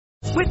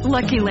With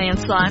Lucky Land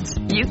Slots,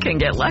 you can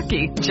get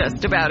lucky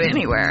just about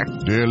anywhere.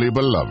 Dearly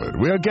beloved,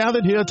 we are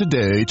gathered here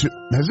today to...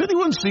 Has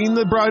anyone seen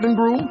the bride and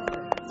groom?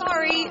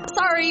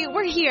 Sorry,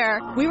 we're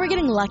here. We were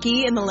getting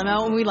lucky in the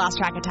limo and we lost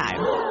track of time.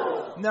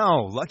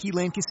 No, Lucky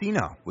Land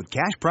Casino, with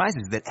cash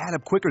prizes that add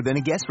up quicker than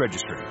a guest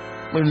registry.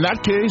 In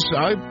that case,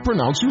 I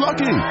pronounce you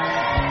lucky.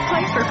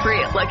 Play for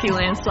free at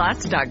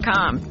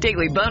LuckyLandSlots.com.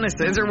 Daily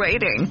bonuses are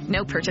waiting.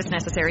 No purchase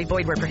necessary.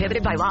 Void where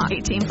prohibited by law.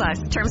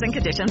 18+. Terms and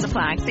conditions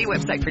apply. See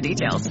website for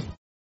details.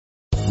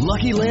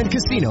 Lucky Land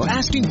Casino,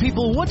 asking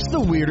people, what's the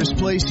weirdest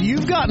place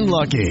you've gotten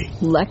lucky?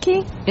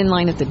 Lucky? In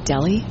line at the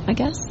deli, I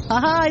guess?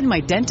 Aha, in my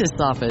dentist's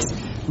office.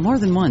 More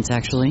than once,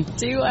 actually.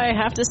 Do I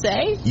have to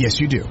say? Yes,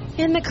 you do.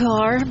 In the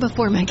car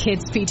before my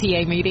kids'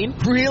 PTA meeting.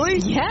 Really?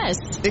 Yes.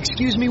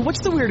 Excuse me,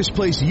 what's the weirdest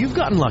place you've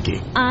gotten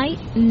lucky? I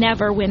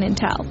never win and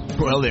tell.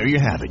 Well, there you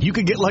have it. You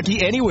can get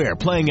lucky anywhere,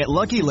 playing at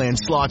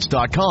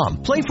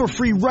LuckyLandSlots.com. Play for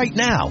free right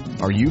now.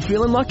 Are you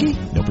feeling lucky?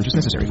 No purchase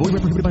necessary. Void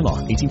where prohibited by law.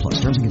 18+.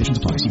 Terms and conditions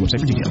apply. See website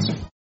for details.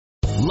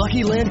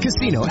 Lucky Land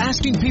Casino,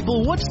 asking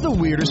people, what's the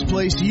weirdest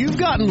place you've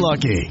gotten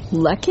lucky?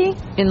 Lucky?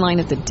 In line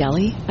at the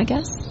deli, I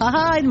guess?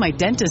 Aha, in my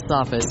dentist's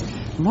office.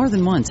 More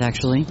than once,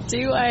 actually.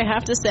 Do I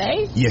have to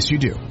say? Yes, you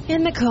do.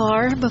 In the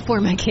car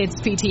before my kids'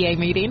 PTA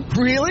meeting.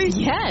 Really?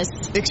 Yes.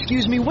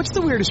 Excuse me, what's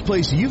the weirdest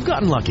place you've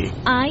gotten lucky?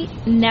 I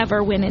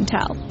never win and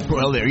tell.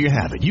 Well, there you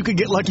have it. You can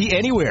get lucky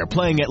anywhere,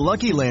 playing at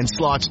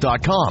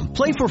LuckyLandSlots.com.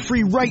 Play for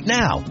free right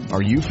now.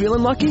 Are you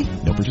feeling lucky?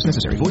 No purchase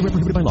necessary. Void where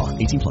prohibited by law.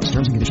 18+.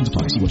 Terms and conditions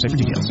apply. See website for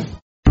details.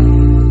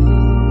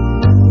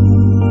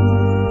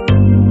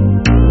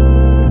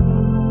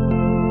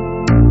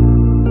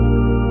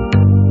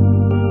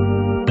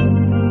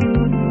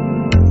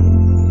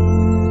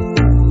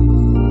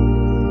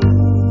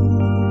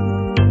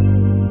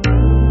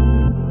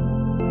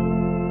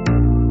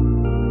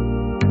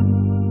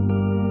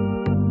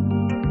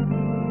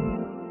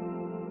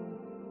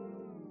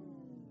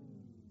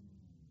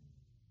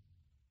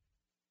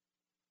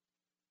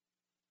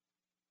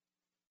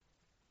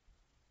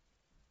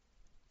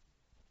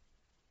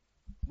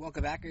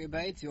 Welcome back,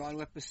 everybody, to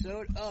another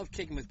episode of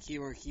Kicking with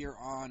Keeler here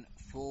on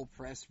Full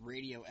Press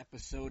Radio,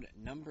 episode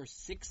number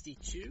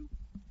 62.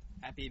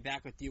 Happy to be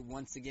back with you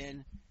once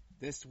again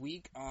this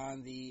week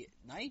on the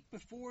night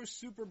before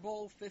Super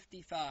Bowl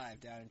 55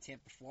 down in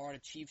Tampa, Florida.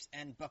 Chiefs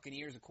and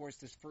Buccaneers. Of course,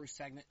 this first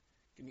segment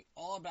going to be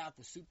all about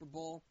the Super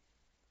Bowl.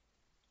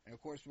 And,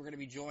 of course, we're going to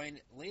be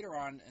joined later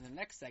on in the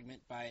next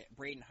segment by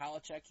Braden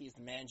Holacek. He's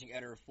the managing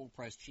editor of Full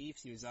Press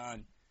Chiefs. He was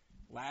on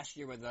last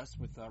year with us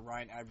with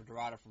Ryan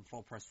Advertorado from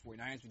Full Press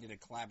 49ers. We did a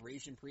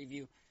collaboration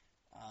preview.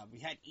 We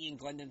had Ian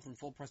Glendon from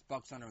Full Press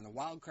Bucks on in the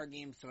wild card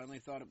game, so I only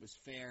thought it was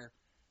fair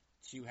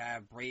to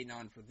have Braden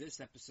on for this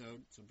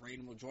episode. So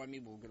Braden will join me.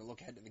 We're going to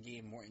look ahead to the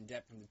game more in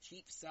depth from the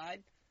Chiefs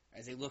side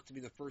as they look to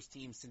be the first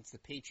team since the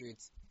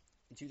Patriots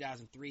in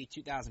 2003,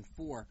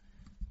 2004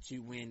 to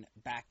win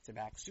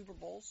back-to-back Super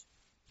Bowls.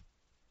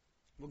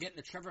 We'll get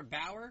into Trevor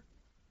Bauer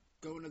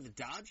going to the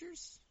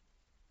Dodgers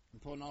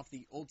and pulling off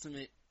the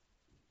ultimate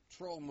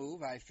troll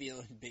move, I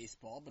feel, in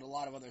baseball, but a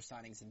lot of other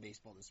signings in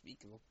baseball this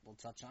week we'll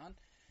touch on.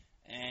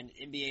 And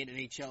NBA and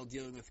NHL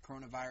dealing with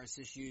coronavirus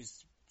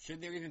issues.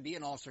 Should there even be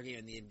an All-Star game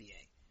in the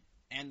NBA?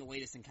 And the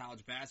latest in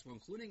college basketball,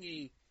 including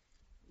a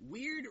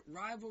weird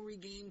rivalry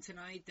game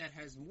tonight that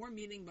has more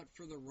meaning but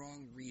for the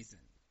wrong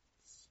reasons.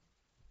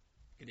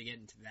 Going to get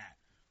into that.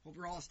 Hope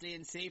you're all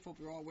staying safe. Hope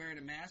you're all wearing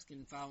a mask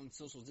and following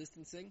social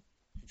distancing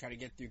to try to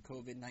get through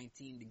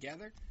COVID-19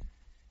 together.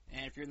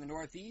 And if you're in the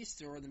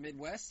Northeast or the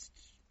Midwest,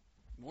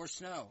 more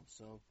snow,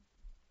 so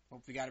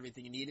hope you got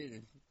everything you needed,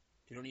 and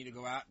if you don't need to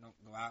go out, don't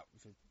go out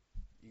if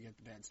you get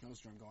the bad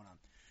snowstorm going on.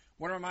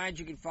 Want to remind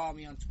you can follow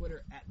me on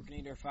Twitter at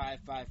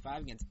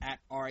Ricknader555 against at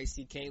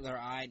RICK,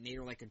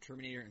 Nader like a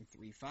Terminator in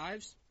 3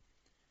 5s.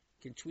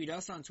 You can tweet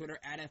us on Twitter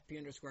at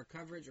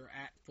FP_coverage or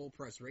at Full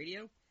Press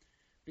Radio.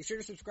 Be sure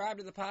to subscribe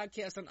to the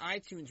podcast on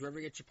iTunes, wherever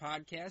you get your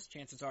podcast.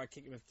 Chances are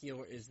Kicking with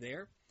Keeler is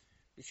there.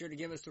 Be sure to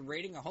give us a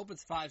rating. I hope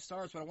it's 5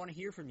 stars, but I want to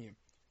hear from you.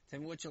 Tell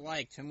me what you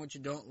like. Tell me what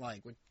you don't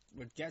like.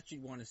 What guests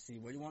you'd want to see.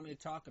 What do you want me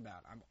to talk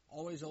about? I'm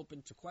always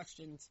open to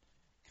questions,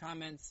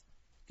 comments.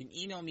 You can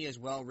email me as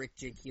well,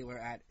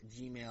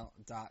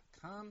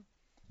 rickjkeeler@gmail.com.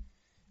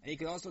 And you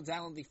can also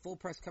download the Full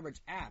Press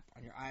Coverage app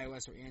on your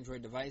iOS or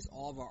Android device.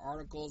 All of our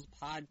articles,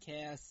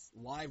 podcasts,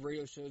 live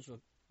radio shows,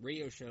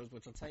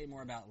 which I'll tell you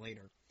more about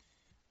later,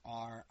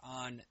 are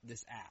on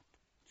this app.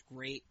 It's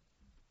great.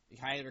 We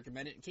highly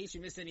recommend it. In case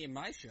you missed any of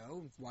my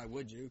show, why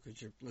would you?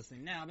 Because you're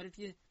listening now. But if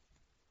you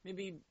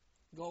maybe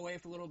go away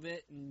for a little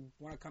bit and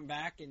want to come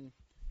back, and you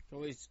can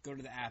always go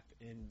to the app,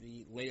 and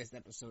the latest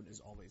episode is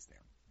always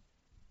there.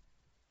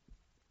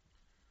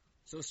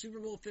 So Super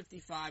Bowl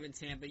 55 in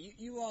Tampa,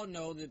 you all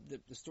know the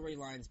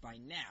storylines by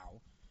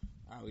now.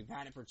 We've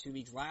had it for 2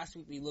 weeks. Last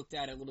week we looked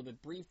at it a little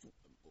bit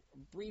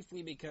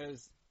briefly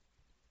because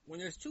when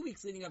there's 2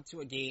 weeks leading up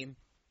to a game,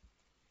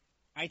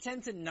 I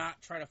tend to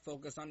not try to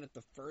focus on it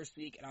the first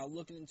week, and I'll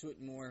look into it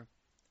more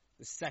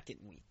the second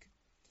week.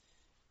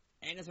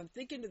 And as I'm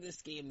thinking of this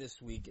game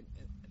this week,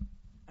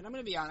 And I'm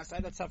going to be honest, I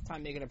had a tough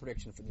time making a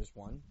prediction for this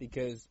one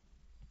because,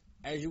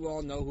 as you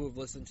all know who have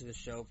listened to the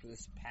show for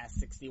this past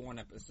 61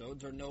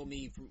 episodes or know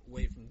me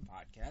away from the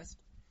podcast,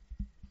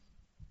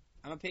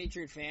 I'm a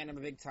Patriot fan. I'm a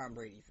big Tom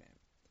Brady fan.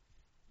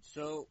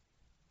 So,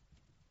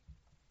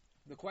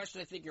 the question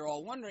I think you're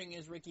all wondering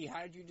is, Ricky,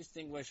 how did you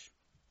distinguish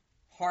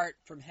heart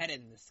from head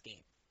in this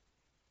game?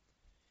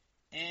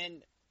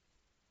 And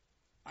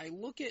I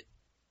look at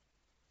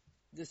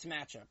this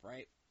matchup,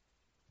 right?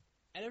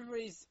 And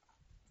everybody's,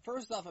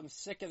 first off, I'm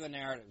sick of the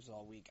narratives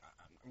all week.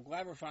 I'm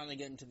glad we're finally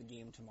getting to the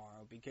game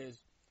tomorrow because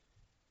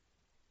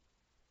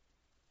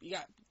you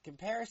got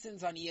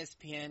comparisons on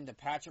ESPN to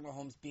Patrick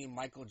Mahomes being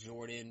Michael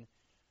Jordan,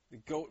 the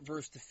GOAT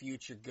versus the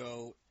future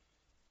GOAT.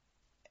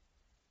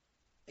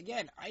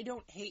 Again, I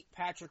don't hate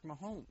Patrick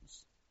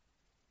Mahomes.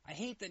 I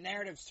hate the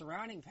narrative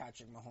surrounding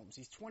Patrick Mahomes.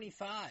 He's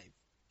 25.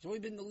 He's only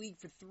been in the league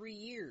for 3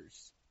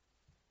 years.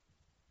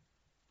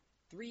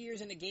 3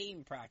 years in a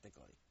game,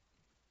 practically.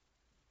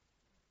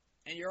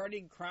 And you're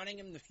already crowning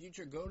him the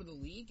future GOAT of the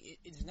league?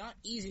 It's not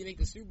easy to make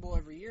the Super Bowl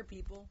every year,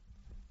 people.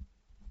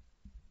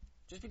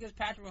 Just because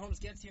Patrick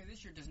Mahomes gets here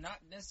this year does not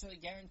necessarily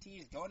guarantee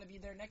he's going to be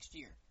there next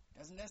year.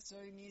 Doesn't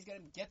necessarily mean he's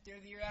going to get there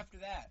the year after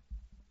that.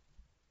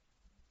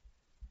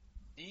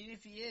 And even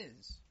if he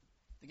is,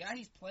 the guy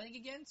he's playing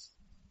against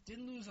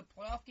didn't lose a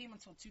playoff game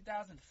until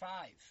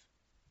 2005.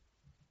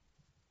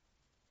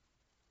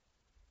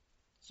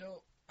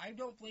 So, I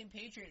don't blame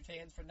Patriot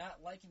fans for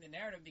not liking the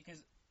narrative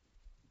because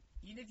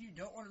even if you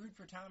don't want to root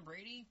for Tom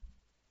Brady,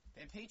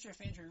 and Patriot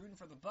fans are rooting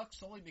for the Bucs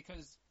solely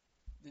because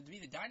to be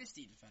the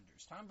dynasty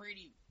defenders. Tom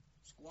Brady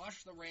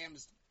squashed the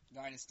Rams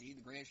dynasty,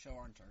 the greatest show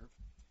on turf,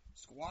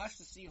 squashed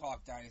the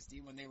Seahawk dynasty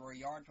when they were a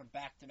yard from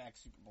back-to-back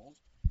Super Bowls,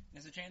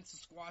 and has a chance to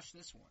squash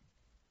this one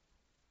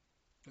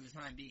for the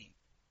time being.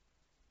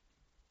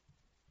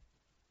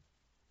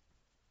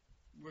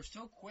 We're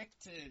so quick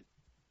to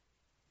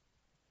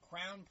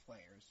crown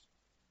players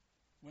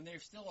when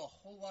there's still a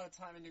whole lot of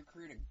time in their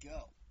career to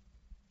go.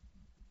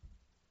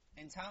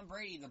 And Tom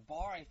Brady, the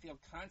bar, I feel,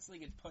 constantly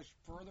gets pushed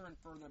further and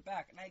further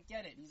back. And I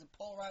get it. He's a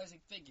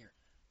polarizing figure.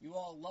 You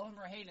all love him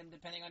or hate him,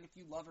 depending on if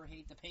you love or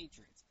hate the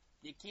Patriots.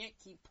 You can't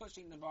keep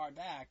pushing the bar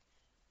back.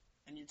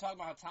 And you're talking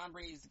about how Tom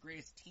Brady is the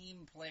greatest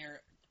team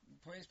player,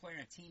 greatest player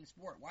in a team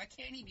sport. Why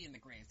can't he be in the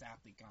greatest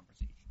athlete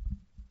conversation?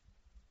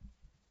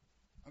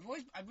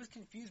 I was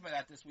confused by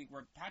that this week,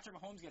 where Patrick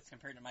Mahomes gets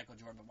compared to Michael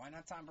Jordan, but why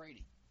not Tom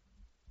Brady?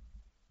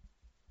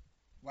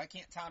 Why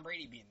can't Tom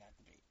Brady be in that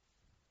debate?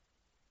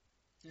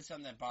 It's just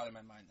something that bothered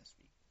my mind this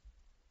week.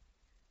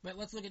 But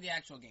let's look at the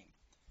actual game.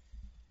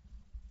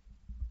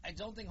 I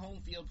don't think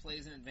home field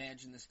plays an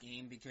advantage in this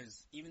game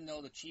because even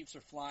though the Chiefs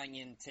are flying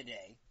in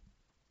today,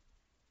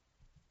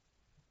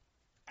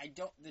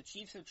 the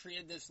Chiefs have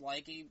treated this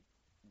like a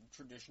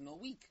traditional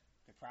week.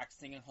 They're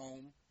practicing at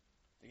home.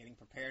 They're getting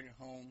prepared at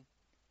home.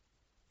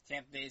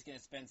 Tampa Bay is going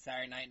to spend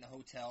Saturday night in a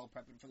hotel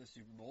prepping for the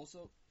Super Bowl.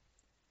 So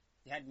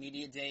you had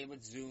media day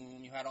with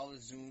Zoom. You had all the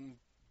Zoom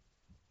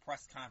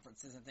press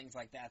conferences and things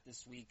like that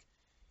this week.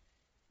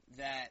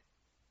 That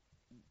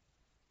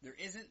there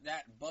isn't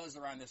that buzz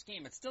around this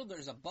game. It's still,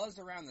 there's a buzz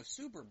around the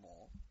Super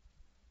Bowl,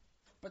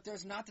 but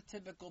there's not the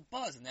typical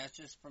buzz, and that's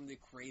just from the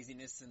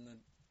craziness and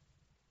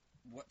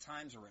what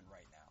times are in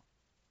right now.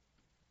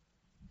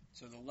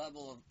 So the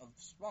level of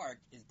spark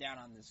is down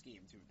on this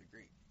game to a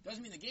degree.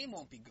 Doesn't mean the game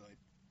won't be good.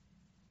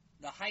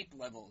 The hype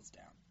level is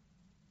down.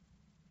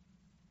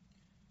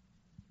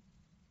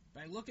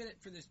 But I look at it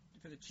for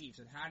the Chiefs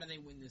and how do they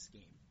win this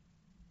game.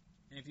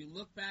 And if you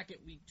look back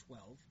at Week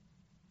 12,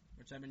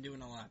 which I've been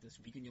doing a lot this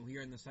week, and you'll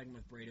hear in the segment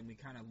with Braden, we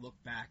kind of look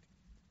back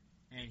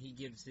and he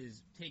gives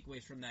his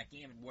takeaways from that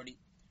game and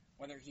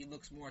whether he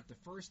looks more at the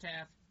first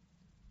half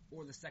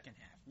or the second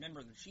half.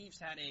 Remember, the Chiefs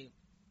had a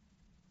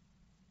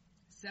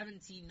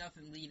 17-0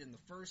 lead in the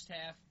first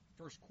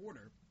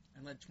quarter,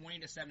 and led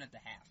 20-7 at the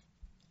half.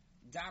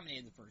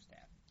 Dominated the first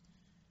half.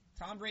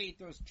 Tom Brady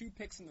throws 2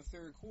 picks in the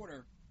third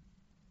quarter,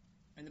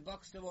 and the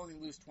Bucs still only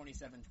lose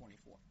 27-24.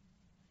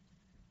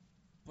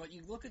 But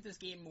you look at this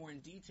game more in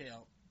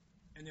detail,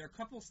 and there are a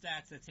couple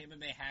stats that Tampa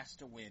Bay has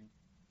to win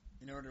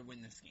in order to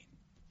win this game.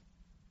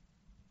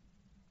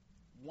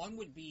 One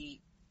would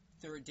be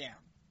third down.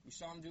 We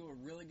saw him do a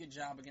really good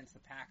job against the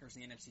Packers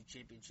in the NFC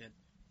Championship,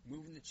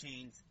 moving the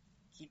chains,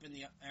 keeping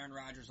the Aaron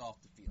Rodgers off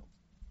the field.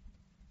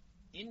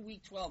 In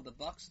Week 12, the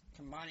Bucs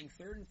combining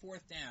third and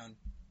fourth down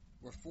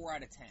were 4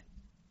 out of 10.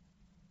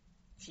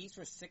 Chiefs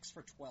were 6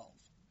 for 12.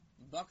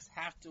 The Bucs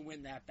have to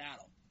win that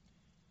battle.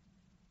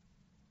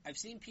 I've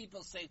seen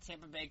people say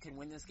Tampa Bay can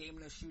win this game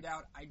in a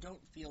shootout. I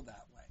don't feel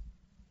that way.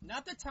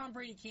 Not that Tom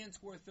Brady can't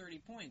score 30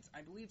 points.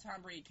 I believe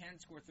Tom Brady can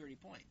score 30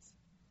 points.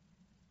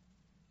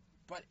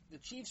 But the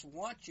Chiefs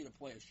want you to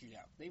play a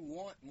shootout. They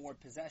want more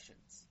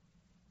possessions.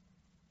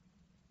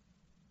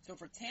 So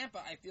for Tampa,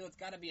 I feel it's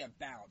got to be a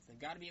balance. They've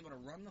got to be able to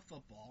run the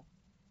football,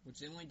 which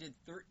they only did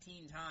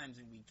 13 times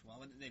in Week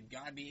 12. They've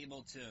got to be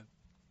able to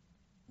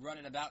run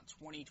it about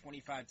 20,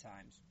 25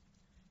 times.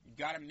 You've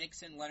got to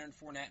mix in Leonard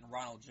Fournette and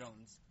Ronald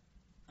Jones.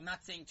 I'm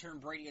not saying turn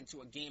Brady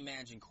into a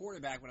game-managing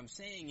quarterback. What I'm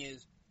saying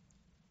is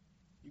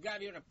You got to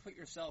be able to put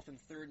yourself in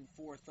 3rd and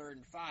 4, 3rd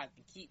and 5,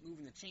 and keep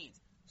moving the chains.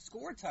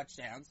 Score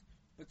touchdowns,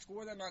 but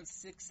score them on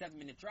 6-7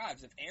 minute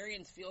drives. If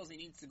Arians feels he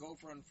needs to go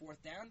for on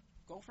 4th down,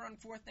 go for on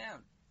 4th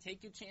down.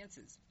 Take your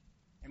chances.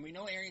 And we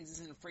know Arians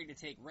isn't afraid to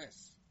take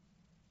risks.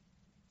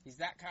 He's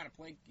that kind of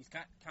play. He's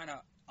got kind of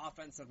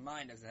offensive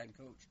mind as a head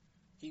coach.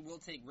 He will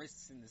take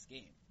risks in this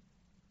game.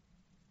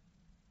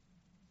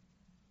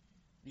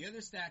 The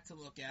other stat to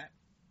look at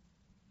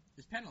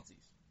is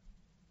penalties.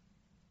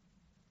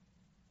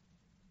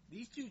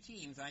 These two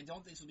teams, I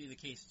don't think this will be the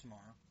case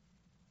tomorrow,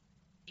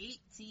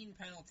 18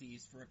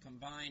 penalties for a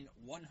combined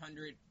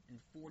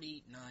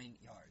 149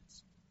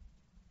 yards.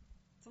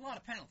 It's a lot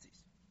of penalties.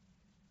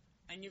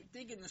 And you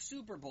think in the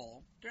Super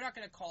Bowl, they're not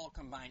going to call a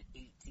combined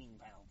 18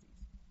 penalties.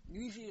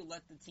 Usually you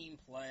let the team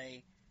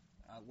play.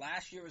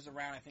 Last year was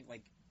around, I think,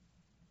 like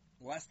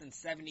less than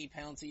 70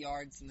 penalty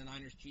yards in the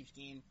Niners-Chiefs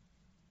game.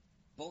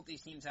 Both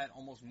these teams had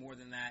almost more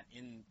than that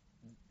in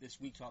this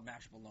Week 12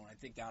 matchup alone. I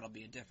think that'll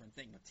be a different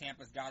thing. But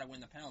Tampa's got to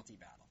win the penalty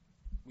battle.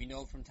 We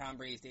know from Tom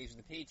Brady's days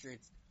with the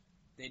Patriots,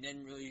 they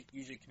didn't really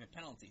usually commit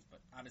penalties. But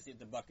obviously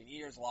with the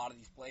Buccaneers, a lot of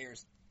these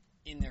players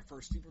in their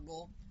first Super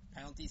Bowl,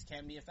 penalties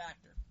can be a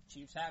factor.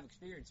 Chiefs have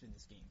experience in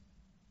this game.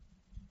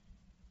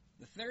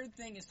 The third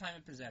thing is time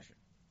of possession.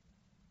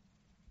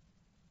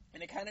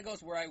 And it kind of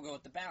goes where I go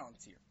with the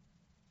balance here.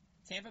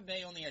 Tampa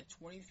Bay only had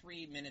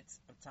 23 minutes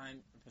of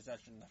time of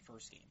possession in the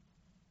first game.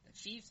 The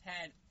Chiefs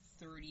had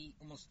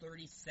almost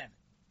 37.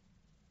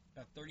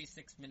 About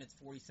 36 minutes,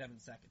 47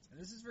 seconds. And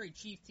this is a very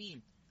Chief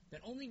team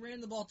that only ran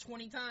the ball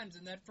 20 times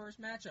in that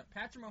first matchup.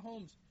 Patrick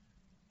Mahomes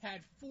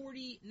had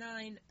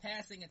 49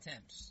 passing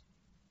attempts.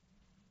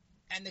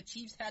 And the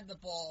Chiefs had the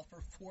ball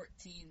for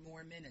 14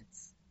 more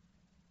minutes.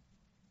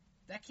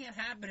 That can't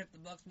happen if the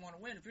Bucs want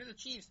to win. If you're the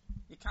Chiefs,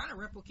 you kind of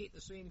replicate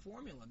the same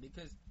formula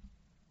because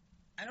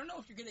I don't know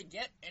if you're going to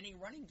get any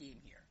running game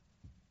here.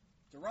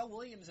 Darrell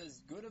Williams, as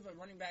good of a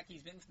running back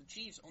he's been for the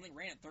Chiefs, only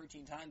ran it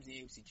 13 times in the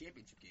AFC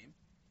Championship game.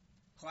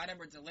 Clyde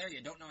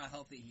Edwards-Helaire, don't know how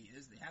healthy he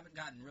is. They haven't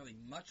gotten really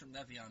much from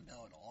Le'Veon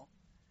Bell at all.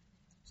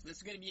 So this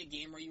is going to be a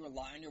game where you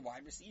rely on your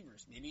wide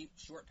receivers. Maybe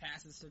short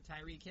passes to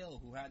Tyreek Hill,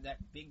 who had that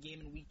big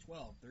game in Week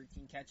 12.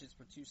 13 catches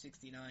for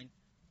 269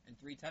 and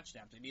 3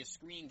 touchdowns. Maybe a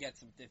screen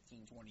gets him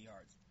 15, 20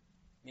 yards.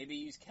 Maybe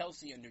you use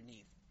Kelsey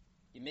underneath.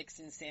 You mix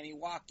in Sammy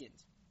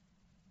Watkins.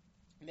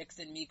 Mix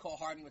in Mecole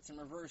Hardman with some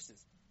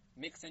reverses.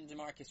 Mix in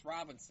Demarcus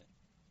Robinson.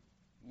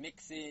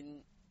 Mix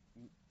in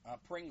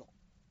Pringle.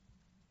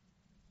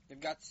 They've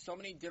got so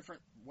many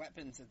different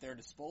weapons at their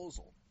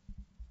disposal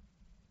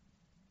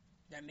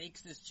that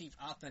makes this Chiefs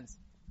offense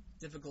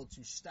difficult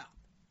to stop.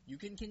 You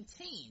can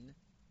contain.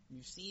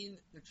 You've seen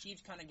the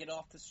Chiefs kind of get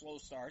off to slow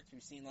starts.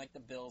 We've seen like the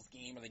Bills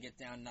game where they get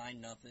down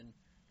 9-0.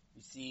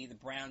 You see the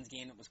Browns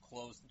game that was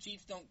close. The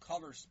Chiefs don't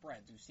cover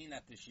spreads. We've seen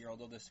that this year,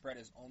 although the spread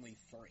is only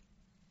 3.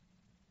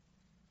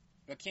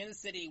 But Kansas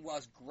City, while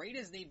as great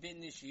as they've been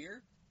this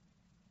year,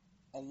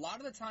 a lot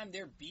of the time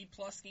their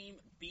B-plus game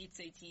beats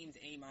a team's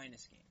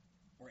A-minus game.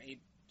 Or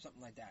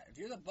something like that. If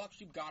you're the Bucs,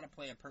 you've got to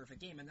play a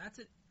perfect game. And that's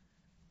it.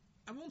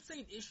 I won't say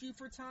an issue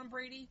for Tom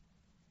Brady,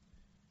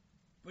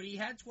 but he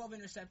had 12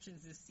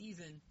 interceptions this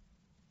season,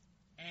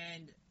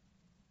 and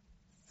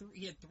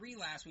he had 3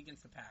 last week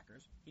against the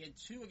Packers. He had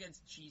 2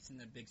 against the Chiefs in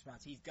the big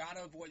spots. He's got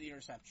to avoid the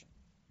interception.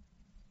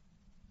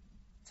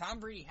 Tom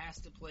Brady has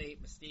to play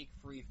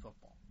mistake-free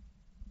football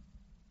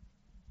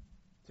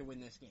to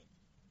win this game.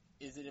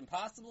 Is it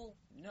impossible?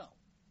 No.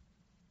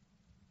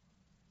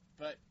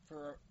 But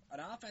for an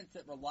offense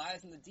that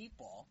relies on the deep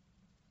ball,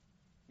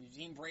 you've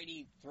seen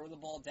Brady throw the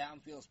ball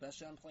downfield,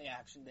 especially on play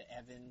action, to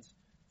Evans,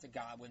 to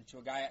Godwin, to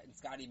a guy in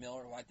Scotty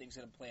Miller, who I think is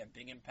going to play a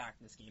big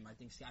impact in this game. I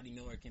think Scotty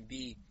Miller can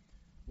be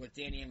what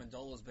Danny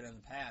Amendola has been in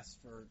the past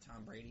for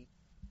Tom Brady.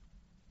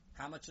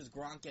 How much does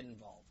Gronk get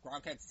involved?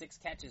 Gronk had 6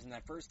 catches in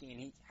that first game.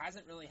 He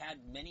hasn't really had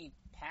many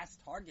pass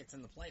targets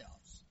in the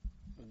playoffs.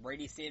 With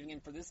Brady saving him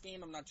for this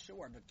game, I'm not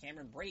sure, but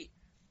Cameron Brate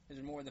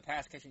is more of the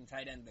pass-catching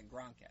tight end than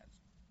Gronk has.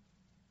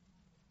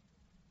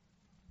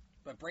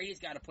 But Brady's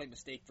got to play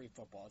mistake-free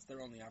football. It's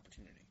their only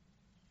opportunity.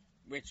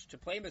 Which, to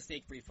play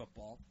mistake-free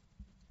football,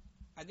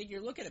 I think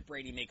you're looking at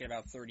Brady making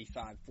about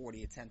 35,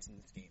 40 attempts in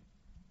this game.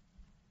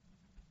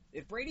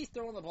 If Brady's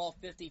throwing the ball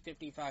 50,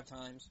 55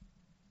 times,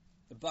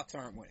 the Bucs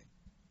aren't winning.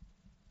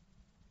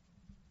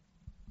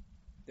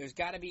 There's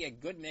got to be a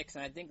good mix,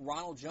 and I think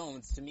Ronald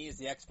Jones, to me, is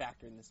the X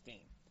factor in this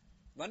game.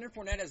 Leonard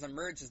Fournette has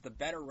emerged as the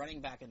better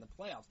running back in the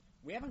playoffs.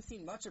 We haven't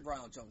seen much of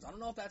Ronald Jones. I don't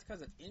know if that's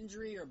because of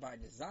injury or by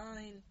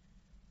design.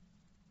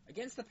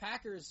 Against the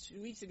Packers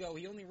 2 weeks ago,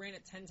 he only ran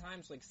it 10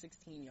 times, like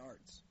 16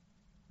 yards.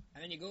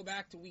 And then you go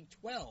back to Week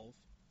 12,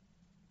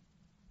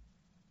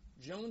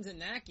 Jones in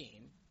that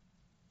game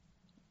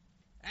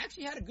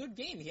actually had a good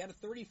game. He had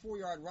a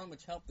 34-yard run,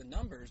 which helped the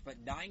numbers, but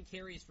 9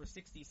 carries for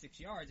 66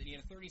 yards, and he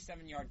had a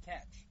 37-yard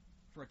catch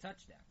for a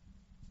touchdown.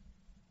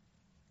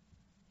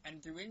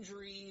 And through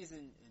injuries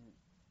and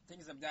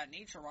things of that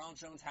nature, Ronald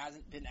Jones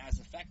hasn't been as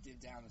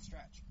effective down the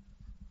stretch.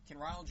 Can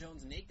Ronald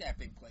Jones make that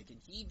big play? Can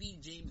he be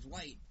James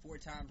White for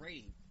Tom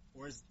Brady?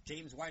 Or has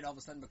James White all of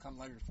a sudden become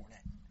Leonard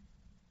Fournette?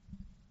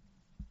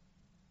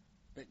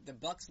 But the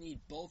Bucs need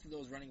both of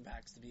those running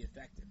backs to be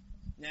effective.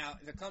 Now,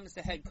 if it comes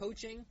to head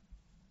coaching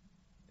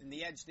and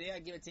the edge there, I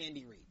give it to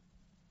Andy Reid.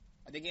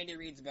 I think Andy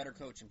Reid's a better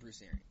coach than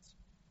Bruce Arians.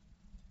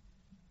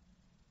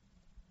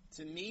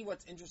 To me,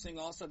 what's interesting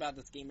also about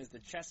this game is the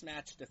chess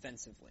match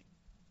defensively.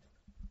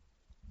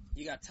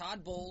 You got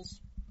Todd Bowles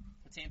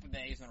for Tampa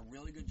Bay, who's done a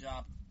really good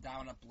job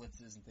dialing up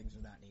blitzes and things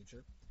of that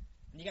nature.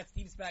 And you got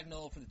Steve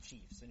Spagnuolo for the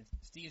Chiefs. And if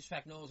Steve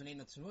Spagnuolo is a name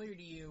that's familiar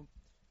to you,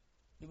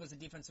 he was the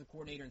defensive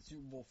coordinator in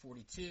Super Bowl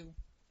 42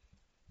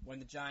 when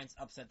the Giants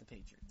upset the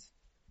Patriots,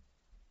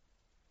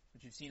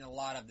 which you've seen a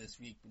lot of this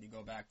week when you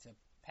go back to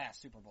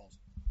past Super Bowls.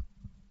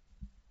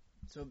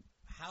 So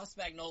how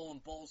Spagnuolo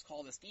and Bowles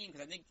call this game,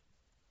 because I think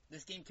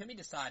this game can be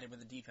decided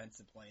with a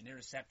defensive play, an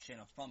interception,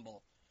 a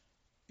fumble,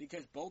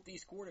 because both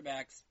these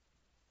quarterbacks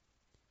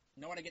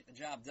know how to get the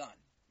job done.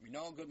 We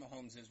know how good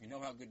Mahomes is. We know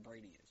how good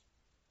Brady is.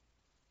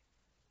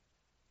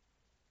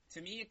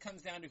 To me, it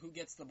comes down to who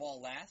gets the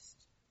ball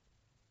last.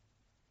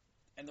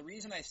 And the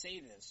reason I say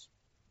this,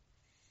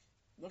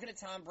 look at a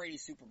Tom Brady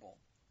Super Bowl.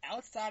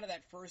 Outside of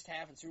that first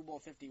half in Super Bowl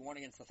 51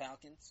 against the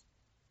Falcons,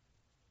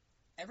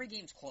 every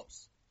game's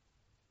close.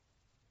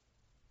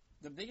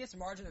 The biggest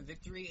margin of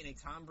victory in a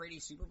Tom Brady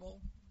Super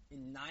Bowl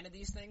in 9 of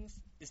these things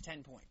is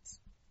 10 points.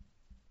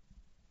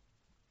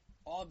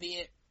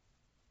 Albeit,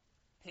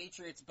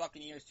 Patriots,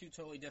 Buccaneers, two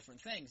totally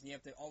different things, and you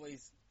have to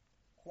always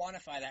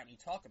quantify that when you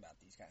talk about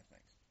these kind of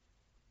things.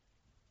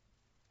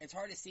 It's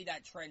hard to see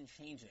that trend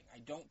changing. I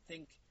don't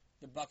think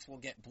the Bucs will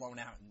get blown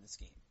out in this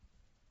game.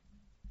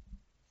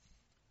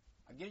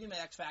 I'll give you my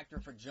X factor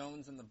for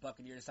Jones and the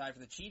Buccaneers side. For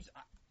the Chiefs,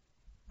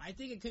 I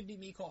think it could be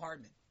Mecole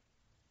Hardman.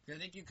 I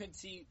think you could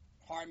see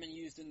Hardman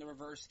used in the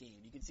reverse game.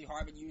 You could see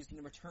Hardman used in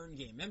the return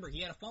game. Remember,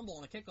 he had a fumble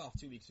on a kickoff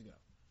 2 weeks ago.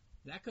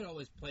 That could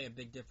always play a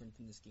big difference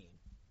in this game.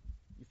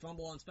 You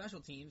fumble on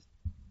special teams,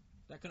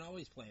 that can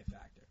always play a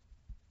factor.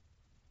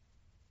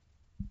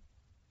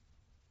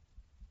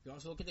 You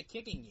also look at the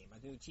kicking game. I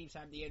think the Chiefs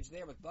have the edge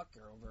there with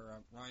Butker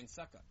over Ryan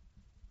Suckup.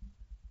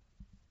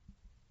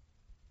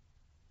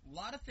 A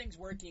lot of things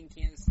working in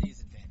Kansas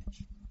City's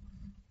advantage.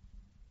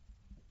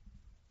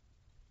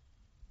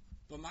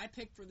 But my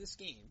pick for this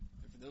game,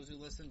 and for those who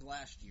listened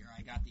last year,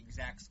 I got the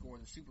exact score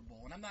of the Super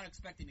Bowl, and I'm not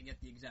expecting to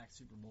get the exact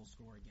Super Bowl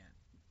score again.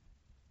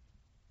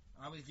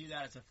 I always view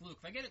that as a fluke.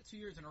 If I get it 2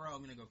 years in a row,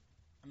 I'm going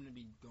to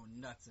be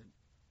going nuts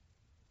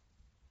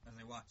as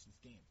I watch this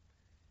game.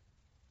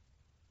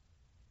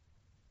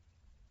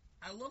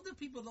 I love the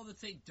people, though, that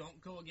say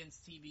don't go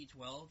against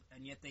TB12,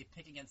 and yet they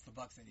pick against the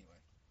Bucs anyway.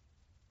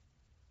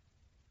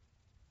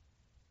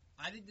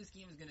 I think this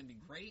game is going to be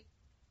great.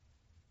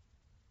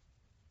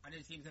 I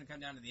think this game's going to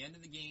come down to the end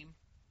of the game.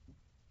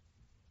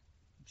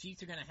 The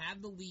Chiefs are going to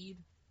have the lead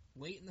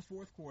late in the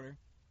fourth quarter.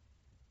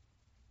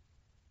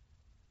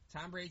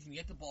 Tom Brady's going to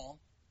get the ball.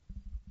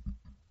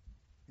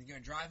 He's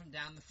going to drive him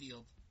down the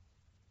field.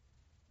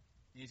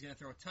 And he's going to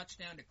throw a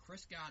touchdown to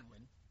Chris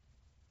Godwin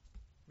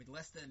with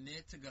less than a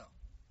minute to go.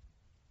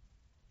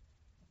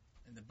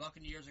 And the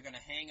Buccaneers are going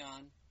to hang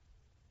on.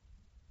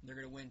 They're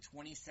going to win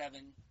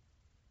 27-23.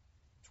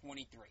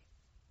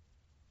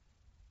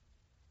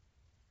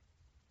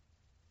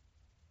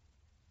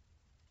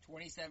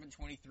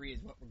 27-23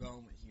 is what we're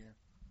going with here.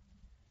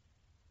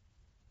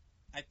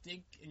 I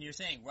think, and you're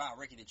saying, wow,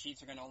 Ricky, the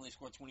Chiefs are going to only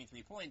score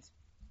 23 points.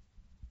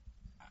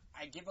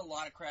 I give a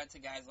lot of credit to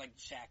guys like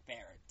Shaq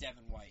Barrett,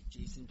 Devin White,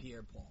 Jason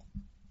Pierre-Paul.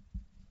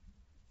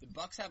 The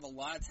Bucs have a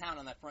lot of talent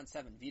on that front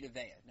seven, Vita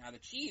Vea. Now, the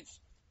Chiefs,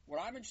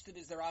 what I'm interested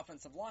in is their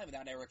offensive line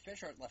without Eric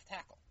Fisher at left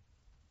tackle.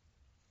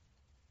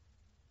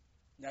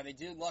 Now, they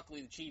did,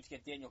 luckily, the Chiefs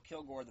get Daniel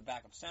Kilgore, the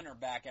backup center,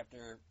 back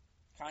after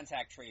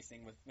contact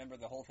tracing with, remember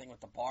the whole thing with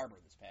the barber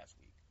this past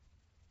week.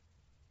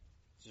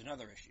 This is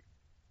another issue.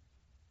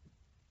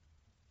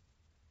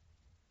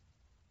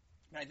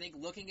 And I think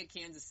looking at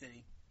Kansas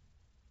City,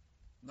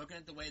 looking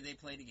at the way they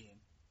played a game,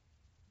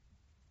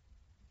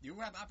 you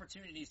have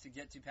opportunities to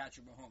get to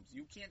Patrick Mahomes.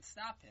 You can't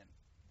stop him.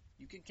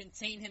 You can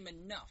contain him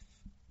enough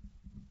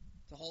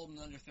to hold him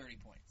under 30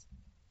 points.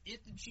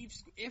 If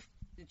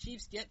the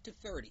Chiefs get to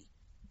 30,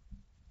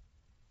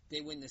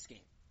 they win this game.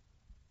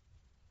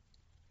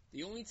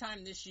 The only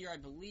time this year, I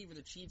believe, where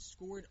the Chiefs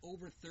scored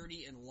over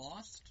 30 and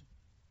lost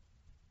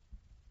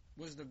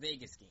was the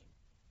Vegas game.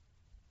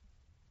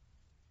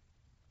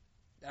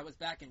 That was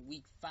back in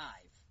Week 5.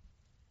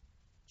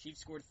 Chiefs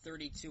scored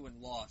 32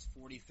 and lost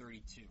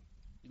 40-32.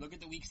 You look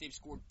at the weeks they've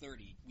scored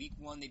 30. Week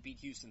 1, they beat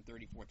Houston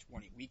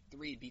 34-20. Week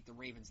 3, beat the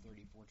Ravens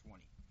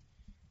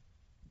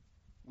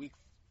 34-20.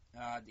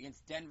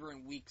 Against Denver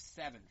in Week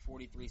 7,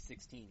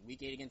 43-16.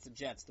 Week 8 against the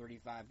Jets,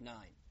 35-9.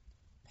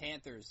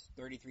 Panthers,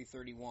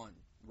 33-31.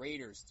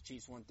 Raiders, the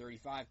Chiefs won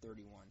 35-31.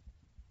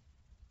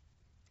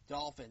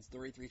 Dolphins,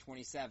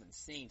 33-27.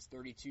 Saints,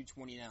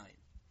 32-29.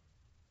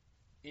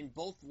 In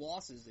both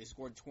losses, they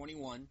scored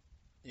 21.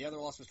 The other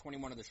loss was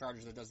 21 of the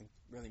Chargers. That doesn't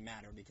really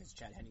matter because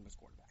Chad Henne was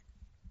quarterback.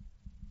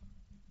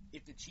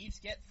 If the Chiefs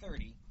get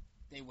 30,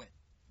 they win.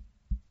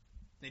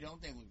 If they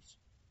don't, they lose.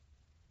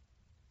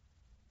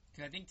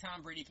 Because I think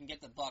Tom Brady can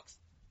get the Bucs,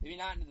 maybe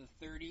not into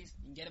the 30s,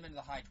 you can get them into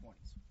the high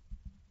 20s.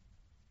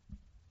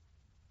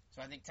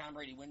 So I think Tom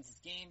Brady wins this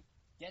game,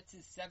 gets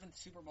his 7th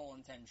Super Bowl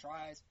in 10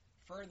 tries,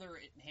 further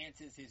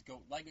enhances his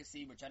GOAT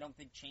legacy, which I don't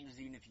think changes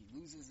even if he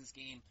loses this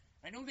game.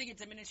 I don't think it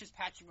diminishes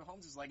Patrick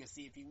Mahomes'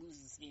 legacy if he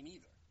loses this game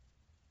either.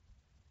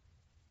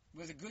 It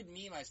was a good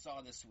meme I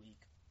saw this week.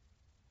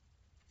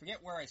 Forget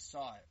where I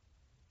saw it.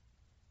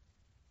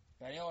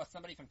 But I know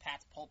somebody from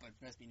Pat's Pulpit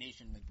from SB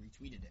Nation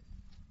retweeted it.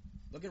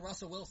 Look at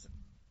Russell Wilson.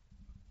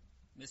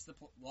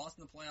 Lost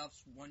in the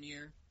playoffs 1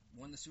 year,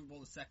 won the Super Bowl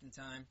the second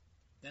time,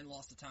 then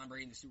lost to Tom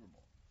Brady in the Super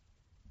Bowl.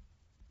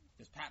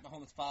 Does Pat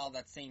Mahomes follow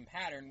that same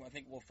pattern? Well, I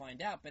think we'll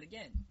find out. But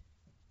again,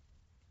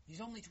 he's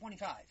only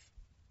 25.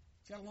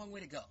 He's got a long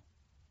way to go.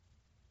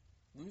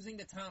 Losing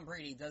to Tom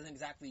Brady doesn't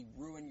exactly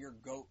ruin your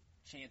GOAT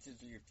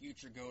chances or your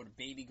future GOAT,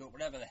 baby GOAT,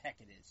 whatever the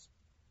heck it is.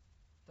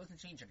 Doesn't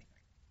change anything.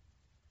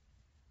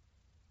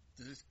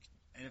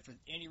 And if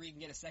Andy Reid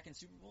can get a 2nd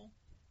Super Bowl,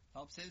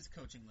 helps his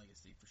coaching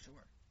legacy for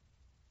sure.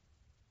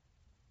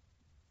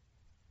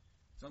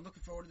 So I'm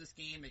looking forward to this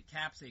game. It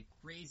caps a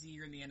crazy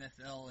year in the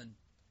NFL. And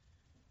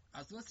I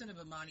was listening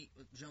to Bomani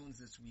Jones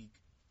this week.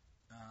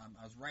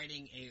 I was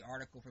writing an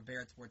article for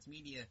Barrett Sports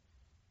Media,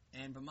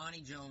 and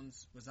Bomani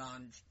Jones was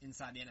on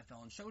Inside the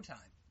NFL on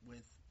Showtime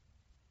with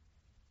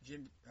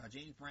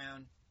James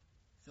Brown,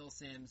 Phil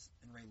Simms,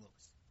 and Ray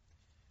Lewis.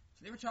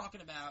 So they were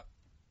talking about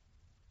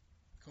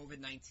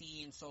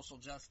COVID-19, social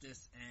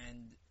justice,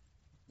 and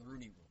the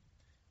Rooney Rule.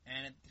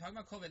 And talking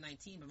about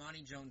COVID-19,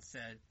 Bomani Jones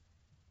said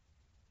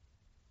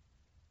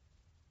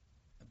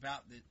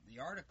about the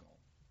article,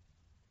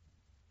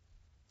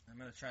 I'm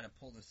going to try to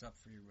pull this up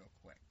for you real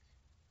quick.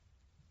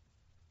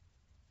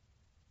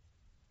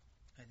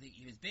 I think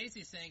he was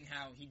basically saying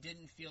how he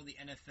didn't feel the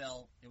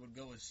NFL, it would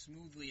go as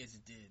smoothly as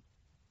it did,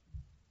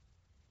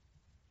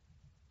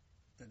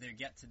 that they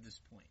get to this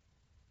point.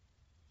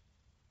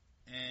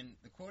 And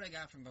the quote I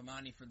got from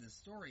Bomani for this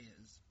story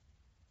is,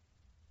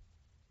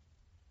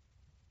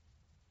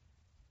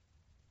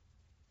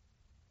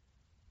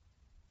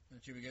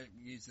 we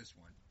use this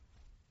one.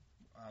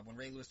 When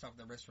Ray Lewis talked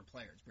about the risks for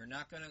players. We're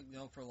not going to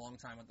know for a long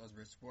time what those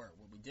risks were.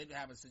 Well, we did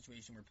have a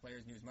situation where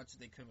players knew as much as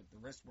they could what the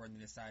risks were and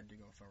they decided to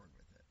go forward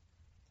with it.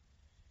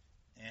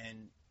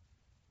 And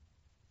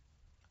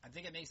I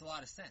think it makes a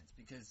lot of sense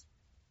because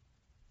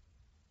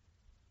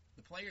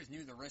the players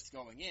knew the risks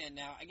going in.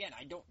 Now, again,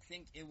 I don't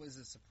think it was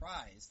a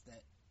surprise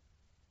that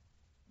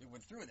they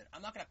went through with it.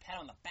 I'm not going to pat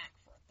on the back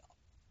for it, though.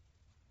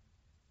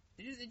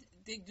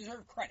 They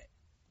deserve credit.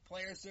 The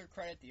players deserve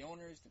credit. The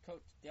owners, the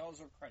coach, they all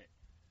deserve credit.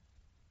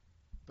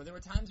 But there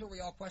were times where we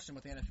all questioned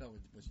what the NFL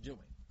was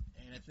doing.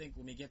 And I think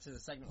when we get to the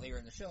segment later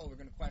in the show, we're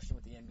going to question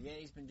what the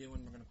NBA's been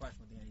doing. We're going to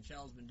question what the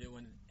NHL's been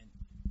doing. And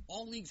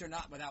all leagues are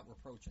not without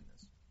reproach in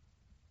this.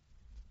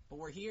 But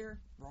we're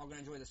here. We're all going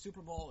to enjoy the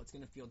Super Bowl. It's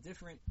going to feel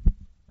different.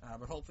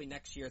 But hopefully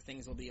next year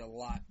things will be a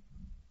lot,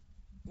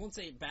 I won't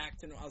say back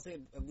to normal, I'll say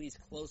at least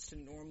close to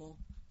normal.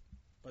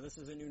 But this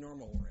is a new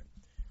normal we're in.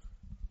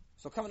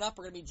 So coming up,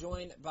 we're going to be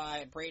joined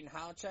by Braden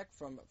Halachek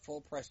from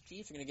Full Press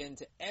Chiefs. We're going to get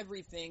into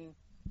everything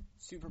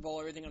Super Bowl,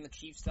 everything on the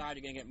Chiefs side.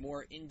 You're going to get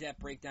more in-depth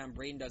breakdown.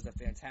 Braden does a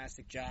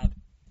fantastic job.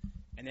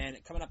 And then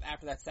coming up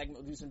after that segment,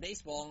 we'll do some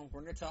baseball.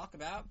 We're going to talk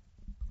about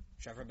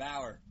Trevor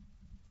Bauer,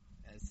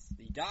 as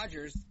the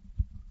Dodgers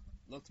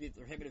look to be the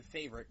prohibitive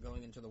favorite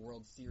going into the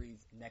World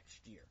Series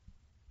next year.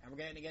 And we're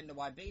going to get into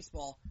why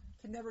baseball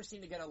can never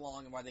seem to get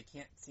along and why they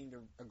can't seem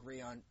to agree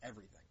on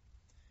everything.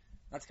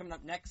 That's coming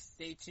up next.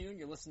 Stay tuned.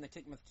 You're listening to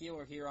Kicking with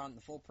Keeler here on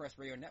the Full Press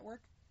Radio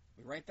Network.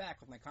 We'll be right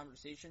back with my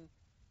conversation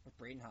with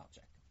Braden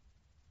Halachek.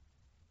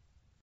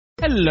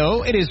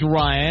 Hello, it is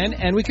Ryan,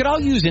 and we could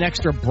all use an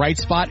extra bright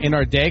spot in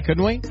our day,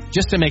 couldn't we?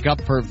 Just to make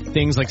up for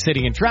things like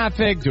sitting in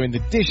traffic, doing the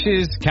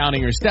dishes,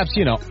 counting your steps,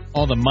 you know,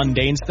 all the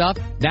mundane stuff.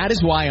 That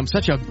is why I'm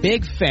such a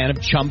big fan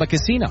of Chumba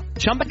Casino.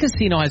 Chumba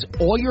Casino has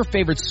all your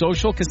favorite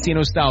social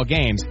casino-style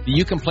games that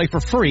you can play for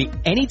free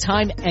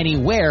anytime,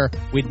 anywhere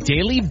with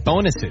daily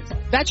bonuses.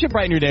 That should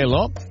brighten your day a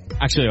little.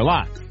 Actually, a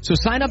lot. So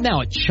sign up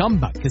now at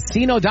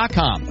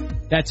ChumbaCasino.com.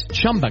 That's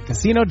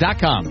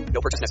ChumbaCasino.com.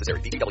 No purchase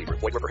necessary. VGW Group.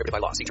 Void where prohibited by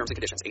law. See terms and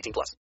conditions. 18+.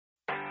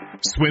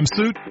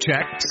 Swimsuit?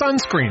 Check.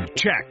 Sunscreen?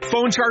 Check.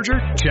 Phone charger?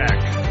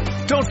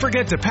 Check. Don't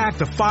forget to pack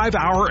the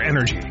 5-Hour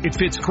Energy. It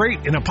fits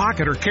great in a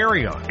pocket or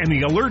carry-on, and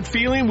the alert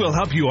feeling will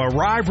help you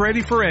arrive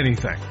ready for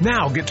anything.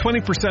 Now get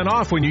 20%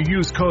 off when you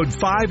use code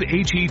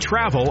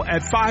 5HETRAVEL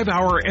at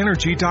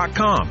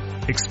 5hourenergy.com.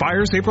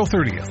 Expires April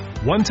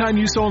 30th. One-time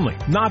use only.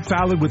 Not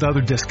valid with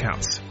other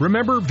discounts.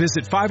 Remember,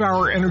 visit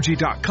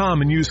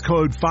 5hourenergy.com and use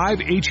code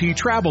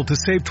 5HETRAVEL to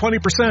save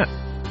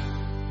 20%.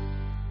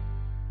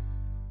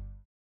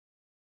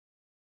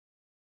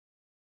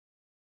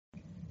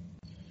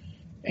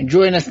 And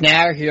joining us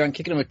now here on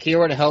Kicking with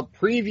Keeler to help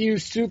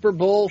preview Super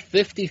Bowl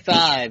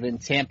 55 in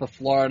Tampa,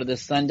 Florida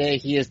this Sunday.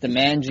 He is the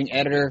managing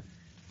editor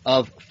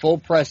of Full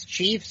Press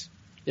Chiefs.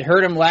 You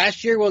heard him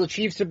last year. Well, the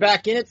Chiefs are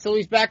back in it, so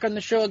he's back on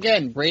the show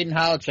again. Braden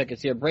Halachek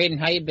is here. Braden,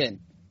 how you been?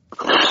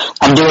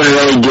 I'm doing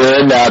really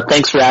good.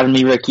 Thanks for having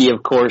me, Ricky.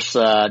 Of course,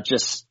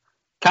 just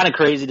kind of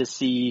crazy to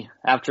see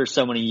after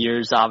so many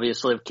years,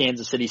 obviously, of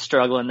Kansas City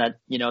struggling that,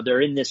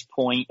 they're in this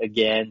point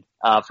again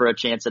for a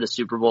chance at a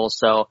Super Bowl.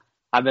 So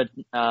I've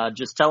been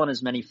just telling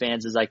as many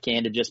fans as I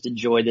can to just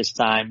enjoy this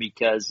time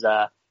because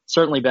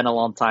certainly been a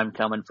long time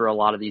coming for a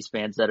lot of these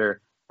fans that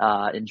are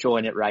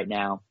enjoying it right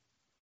now.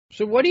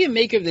 So what do you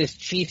make of this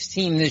Chiefs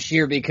team this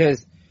year?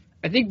 Because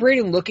I think,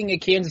 Braden, looking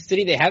at Kansas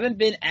City, they haven't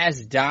been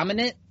as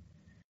dominant,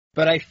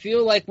 but I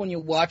feel like when you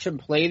watch them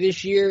play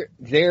this year,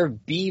 their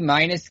B-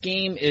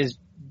 game is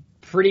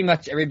pretty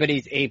much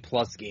everybody's A+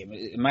 game.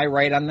 Am I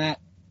right on that?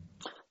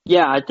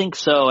 Yeah, I think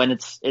so. And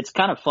it's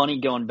kind of funny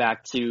going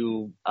back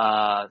to,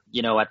 at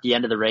the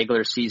end of the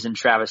regular season,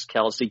 Travis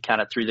Kelce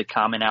kind of threw the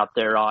comment out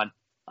there on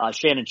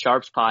Shannon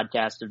Sharp's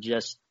podcast of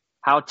just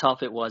how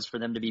tough it was for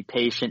them to be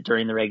patient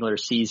during the regular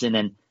season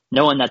and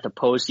knowing that the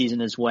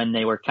postseason is when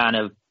they were kind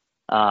of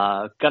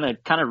going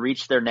to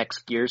reach their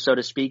next gear, so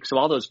to speak. So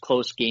all those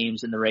close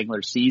games in the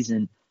regular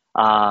season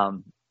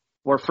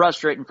were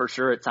frustrating for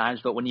sure at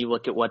times. But when you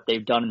look at what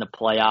they've done in the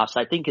playoffs,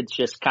 I think it's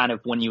just kind of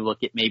when you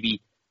look at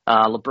maybe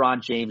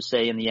LeBron James,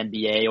 say, in the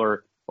NBA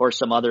or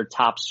some other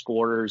top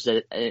scorers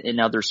in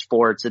other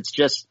sports. It's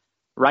just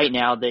right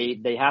now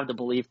they have the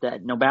belief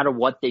that no matter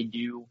what they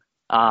do,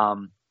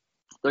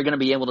 they're going to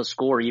be able to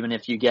score even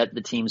if you get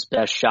the team's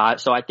best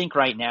shot. So I think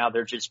right now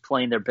they're just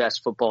playing their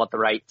best football at the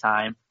right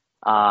time.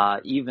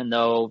 Even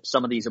though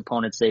some of these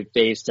opponents they've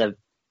faced have,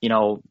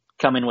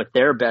 come in with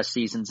their best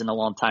seasons in a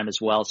long time as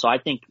well. So I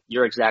think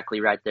you're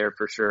exactly right there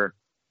for sure.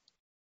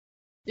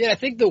 Yeah, I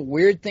think the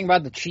weird thing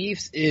about the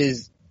Chiefs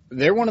is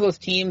they're one of those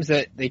teams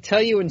that they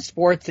tell you in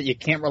sports that you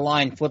can't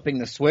rely on flipping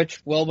the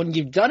switch. Well, when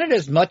you've done it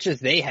as much as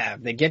they have,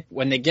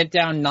 when they get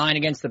down 9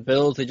 against the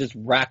Bills, they just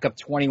rack up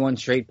 21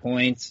 straight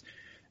points.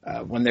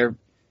 When they're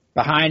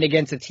behind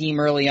against a team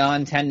early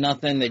on,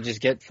 10-0, they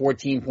just get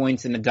 14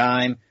 points in a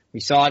dime. We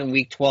saw it in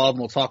Week 12, and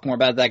we'll talk more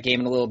about that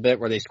game in a little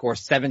bit, where they score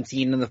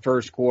 17 in the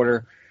first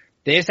quarter.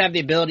 They just have the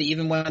ability,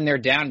 even when they're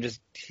down,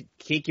 just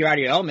kick you out of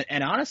your element.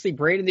 And honestly,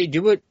 Braden, they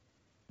do it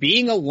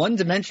being a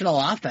one-dimensional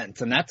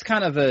offense, and that's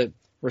kind of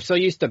we're so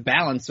used to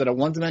balance, but a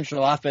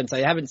one-dimensional offense,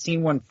 I haven't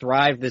seen one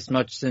thrive this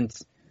much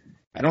since,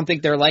 I don't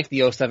think they're like the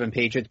 2007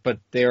 Patriots, but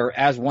they're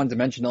as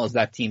one-dimensional as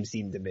that team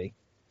seemed to be.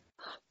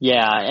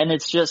 Yeah, and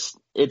it's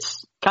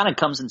kind of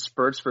comes in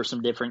spurts for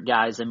some different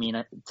guys. I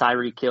mean,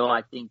 Tyreek Hill,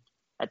 I think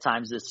at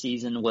times this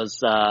season was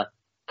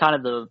kind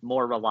of the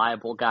more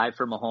reliable guy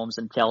for Mahomes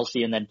and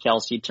Kelce, and then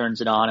Kelce turns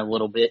it on a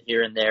little bit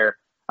here and there,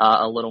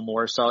 a little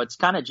more. So it's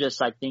kind of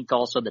just, I think,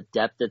 also the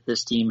depth that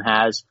this team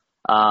has,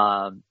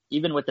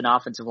 even with an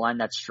offensive line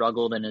that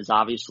struggled and is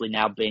obviously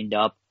now banged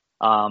up.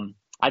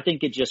 I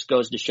think it just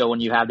goes to show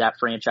when you have that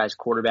franchise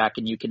quarterback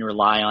and you can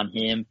rely on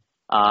him.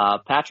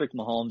 Patrick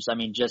Mahomes, I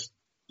mean, just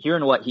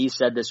hearing what he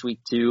said this week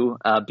too,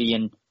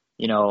 being,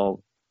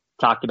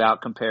 talked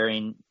about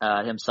comparing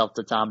himself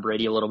to Tom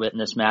Brady a little bit in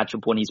this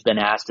matchup when he's been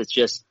asked. It's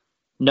just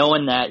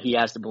knowing that he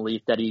has the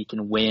belief that he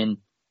can win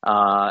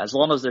as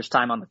long as there's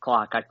time on the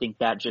clock. I think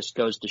that just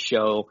goes to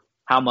show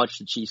how much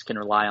the Chiefs can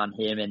rely on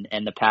him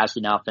and the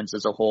passing offense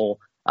as a whole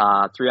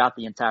throughout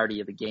the entirety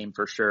of the game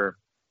for sure.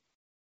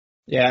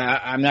 Yeah,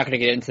 I'm not going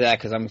to get into that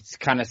because I'm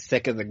kind of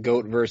sick of the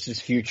GOAT versus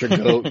future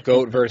GOAT,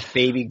 GOAT versus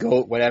baby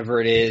GOAT, whatever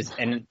it is.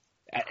 And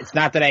it's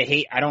not that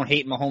I don't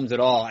hate Mahomes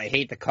at all. I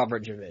hate the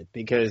coverage of it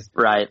because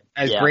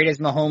as great as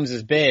Mahomes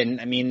has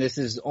been, I mean, this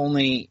is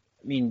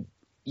I'm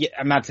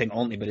not saying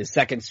only, but his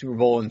second Super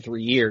Bowl in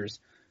 3 years.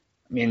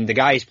 I mean, the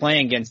guy he's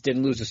playing against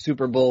didn't lose a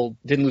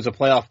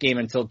playoff game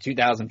until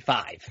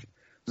 2005.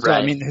 So,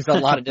 right. I mean, there's a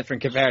lot of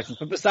different comparisons.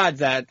 But besides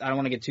that, I don't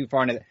want to get too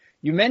far into that.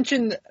 You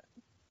mentioned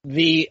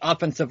the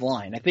offensive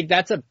line. I think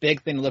that's a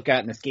big thing to look at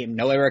in this game.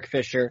 No Eric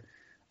Fisher.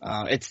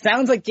 It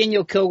sounds like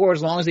Daniel Kilgore,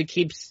 as long as he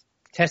keeps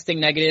testing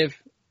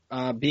negative,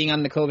 being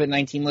on the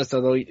COVID-19 list,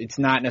 although it's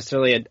not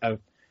necessarily a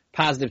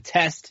positive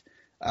test,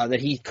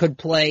 that he could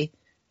play.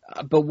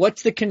 But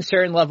what's the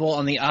concern level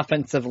on the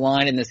offensive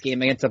line in this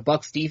game against a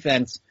Bucs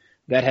defense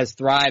that has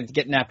thrived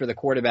getting after the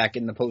quarterback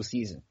in the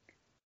postseason?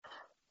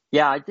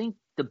 Yeah, I think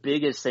the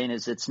biggest thing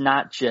is it's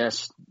not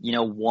just,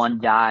 one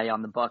guy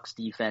on the Bucs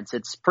defense.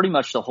 It's pretty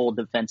much the whole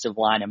defensive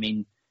line. I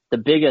mean, the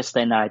biggest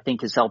thing that I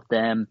think has helped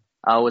them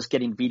was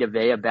getting Vita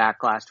Vea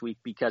back last week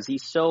because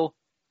he's so,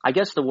 I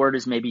guess the word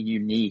is maybe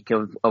unique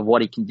of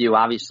what he can do.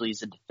 Obviously,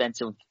 he's a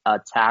defensive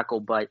tackle,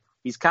 but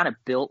he's kind of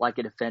built like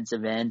a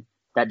defensive end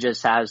that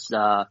just has,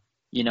 the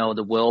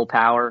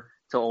willpower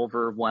to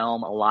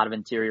overwhelm a lot of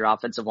interior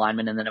offensive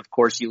linemen. And then, of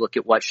course, you look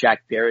at what Shaq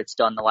Barrett's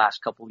done the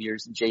last couple of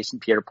years and Jason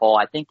Pierre-Paul.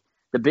 I think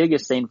the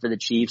biggest thing for the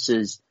Chiefs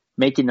is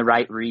making the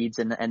right reads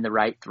and the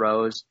right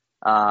throws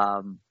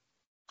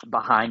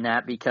behind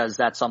that, because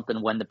that's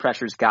something when the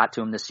pressure's got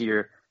to him this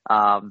year,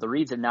 the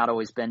reads have not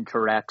always been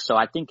correct. So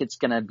I think it's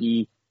going to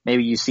be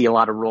maybe you see a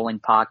lot of rolling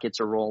pockets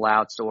or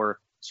rollouts or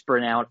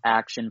sprint out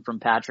action from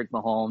Patrick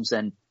Mahomes.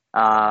 And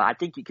I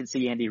think you can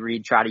see Andy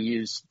Reid try to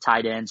use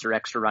tight ends or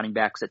extra running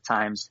backs at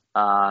times,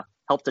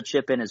 help to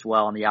chip in as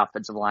well on the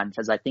offensive line,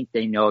 because I think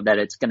they know that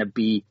it's going to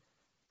be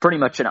pretty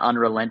much an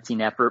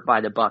unrelenting effort by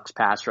the Bucs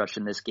pass rush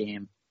in this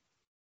game.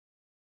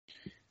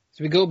 As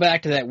So we go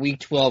back to that Week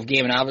 12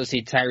 game, and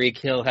obviously Tyreek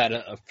Hill had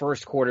a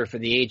first quarter for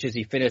the ages.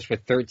 He finished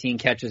with 13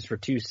 catches for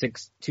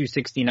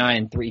 269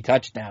 and 3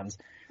 touchdowns.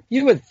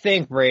 You would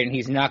think, Braden,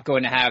 he's not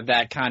going to have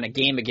that kind of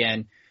game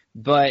again.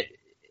 But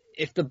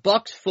if the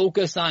Bucs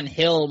focus on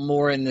Hill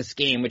more in this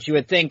game, which you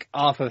would think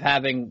off of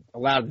having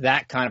allowed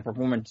that kind of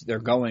performance they're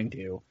going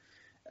to,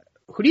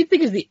 who do you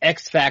think is the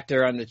X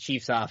factor on the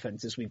Chiefs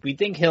offense this week? We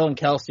think Hill and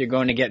Kelsey are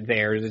going to get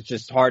theirs. It's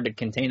just hard to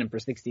contain them for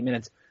 60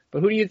 minutes.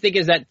 But who do you think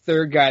is that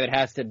third guy that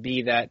has to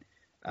be that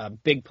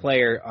big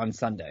player on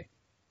Sunday?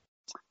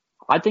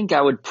 I think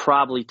I would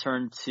probably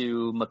turn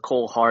to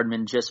Mecole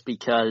Hardman just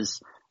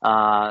because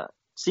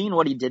seeing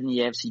what he did in the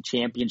AFC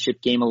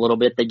Championship game a little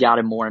bit, they got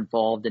him more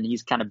involved, and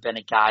he's kind of been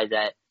a guy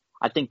that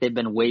I think they've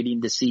been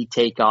waiting to see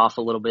take off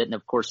a little bit. And,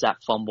 of course,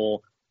 that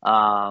fumble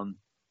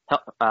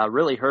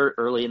really hurt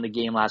early in the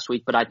game last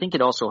week, but I think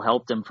it also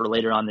helped him for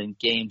later on in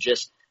the game,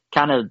 just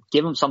kind of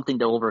give him something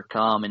to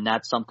overcome, and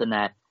that's something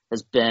that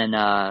has been,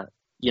 kind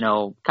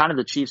of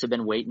the Chiefs have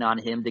been waiting on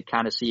him to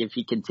kind of see if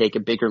he can take a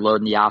bigger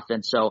load in the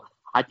offense. So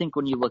I think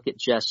when you look at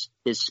just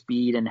his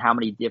speed and how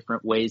many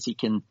different ways he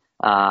can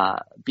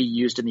be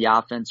used in the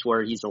offense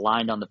where he's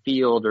aligned on the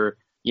field or,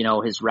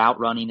 his route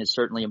running has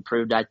certainly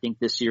improved, I think,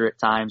 this year at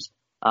times.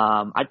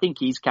 I think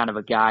he's kind of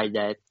a guy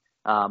that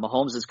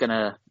Mahomes is going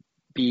to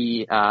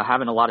be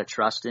having a lot of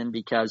trust in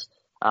because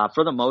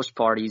for the most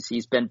part,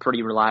 he's been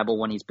pretty reliable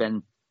when he's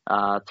been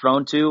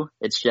thrown to.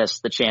 It's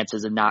just the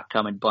chances have not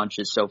come in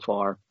bunches so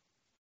far.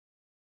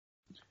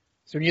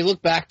 So when you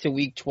look back to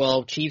Week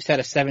 12, Chiefs had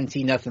a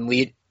 17-0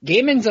 lead.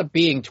 Game ends up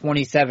being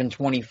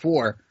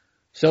 27-24.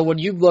 So when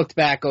you've looked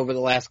back over the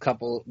last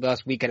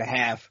week and a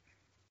half,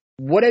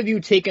 what have you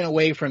taken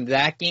away from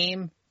that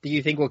game that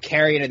you think will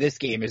carry into this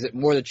game? Is it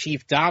more the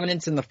Chief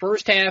dominance in the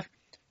first half,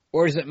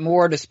 or is it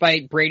more,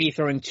 despite Brady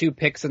throwing 2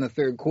 picks in the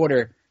third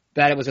quarter,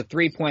 that it was a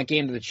 3-point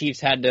game that the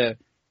Chiefs had to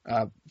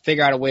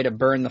figure out a way to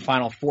burn the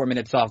final 4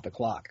 minutes off the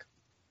clock?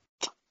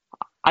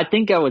 I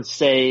think I would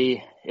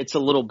say it's a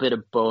little bit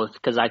of both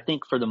because I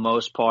think for the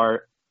most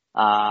part,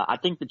 I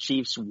think the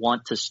Chiefs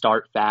want to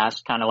start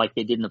fast, kind of like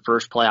they did in the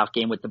first playoff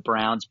game with the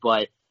Browns.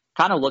 But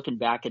kind of looking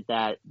back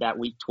at that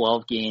Week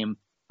 12 game,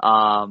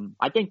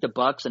 I think the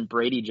Bucs and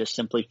Brady just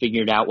simply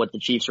figured out what the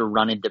Chiefs were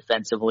running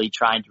defensively,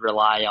 trying to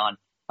rely on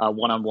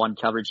one-on-one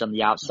coverage on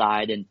the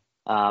outside. And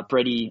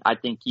Brady, I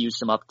think, used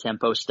some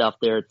up-tempo stuff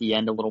there at the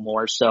end a little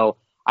more. So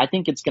I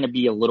think it's going to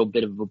be a little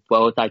bit of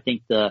both. I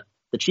think the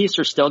Chiefs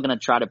are still going to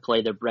try to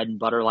play their bread and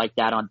butter like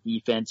that on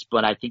defense,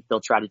 but I think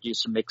they'll try to do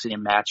some mixing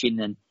and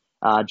matching and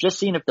just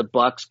seeing if the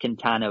Bucs can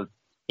kind of,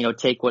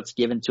 take what's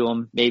given to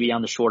them maybe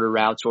on the shorter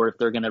routes or if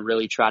they're going to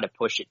really try to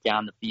push it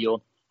down the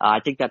field. I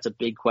think that's a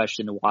big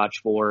question to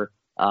watch for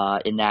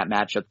in that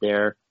matchup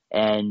there.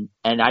 And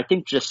I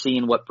think just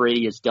seeing what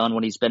Brady has done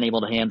when he's been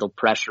able to handle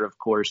pressure, of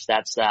course,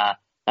 that's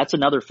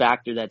another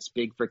factor that's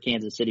big for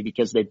Kansas City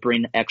because they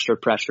bring extra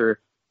pressure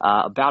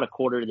about a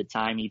quarter of the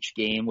time each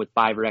game with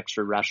 5 or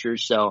extra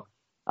rushers. So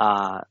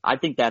I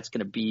think that's going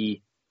to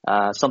be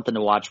something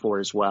to watch for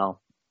as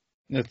well.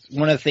 That's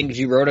one of the things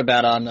you wrote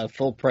about on the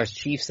Full Press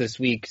Chiefs this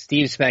week,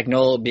 Steve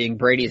Spagnuolo being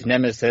Brady's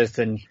nemesis.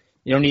 And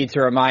you don't need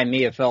to remind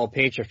me, a fellow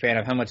Patriot fan,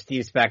 of how much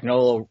Steve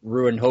Spagnuolo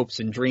ruined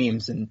hopes and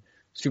dreams in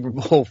Super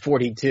Bowl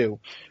 42.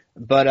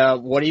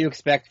 But what do you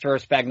expect for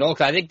Spagnuolo?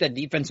 Because I think the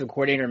defensive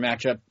coordinator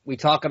matchup, we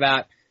talk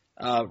about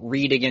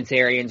Reed against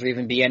Arians or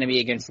even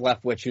Bieniemy against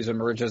Leftwich, who's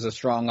emerged as a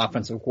strong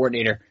offensive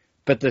coordinator.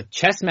 But the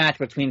chess match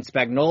between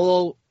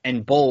Spagnuolo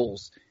and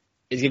Bowles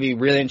is going to be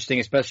really interesting,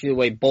 especially the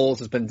way Bowles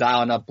has been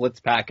dialing up blitz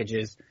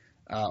packages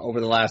over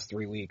the last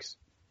 3 weeks.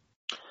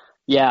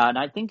 Yeah, and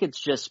I think it's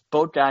just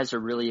both guys are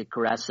really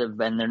aggressive,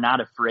 and they're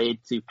not afraid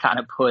to kind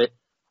of put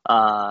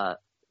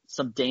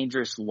some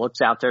dangerous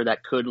looks out there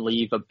that could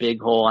leave a big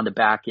hole on the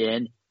back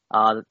end.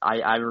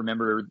 I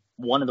remember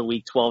one of the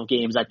Week 12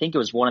 games, I think it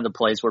was one of the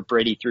plays where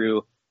Brady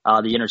threw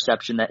the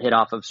interception that hit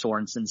off of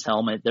Sorensen's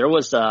helmet. There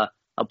was a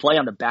play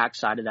on the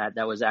backside of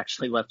that was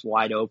actually left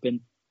wide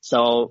open.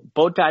 So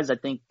both guys, I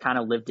think, kind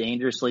of live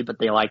dangerously, but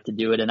they like to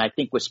do it. And I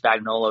think with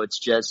Spagnuolo, it's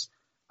just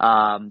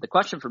the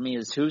question for me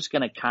is who's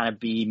going to kind of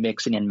be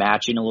mixing and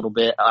matching a little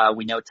bit.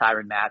 We know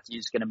Tyrann Mathieu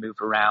is going to move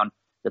around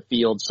the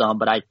field some,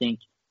 but I think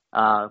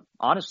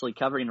honestly,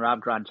 covering Rob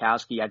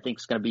Gronkowski, I think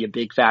is going to be a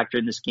big factor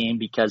in this game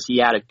because he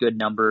had a good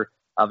number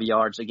of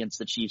yards against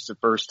the Chiefs the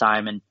first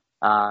time, and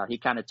he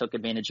kind of took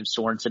advantage of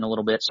Sorensen a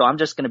little bit. So I'm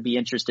just going to be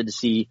interested to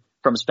see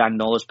from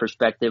Spagnuolo's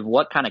perspective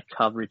what kind of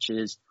coverage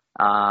is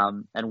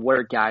and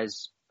where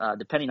guys,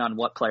 depending on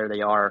what player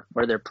they are,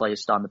 where they're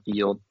placed on the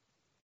field.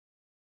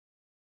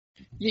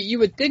 You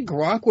would think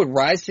Gronk would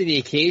rise to the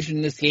occasion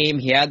in this game.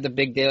 He had the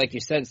big day, like you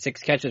said,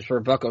 6 catches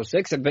for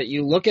 $106. But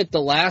you look at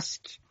the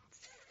last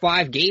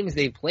 5 games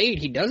they played,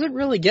 he doesn't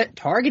really get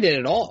targeted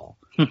at all.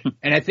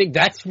 And I think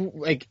that's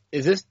like,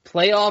 is this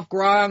playoff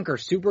Gronk or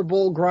Super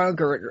Bowl Gronk?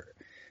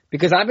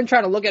 Because I've been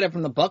trying to look at it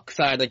from the Bucs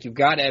side. Like, you've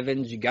got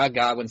Evans, you got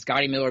Godwin.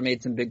 Scotty Miller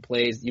made some big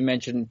plays. You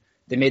mentioned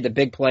they made the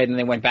big play and then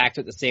they went back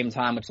to it at the same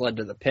time, which led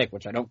to the pick,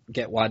 which I don't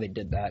get why they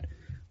did that.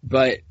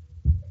 But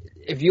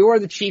if you are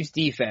the Chiefs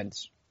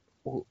defense,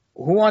 who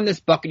who on this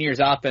Buccaneers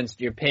offense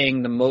you're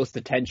paying the most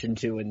attention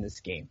to in this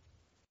game?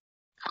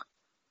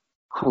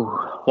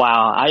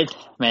 Wow,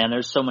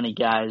 there's so many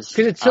guys.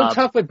 Because it's so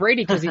tough with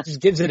Brady because he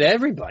just gives it to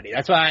everybody.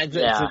 That's why it's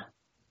a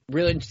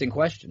really interesting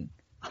question.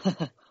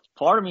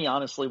 Part of me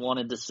honestly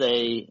wanted to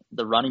say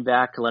the running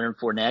back, Leonard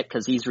Fournette,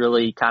 because he's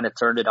really kind of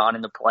turned it on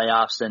in the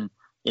playoffs and,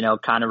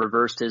 kind of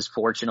reversed his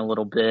fortune a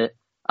little bit.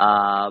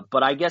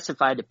 But I guess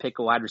if I had to pick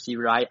a wide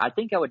receiver, I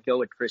think I would go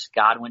with Chris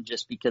Godwin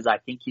just because I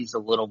think he's a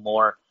little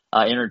more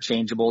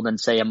interchangeable than,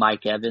 say, a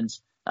Mike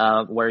Evans,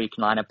 where he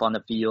can line up on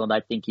the field.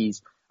 I think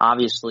he's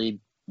obviously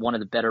one of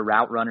the better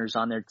route runners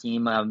on their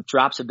team.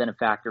 Drops have been a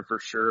factor for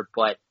sure,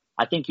 but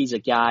I think he's a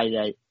guy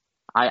that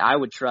I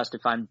would trust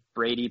if I'm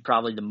Brady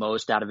probably the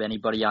most out of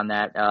anybody on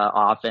that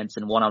offense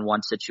in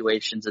one-on-one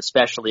situations,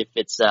 especially if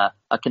it's a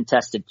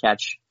contested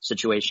catch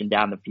situation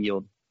down the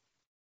field.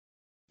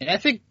 And I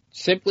think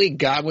simply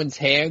Godwin's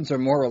hands are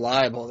more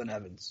reliable than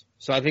Evans.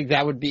 So I think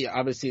that would be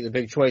obviously the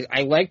big choice.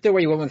 I like the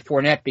way you went with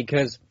Fournette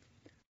because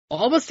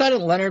all of a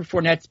sudden Leonard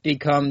Fournette's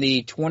become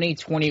the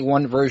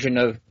 2021 version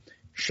of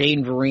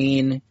Shane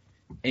Vereen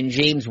and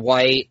James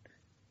White,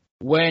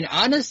 when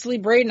honestly,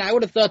 Braden, I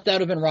would have thought that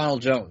would have been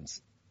Ronald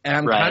Jones. And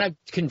I'm kind of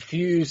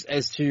confused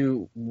as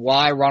to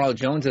why Ronald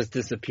Jones has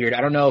disappeared.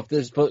 I don't know if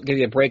this is going to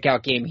be a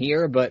breakout game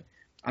here, but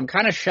I'm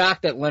kind of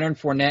shocked that Leonard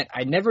Fournette,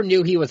 I never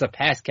knew he was a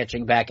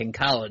pass-catching back in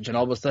college, and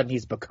all of a sudden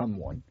he's become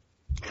one.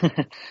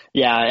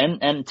 Yeah,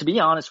 and to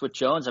be honest with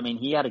Jones, I mean,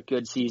 he had a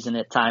good season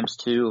at times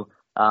too.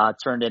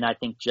 Turned in, I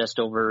think, just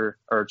under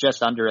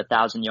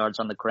 1,000 yards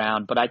on the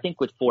ground. But I think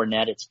with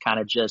Fournette, it's kind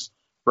of just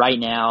right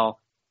now,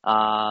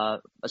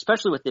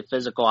 especially with the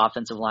physical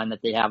offensive line that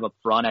they have up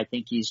front, I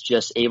think he's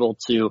just able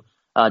to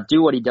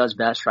do what he does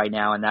best right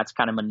now, and that's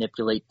kind of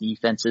manipulate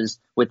defenses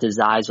with his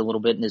eyes a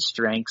little bit and his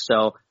strength.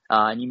 So,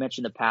 and you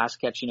mentioned the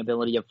pass-catching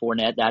ability of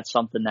Fournette. That's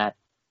something that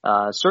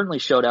certainly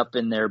showed up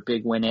in their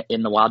big win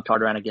in the wild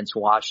card round against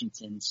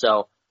Washington.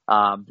 So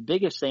the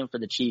biggest thing for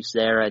the Chiefs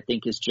there, I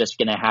think, is just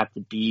going to have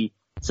to be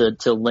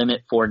to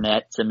limit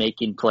Fournette to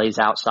making plays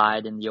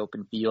outside in the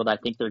open field. I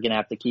think they're going to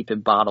have to keep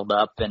him bottled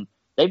up, and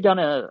they've done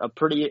a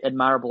pretty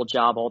admirable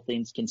job, all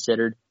things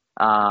considered.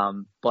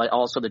 But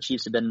also the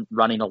Chiefs have been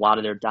running a lot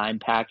of their dime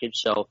package.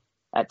 So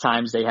at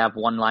times they have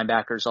one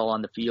linebackers all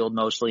on the field,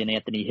 mostly in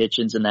Anthony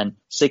Hitchens, and then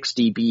 6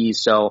 DBs.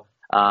 So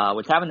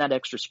with having that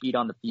extra speed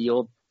on the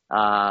field,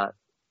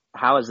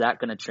 how is that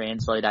going to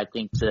translate, I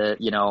think, to,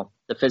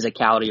 the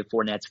physicality of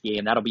Fournette's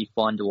game? That'll be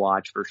fun to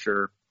watch for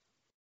sure.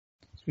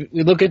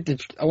 We look at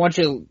I want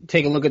you to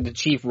take a look at the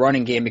Chief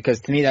running game because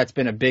to me that's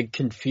been a big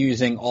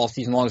confusing all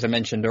season long, as I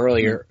mentioned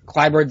earlier.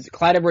 Clyde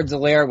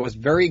Edwards-Helaire was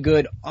very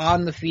good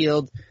on the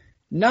field,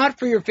 not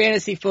for your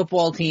fantasy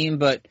football team,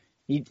 but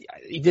he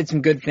did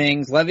some good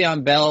things.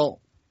 Le'Veon Bell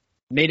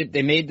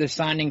they made the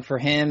signing for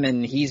him,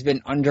 and he's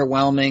been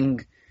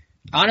underwhelming.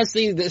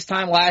 Honestly, this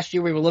time last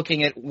year we were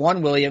looking at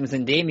Juan Williams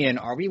and Damian.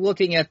 Are we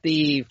looking at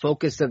the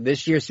focus of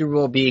this year's Super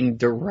Bowl being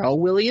Darrell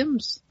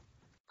Williams?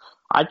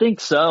 I think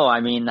so. I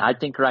mean, I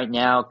think right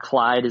now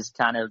Clyde is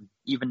kind of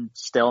even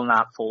still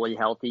not fully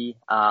healthy.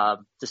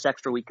 This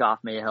extra week off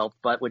may help.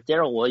 But with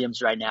Darrell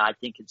Williams right now, I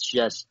think it's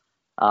just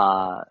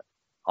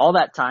all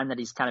that time that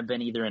he's kind of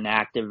been either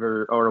inactive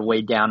or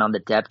way down on the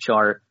depth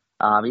chart.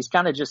 He's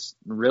kind of just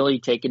really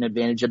taking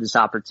advantage of this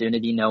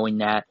opportunity, knowing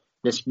that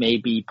this may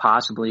be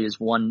possibly his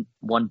one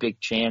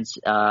big chance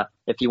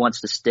if he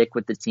wants to stick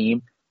with the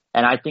team.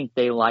 And I think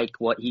they like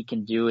what he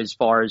can do as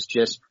far as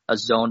just a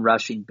zone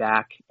rushing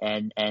back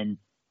and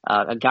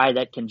a guy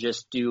that can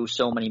just do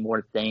so many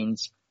more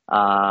things,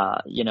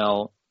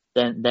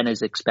 than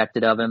is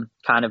expected of him.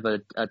 Kind of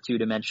a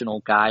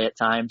two-dimensional guy at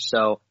times.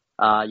 So,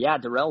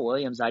 Darrell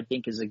Williams, I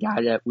think, is a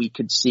guy that we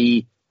could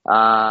see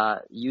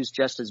used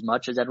just as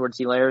much as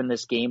Edwards-Helaire in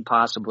this game,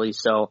 possibly.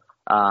 So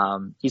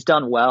he's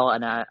done well,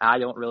 and I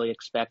don't really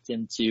expect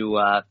him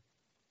to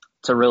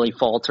really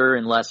falter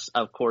unless,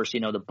 of course,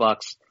 the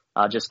Bucs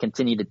just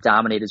continue to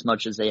dominate as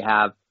much as they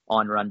have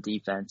on run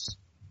defense.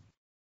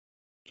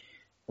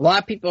 A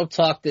lot of people have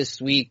talked this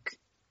week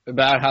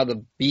about how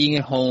being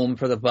at home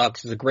for the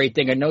Bucs is a great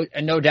thing.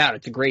 And no doubt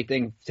it's a great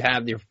thing to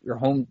have your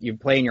home, you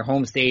play in your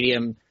home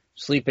stadium,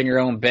 sleep in your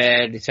own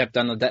bed, except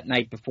on that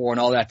night before and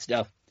all that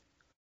stuff.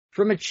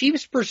 From a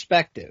Chiefs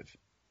perspective,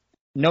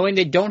 knowing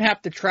they don't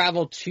have to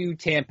travel to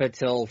Tampa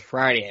till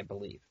Friday, I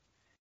believe,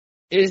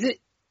 is it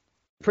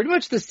pretty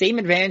much the same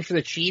advantage for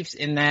the Chiefs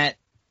in that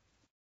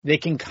they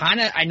can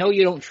I know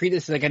you don't treat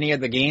this like any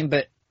other game,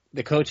 but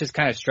the coaches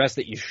kind of stress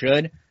that you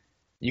should.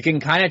 You can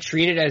kind of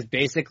treat it as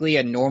basically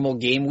a normal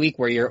game week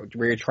where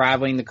you're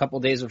traveling the couple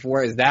days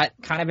before. Is that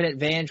kind of an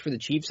advantage for the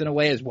Chiefs in a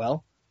way as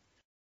well?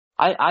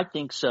 I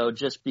think so,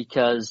 just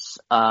because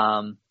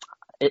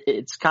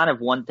it's kind of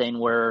one thing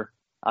where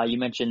you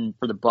mentioned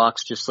for the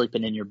Bucs just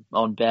sleeping in your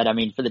own bed. I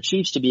mean, for the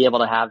Chiefs to be able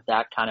to have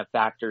that kind of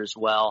factor as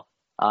well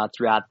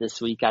throughout this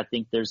week, I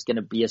think there's going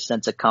to be a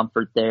sense of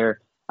comfort there.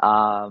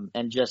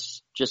 And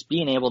just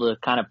being able to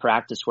kind of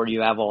practice where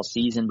you have all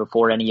season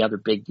before any other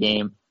big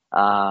game.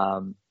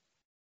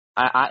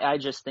 I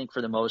just think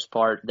for the most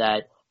part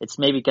that it's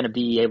maybe going to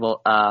be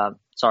able,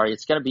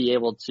 it's going to be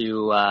able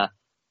to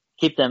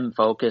keep them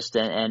focused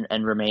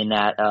and remain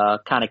that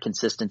kind of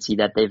consistency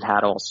that they've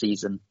had all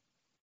season.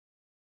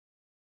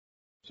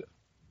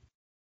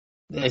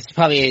 It's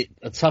probably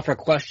a tougher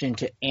question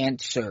to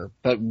answer,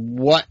 but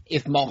what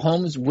if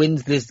Mahomes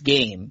wins this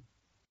game?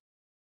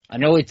 I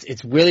know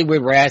it's really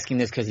weird we're asking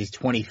this because he's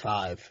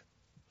 25,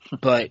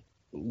 but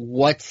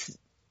what's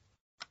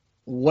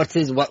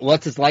his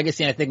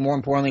legacy? And I think more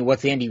importantly,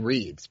 what's Andy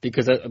Reid's?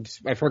 Because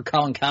I've heard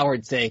Colin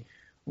Cowherd say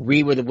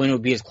Reid with a win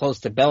would be as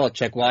close to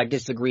Belichick. Well, I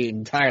disagree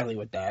entirely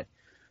with that,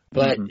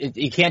 but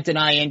you can't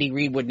deny Andy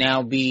Reid would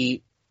now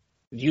be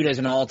viewed as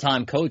an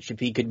all-time coach if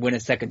he could win a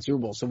second Super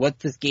Bowl. So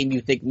what's this game you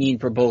think mean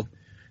for both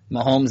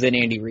Mahomes and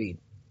Andy Reid?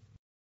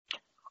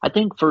 I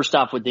think first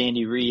off with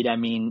Andy Reid, I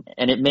mean,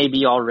 and it may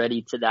be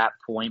already to that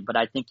point, but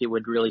I think it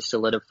would really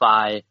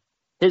solidify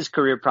his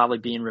career probably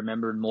being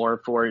remembered more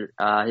for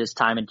his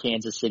time in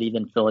Kansas City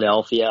than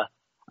Philadelphia.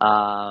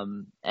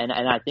 And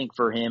I think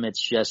for him,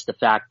 it's just the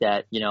fact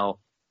that,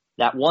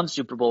 that one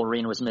Super Bowl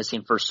ring was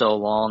missing for so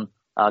long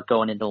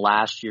going into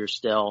last year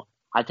still.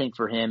 I think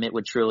for him, it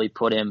would truly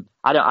put him,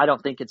 I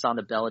don't think it's on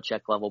the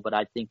Belichick level, but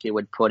I think it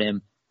would put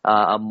him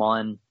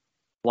among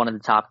one of the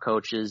top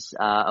coaches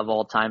of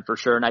all time for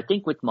sure. And I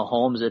think with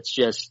Mahomes, it's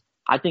just,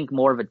 I think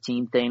more of a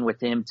team thing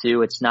with him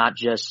too. It's not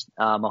just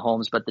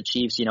Mahomes, but the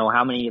Chiefs,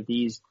 how many of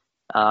these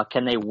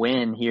can they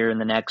win here in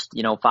the next,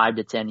 5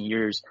 to 10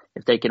 years?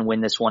 If they can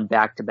win this one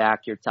back to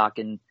back, you're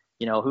talking,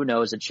 who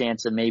knows, a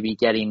chance of maybe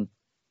getting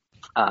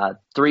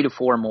 3 to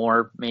 4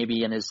 more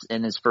maybe in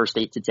his first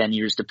 8 to 10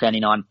 years,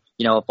 depending on,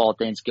 if all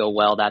things go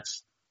well.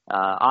 That's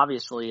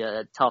obviously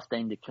a tough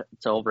thing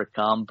to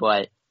overcome,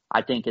 but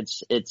I think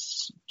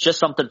it's just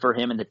something for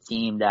him and the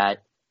team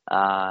that,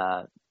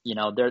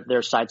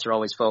 their sights are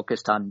always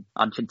focused on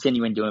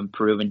continuing to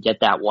improve and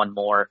get that one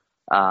more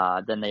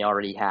than they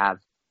already have.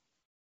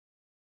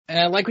 And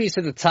I like what you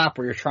said at the top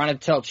where you're trying to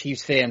tell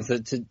Chiefs fans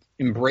to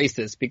embrace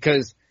this,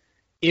 because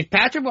if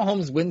Patrick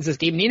Mahomes wins this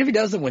game, and even if he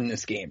doesn't win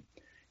this game,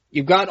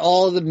 you've got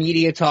all of the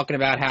media talking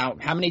about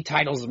how many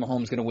titles is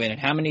Mahomes going to win and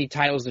how many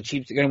titles the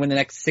Chiefs are going to win the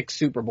next 6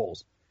 Super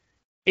Bowls.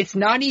 It's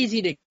not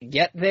easy to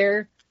get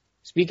there,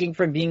 speaking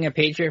from being a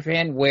Patriot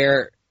fan,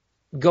 where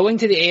going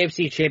to the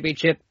AFC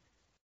Championship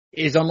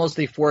is almost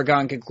a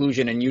foregone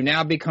conclusion, and you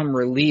now become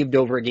relieved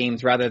over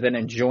games rather than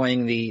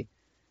enjoying the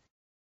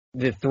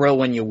thrill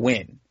when you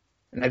win.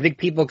 And I think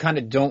people kind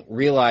of don't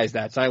realize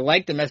that. So I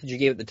like the message you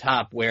gave at the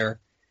top where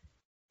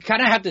you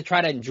kind of have to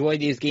try to enjoy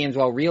these games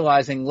while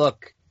realizing,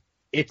 look,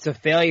 it's a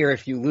failure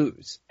if you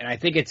lose. And I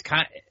think it's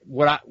kind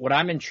of what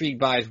I'm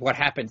intrigued by is what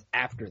happens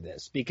after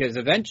this, because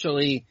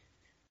eventually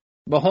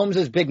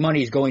Mahomes' big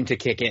money is going to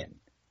kick in.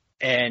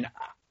 And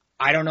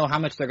I don't know how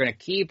much they're going to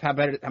keep, how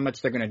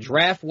much they're going to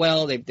draft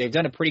well. They've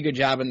done a pretty good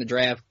job in the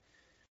draft.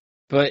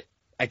 But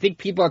I think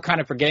people are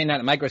kind of forgetting that in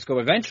the microscope.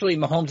 Eventually,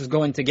 Mahomes is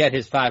going to get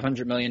his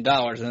 $500 million,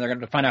 and they're going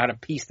to find out how to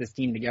piece this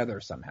team together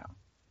somehow.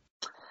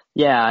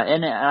 Yeah,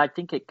 and I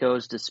think it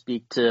goes to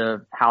speak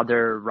to how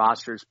their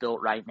roster is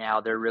built right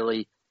now. They're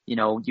really,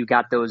 you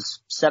got those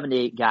 7 to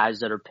 8 guys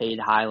that are paid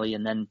highly,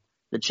 and then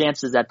the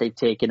chances that they've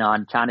taken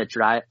on kind of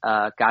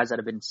guys that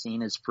have been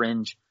seen as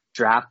fringe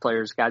draft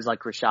players, guys like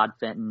Rashad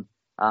Fenton,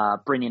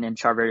 bringing in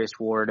Charvarius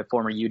Ward, a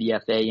former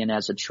UDFA, in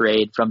as a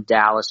trade from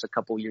Dallas a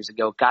couple years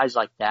ago, guys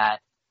like that.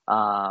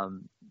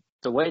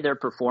 The way they're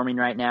performing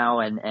right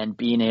now and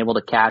being able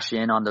to cash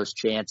in on those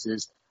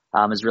chances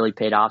has really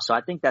paid off. So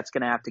I think that's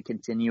going to have to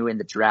continue in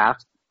the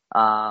draft.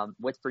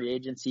 With free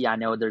agency, I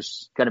know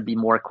there's going to be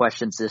more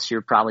questions this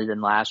year probably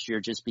than last year,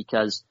 just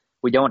because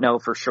we don't know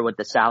for sure what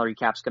the salary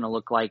cap's going to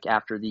look like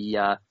after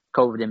the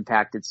COVID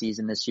impacted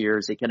season this year.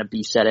 Is it going to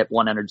be set at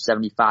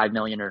 $175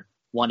 million or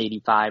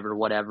 $185 or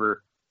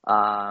whatever?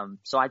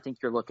 So I think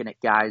you're looking at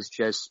guys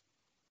just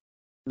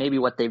maybe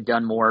what they've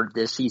done more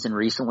this season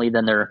recently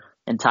than their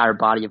entire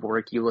body of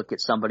work. You look at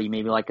somebody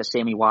maybe like a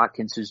Sammy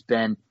Watkins who's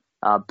been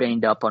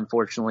banged up,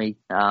 unfortunately,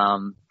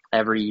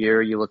 every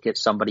year. You look at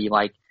somebody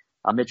like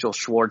Mitchell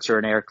Schwartz or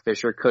an Eric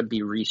Fisher could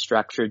be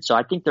restructured. So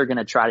I think they're going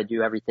to try to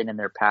do everything in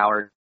their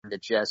power to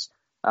just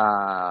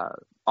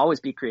always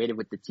be creative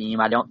with the team.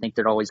 I don't think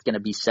they're always going to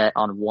be set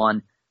on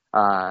one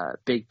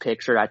big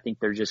picture. I think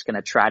they're just going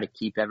to try to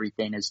keep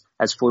everything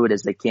as fluid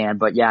as they can.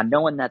 But yeah,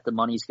 knowing that the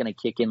money's going to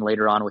kick in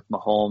later on with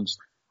Mahomes,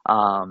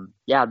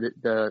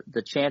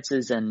 the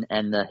chances and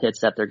the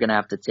hits that they're going to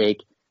have to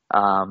take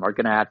are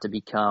going to have to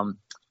become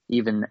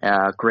even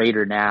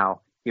greater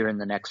now here in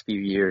the next few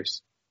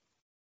years.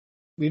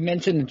 We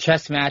mentioned the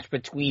chess match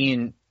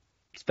between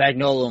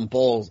Spagnuolo and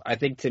Bowles. I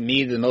think to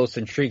me the most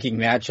intriguing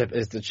matchup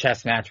is the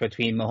chess match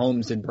between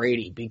Mahomes and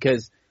Brady,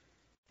 because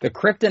the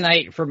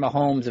kryptonite for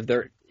Mahomes, if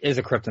there is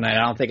a kryptonite,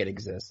 I don't think it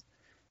exists,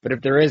 but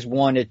if there is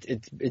one,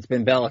 it's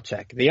been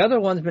Belichick. The other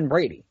one's been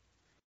Brady,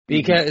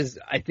 because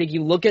I think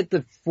you look at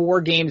the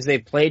 4 games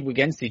they've played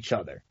against each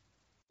other,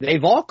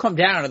 they've all come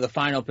down to the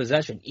final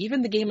possession.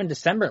 Even the game in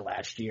December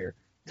last year,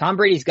 Tom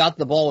Brady's got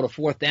the ball at a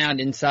 4th down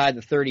inside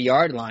the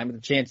 30-yard line with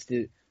a chance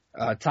to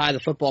tie the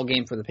football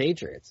game for the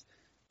Patriots.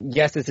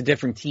 yes, it's a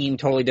different team,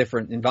 totally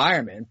different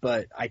environment,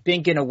 but I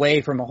think in a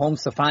way for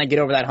Mahomes to finally get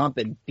over that hump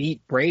and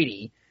beat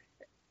Brady,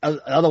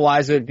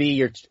 otherwise it would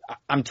be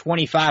I'm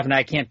 25 and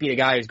I can't beat a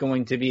guy who's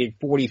going to be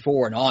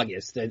 44 in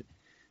August.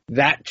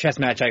 That chess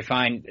match I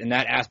find in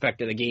that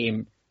aspect of the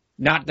game,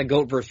 not the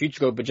GOAT versus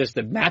future GOAT, but just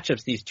the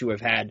matchups these two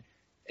have had,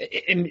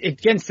 it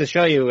begins to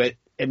show you it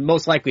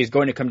most likely is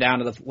going to come down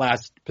to the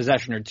last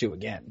possession or two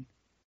again.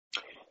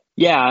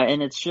 Yeah,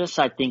 and it's just,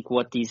 I think,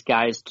 what these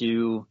guys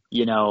do,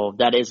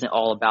 that isn't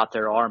all about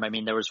their arm. I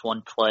mean, there was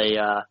one play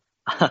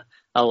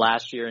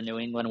last year in New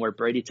England where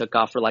Brady took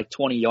off for like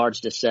 20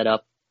 yards to set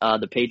up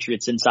the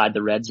Patriots inside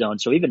the red zone.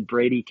 So even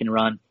Brady can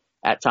run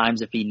at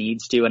times if he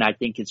needs to, and I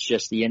think it's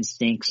just the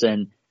instincts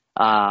and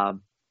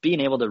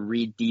being able to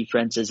read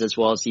defenses as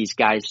well as these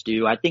guys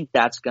do. I think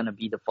that's going to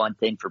be the fun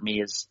thing for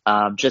me is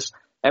just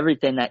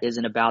everything that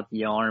isn't about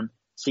the arm,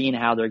 seeing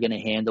how they're going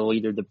to handle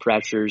either the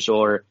pressures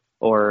or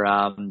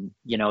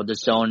the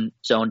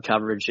zone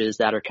coverages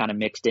that are kind of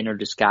mixed in or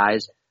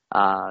disguised.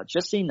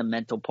 Just seeing the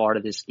mental part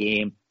of this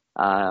game.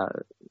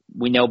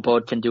 We know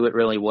both can do it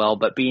really well,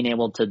 but being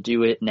able to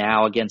do it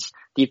now against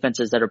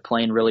defenses that are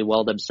playing really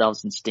well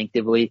themselves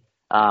instinctively,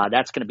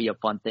 that's going to be a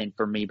fun thing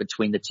for me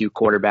between the two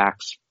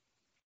quarterbacks.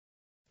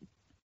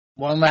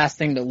 One last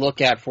thing to look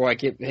at before I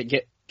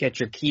get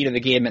your key to the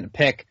game and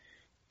pick.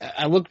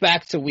 I look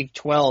back to week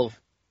 12.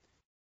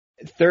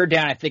 Third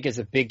down, I think, is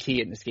a big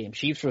key in this game.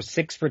 Chiefs were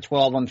 6 for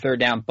 12 on third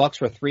down.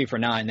 Bucks were 3 for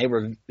 9.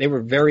 They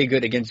were very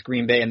good against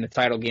Green Bay in the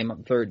title game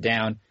on third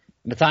down.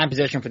 The time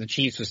possession for the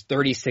Chiefs was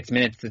 36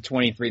 minutes to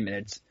 23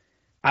 minutes.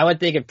 I would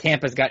think if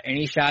Tampa's got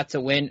any shot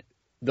to win,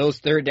 those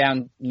third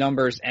down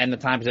numbers and the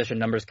time possession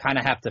numbers kind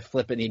of have to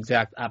flip in the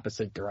exact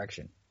opposite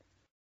direction.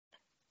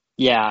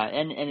 Yeah,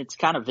 and it's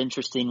kind of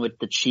interesting with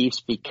the Chiefs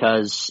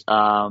because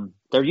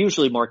they're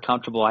usually more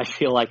comfortable, I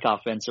feel like,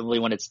 offensively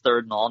when it's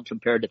third and long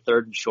compared to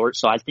third and short.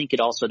 So I think it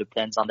also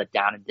depends on the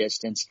down and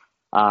distance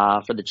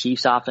for the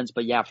Chiefs offense.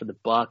 But yeah, for the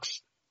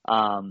Bucks,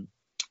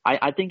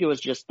 I think it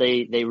was just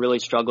they really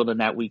struggled in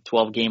that Week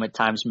 12 game at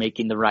times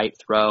making the right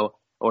throw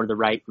or the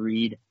right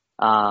read.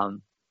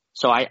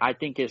 So I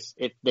think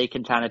if they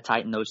can kind of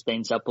tighten those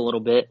things up a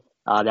little bit,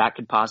 that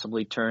could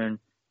possibly turn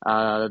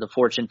the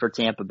fortune for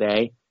Tampa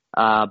Bay.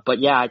 But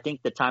yeah, I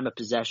think the time of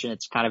possession,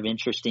 it's kind of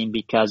interesting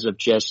because of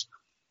just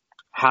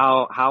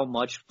how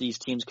much these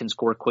teams can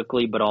score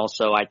quickly, but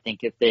also I think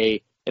if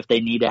they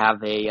need to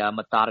have a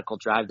methodical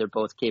drive, they're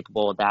both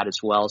capable of that as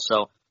well.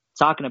 So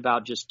talking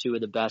about just two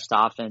of the best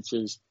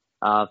offenses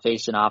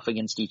facing off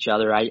against each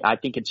other, I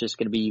think it's just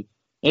going to be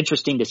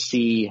interesting to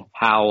see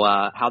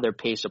how their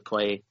pace of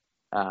play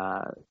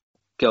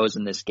goes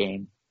in this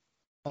game.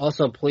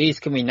 Also, please,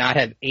 can we not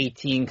have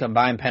 18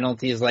 combined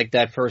penalties like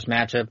that first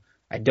matchup?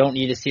 I don't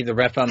need to see the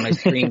ref on my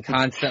screen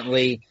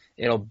constantly.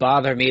 It'll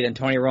bother me. Then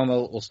Tony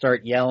Romo will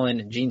start yelling,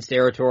 and Gene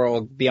Steratore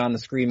will be on the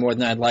screen more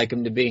than I'd like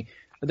him to be.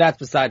 But that's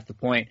besides the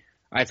point.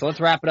 All right, so let's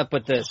wrap it up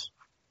with this.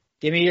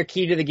 Give me your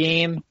key to the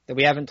game that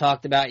we haven't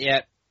talked about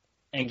yet,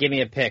 and give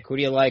me a pick. Who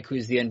do you like?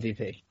 Who's the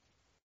MVP?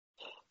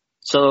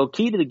 So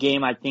key to the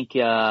game, I think,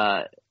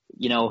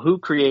 who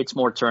creates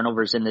more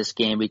turnovers in this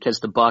game, because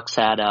the Bucks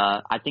had,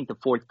 I think, the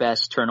fourth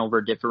best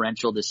turnover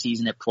differential this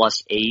season at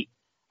 +8.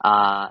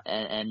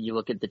 And you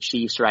look at the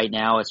Chiefs right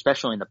now,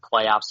 especially in the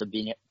playoffs, have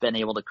been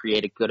able to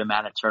create a good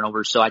amount of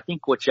turnovers. So I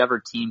think whichever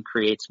team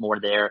creates more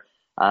there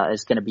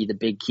is going to be the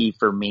big key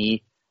for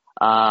me.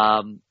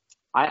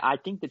 I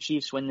think the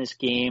Chiefs win this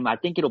game. I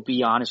think it'll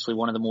be honestly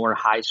one of the more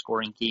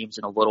high-scoring games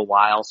in a little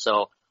while.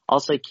 So I'll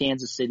say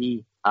Kansas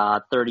City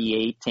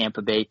 38,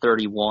 Tampa Bay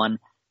 31.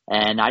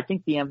 And I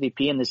think the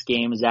MVP in this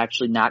game is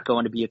actually not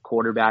going to be a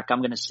quarterback. I'm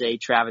going to say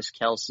Travis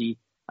Kelce,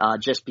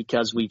 just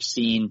because we've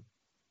seen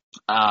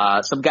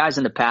some guys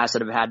in the past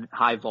that have had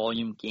high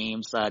volume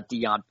games.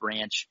 Deion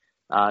Branch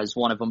is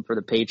one of them for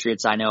the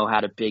Patriots. I know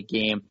had a big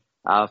game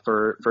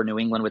for New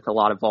England with a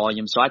lot of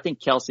volume. So I think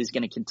Kelce's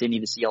going to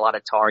continue to see a lot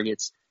of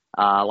targets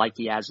like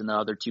he has in the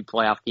other two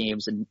playoff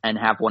games and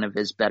have one of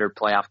his better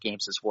playoff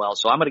games as well.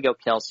 So I'm going to go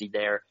Kelce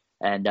there.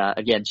 And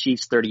again,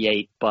 Chiefs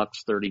 38,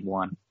 Bucks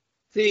 31.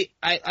 See,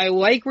 I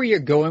like where you're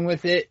going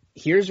with it.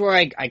 Here's where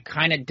I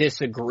kind of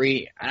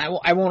disagree. And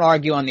I won't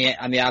argue on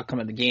the outcome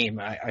of the game.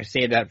 I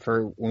say that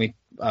for when we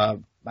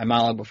my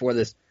monologue before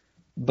this.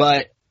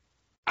 But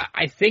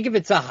I think if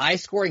it's a high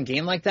scoring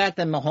game like that,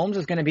 then Mahomes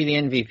is going to be the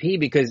MVP,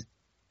 because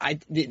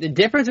the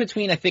difference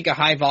between, I think, a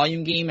high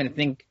volume game, and I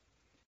think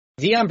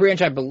Deion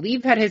Branch, I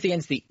believe, had his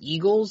against the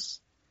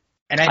Eagles.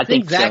 And I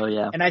think that, so,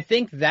 yeah. And I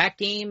think that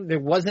game, there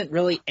wasn't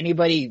really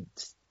anybody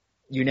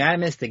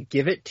unanimous to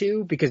give it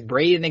to, because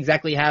Brady didn't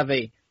exactly have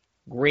a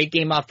great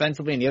game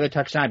offensively, and the other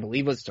touchdown, I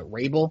believe, was to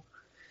Rabel.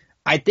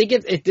 I think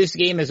if this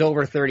game is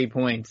over 30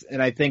 points,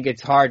 and I think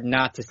it's hard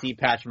not to see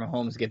Patrick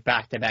Mahomes get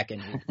back-to-back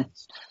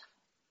MVPs.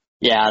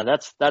 Yeah,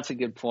 that's a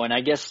good point.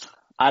 I guess,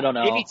 I don't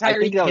know. Maybe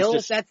Tyreek Hill,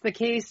 if that's the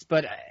case,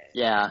 but...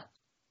 Yeah,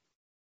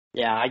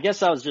 I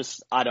guess I was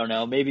just, I don't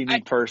know, maybe me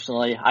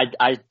personally.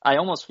 I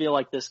almost feel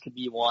like this could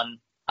be one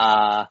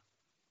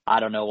I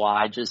don't know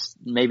why, just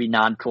maybe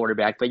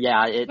non-quarterback. But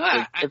yeah,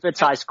 if it's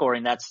high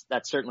scoring, that's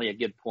certainly a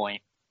good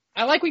point.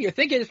 I like what you're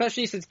thinking,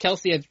 especially since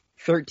Kelsey had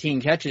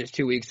 13 catches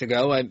 2 weeks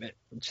ago.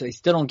 So you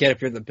still don't get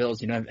if you're the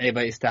Bills. You don't have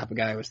anybody stop a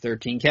guy with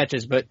 13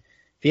 catches. But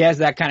if he has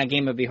that kind of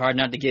game, it'd be hard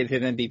not to give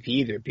him MVP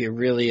either. It'd be a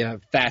really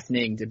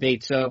fascinating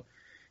debate. So,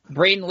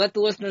 Braden, let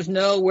the listeners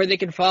know where they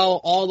can follow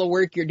all the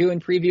work you're doing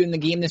previewing the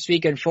game this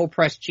week at Full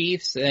Press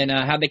Chiefs and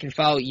how they can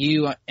follow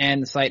you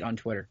and the site on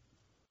Twitter.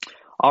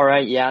 All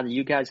right, yeah,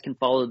 you guys can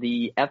follow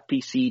the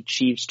FPC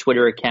Chiefs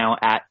Twitter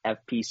account at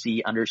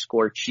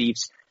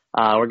FPC_Chiefs.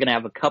 We're going to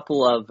have a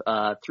couple of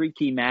 3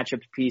 key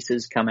matchup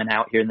pieces coming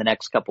out here in the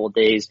next couple of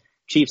days.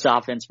 Chiefs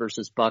offense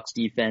versus Bucks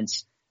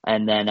defense,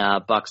 and then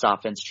Bucks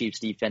offense, Chiefs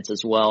defense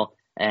as well.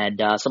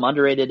 And some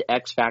underrated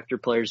X Factor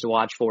players to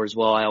watch for as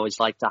well. I always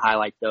like to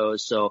highlight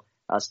those, so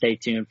stay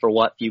tuned for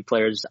what few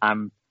players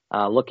I'm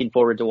looking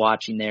forward to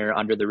watching there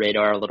under the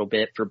radar a little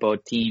bit for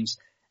both teams.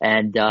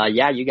 And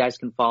yeah, you guys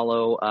can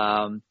follow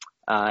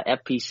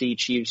FPC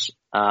Chiefs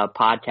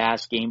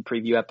podcast game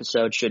preview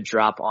episode should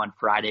drop on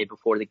Friday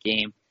before the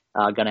game.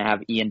 Going to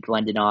have Ian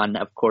Glendon on,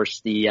 of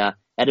course, the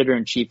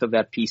editor-in-chief of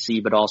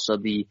FPC, but also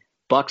the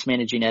Bucks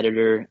managing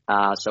editor.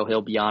 So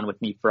he'll be on with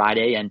me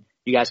Friday. And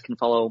you guys can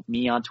follow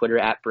me on Twitter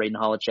at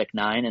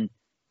BradenHolochek9. And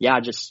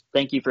yeah, just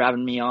thank you for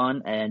having me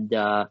on. And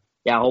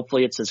yeah,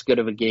 hopefully it's as good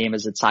of a game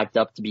as it's hyped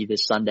up to be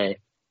this Sunday.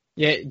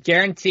 Yeah,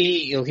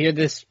 guarantee you'll hear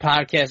this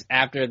podcast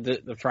after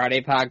the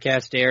Friday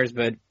podcast airs,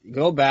 but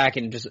go back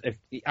and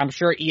I'm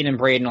sure Ian and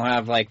Braden will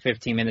have like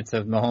 15 minutes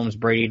of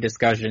Mahomes-Brady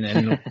discussion.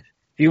 And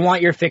if you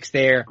want your fix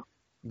there,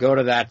 go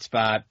to that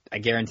spot. I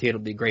guarantee it'll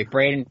be great.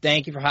 Braden,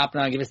 thank you for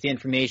hopping on. Give us the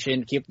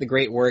information. Keep up the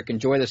great work.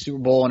 Enjoy the Super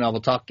Bowl, and we'll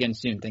talk again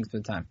soon. Thanks for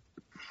the time.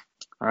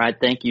 All right,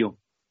 thank you.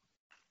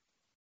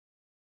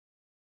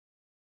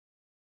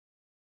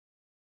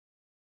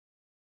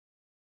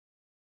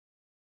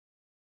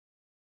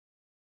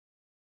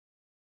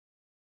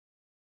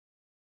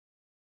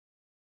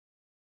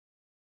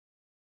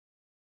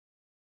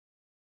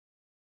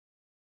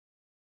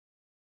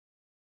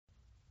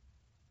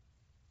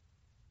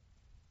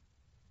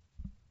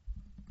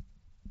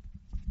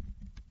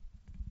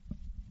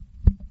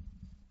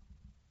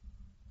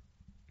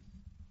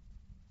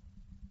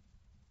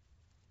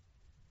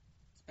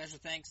 Special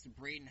thanks to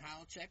Braden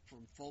Holochek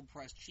from Full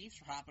Press Chiefs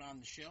for hopping on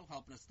the show,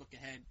 helping us look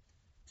ahead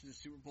to the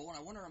Super Bowl. And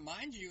I want to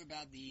remind you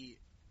about the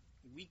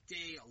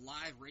weekday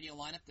live radio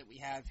lineup that we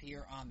have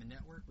here on the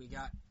network. We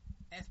got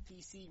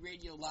FPC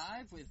Radio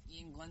Live with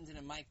Ian Glendon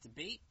and Mike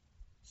Debate.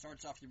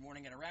 Starts off your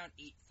morning at around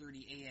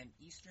 8:30 a.m.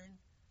 Eastern.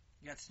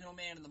 You got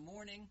Snowman in the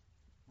morning,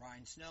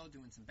 Ryan Snow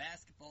doing some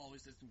basketball,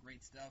 always does some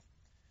great stuff.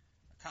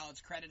 A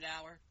College Credit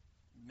Hour,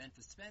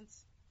 Memphis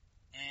Spence,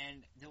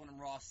 and Dylan and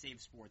Ross Save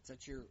Sports.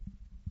 That's your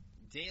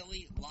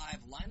daily live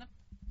lineup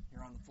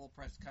here on the Full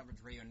Press Coverage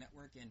Radio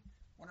Network. And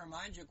I want to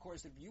remind you, of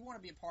course, if you want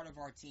to be a part of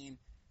our team,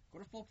 go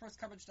to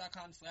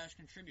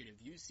fullpresscoverage.com/contribute. If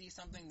you see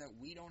something that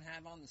we don't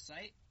have on the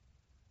site,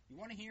 we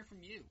want to hear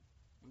from you.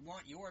 We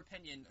want your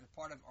opinion as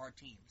part of our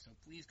team. So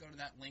please go to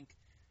that link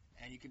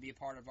and you can be a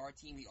part of our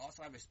team. We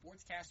also have a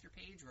sportscaster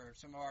page where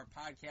some of our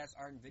podcasts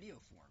are in video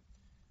form.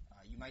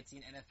 You might see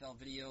an NFL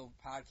video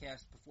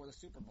podcast before the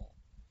Super Bowl.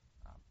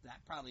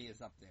 That probably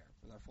is up there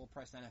with our Full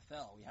Press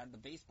NFL. We had the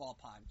baseball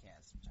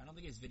podcast, which I don't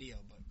think is video,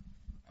 but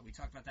we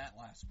talked about that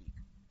last week.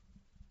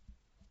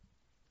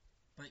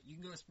 But you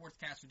can go to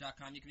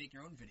sportscaster.com. You can make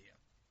your own video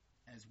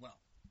as well.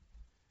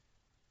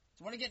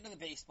 So I want to get into the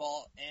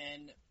baseball,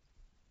 and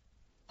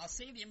I'll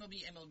save the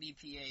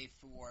MLBPA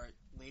for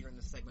later in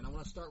the segment. I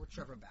want to start with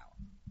Trevor Bauer.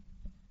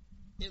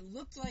 It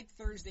looked like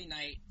Thursday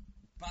night,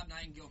 Bob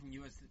Nightingale from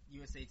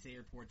USA Today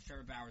reports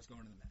Trevor Bauer's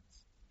going to the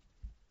Mets.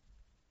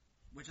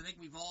 Which I think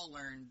we've all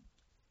learned,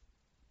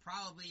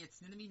 probably it's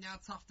going to be now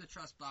tough to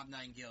trust Bob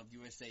Nightingale of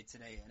USA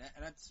Today. And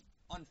that's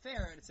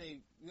unfair to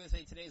say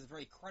USA Today is a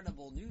very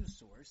credible news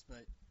source,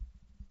 but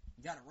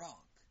you got it wrong.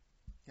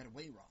 You got it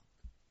way wrong.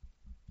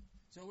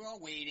 So we're all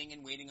waiting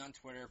on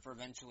Twitter for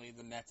eventually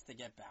the Mets to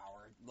get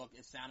Bauer. Look,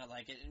 it sounded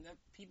like it. And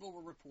people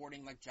were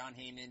reporting, like John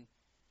Heyman,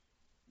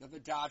 that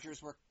the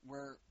Dodgers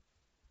were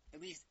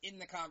at least in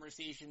the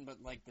conversation,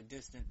 but like the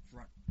distant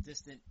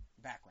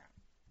background.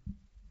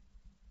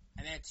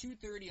 And at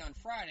 2:30 on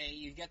Friday,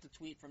 you get the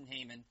tweet from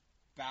Heyman,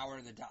 Bauer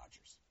to the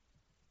Dodgers.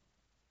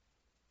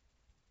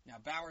 Now,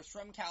 Bauer's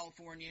from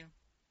California,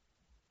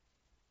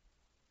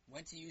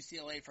 went to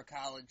UCLA for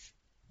college,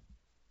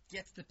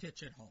 gets to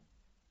pitch at home.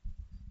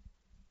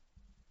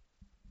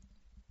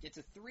 Gets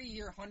a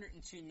 3-year,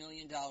 $102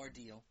 million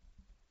deal,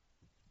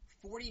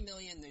 $40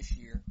 million this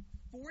year,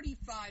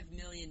 $45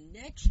 million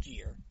next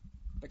year,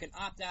 but can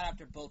opt out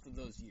after both of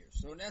those years.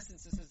 So in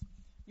essence,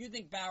 you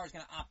think Bauer's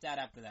going to opt out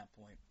after that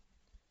point,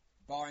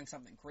 barring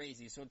something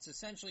crazy. So it's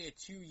essentially a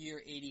 2-year,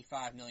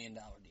 $85 million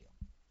deal.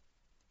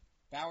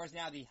 Bauer's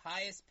now the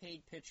highest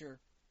paid pitcher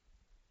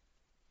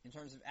in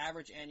terms of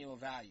average annual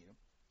value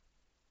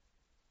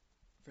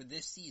for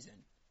this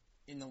season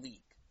in the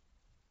league.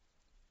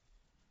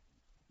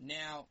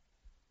 Now,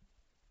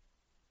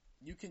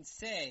 you can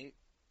say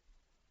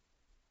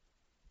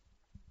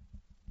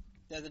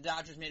that the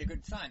Dodgers made a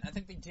good sign. I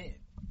think they did.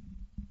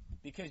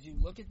 Because you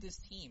look at this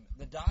team,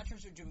 the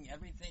Dodgers are doing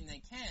everything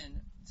they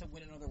can to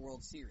win another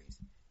World Series.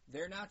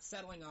 They're not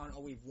settling on,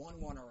 we've won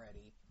one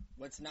already.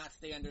 Let's not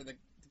stay under the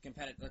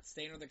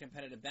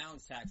competitive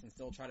balance tax and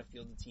still try to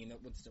field a team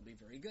that would still be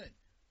very good.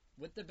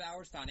 With the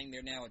Bauer signing,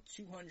 they're now at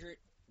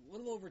a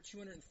little over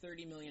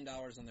 $230 million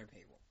on their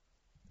payroll.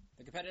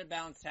 The competitive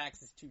balance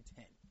tax is $210.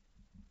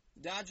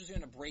 The Dodgers are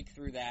going to break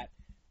through that.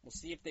 We'll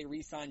see if they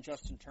re-sign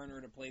Justin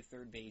Turner to play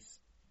third base.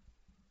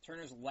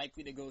 Turner's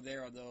likely to go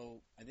there,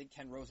 although I think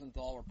Ken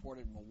Rosenthal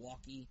reported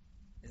Milwaukee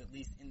is at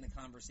least in the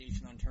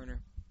conversation on Turner.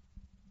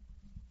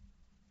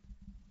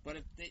 But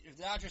if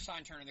the Dodgers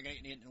sign Turner, they're going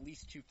to get at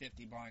least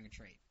 $250 barring a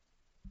trade.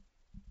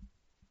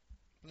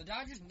 But the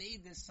Dodgers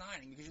made this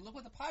signing because you look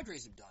what the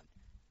Padres have done.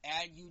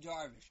 Added Yu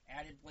Darvish,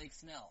 added Blake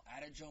Snell,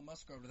 added Joe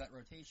Musgrove to that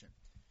rotation.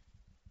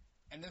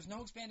 And there's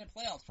no expanded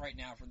playoffs right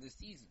now for this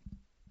season.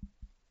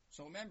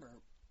 So remember,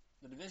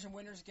 the division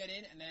winners get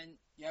in, and then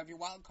you have your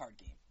wild card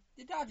game.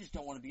 The Dodgers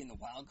don't want to be in the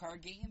wild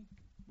card game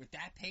with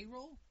that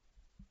payroll,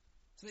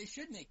 so they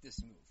should make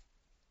this move.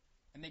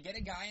 And they get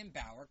a guy in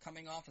Bauer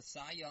coming off a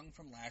Cy Young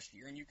from last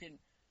year, and you can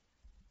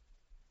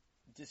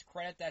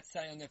discredit that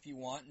Cy Young if you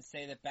want and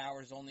say that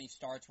Bauer's only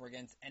starts were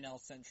against NL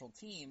Central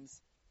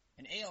teams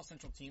and AL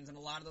Central teams, and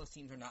a lot of those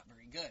teams are not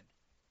very good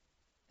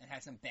and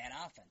have some bad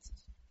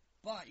offenses.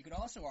 But you could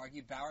also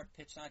argue Bauer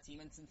pitched on a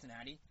team in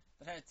Cincinnati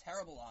that had a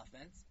terrible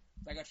offense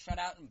that got shut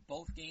out in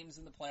both games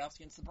in the playoffs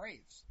against the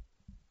Braves.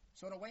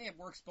 So in a way, it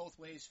works both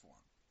ways for him.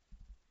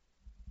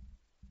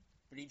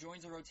 But he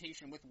joins a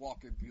rotation with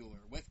Walker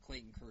Buehler, with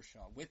Clayton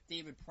Kershaw, with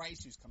David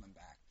Price, who's coming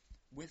back,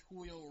 with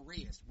Julio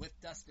Urias, with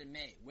Dustin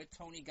May, with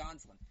Tony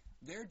Gonsolin.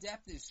 Their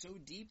depth is so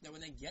deep that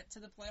when they get to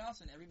the playoffs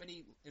and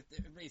if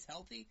everybody's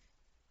healthy,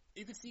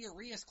 you could see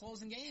Urias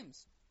closing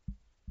games.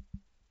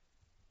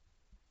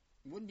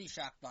 You wouldn't be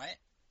shocked by it.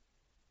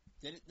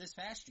 Did it this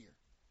past year.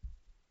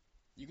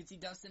 You could see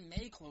Dustin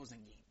May closing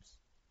games.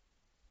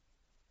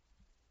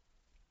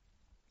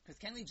 Because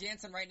Kenley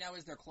Jansen right now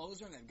is their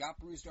closer, and they've got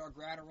Brusdar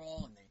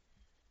Graterol, and they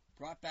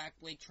brought back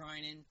Blake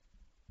Treinen.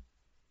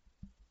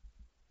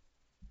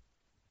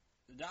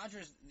 The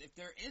Dodgers, if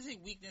there is a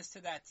weakness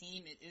to that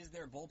team, it is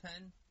their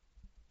bullpen.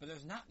 But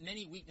there's not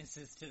many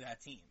weaknesses to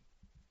that team.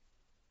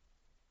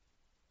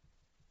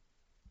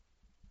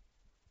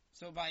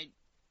 So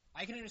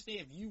I can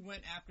understand if you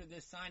went after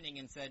this signing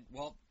and said,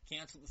 well,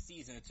 cancel the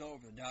season, it's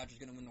over, the Dodgers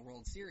are going to win the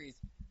World Series.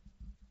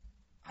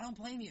 I don't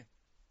blame you.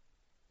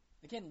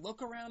 Again,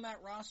 look around that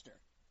roster.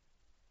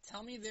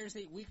 Tell me if there's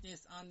a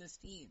weakness on this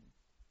team.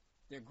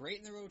 They're great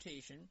in the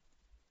rotation.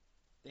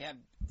 They have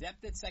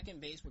depth at second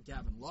base with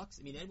Gavin Lux.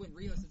 I mean, Edwin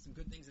Rios did some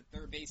good things at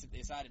third base if they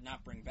decided not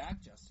to bring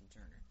back Justin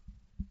Turner.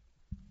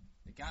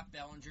 They got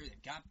Bellinger.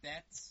 They've got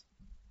Betts.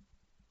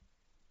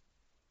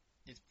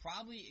 It's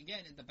probably,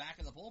 again, at the back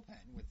of the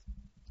bullpen with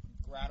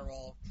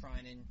Graterol,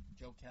 Treinen,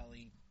 Joe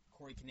Kelly,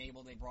 Corey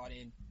Knebel they brought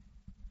in.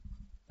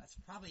 That's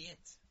probably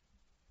it.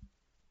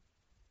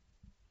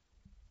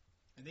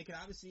 And they could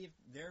obviously, if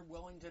they're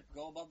willing to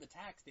go above the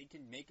tax, they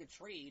can make a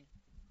trade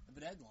at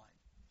the deadline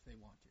if they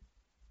want to.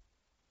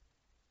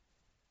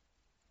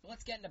 But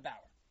let's get into Bauer,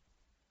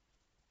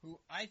 who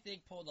I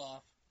think pulled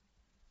off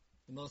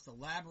the most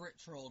elaborate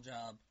troll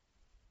job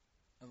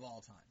of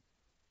all time.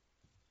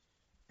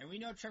 And we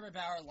know Trevor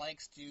Bauer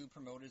likes to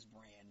promote his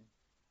brand.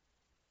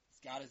 He's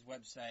got his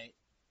website.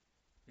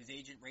 His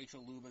agent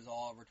Rachel Luba is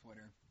all over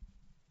Twitter.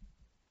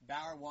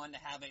 Bauer wanted to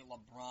have a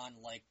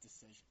LeBron-like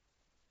decision.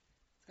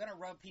 It's going to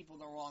rub people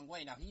the wrong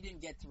way. Now, he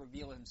didn't get to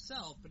reveal it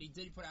himself, but he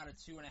did put out a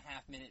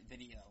 2.5-minute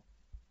video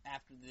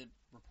after the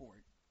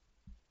report.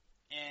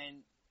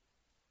 And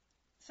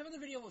some of the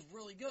video was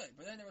really good,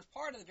 but then there was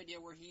part of the video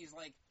where he's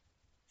like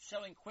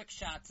showing quick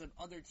shots of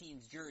other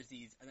teams'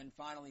 jerseys and then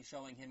finally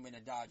showing him in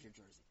a Dodger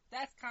jersey.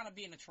 That's kind of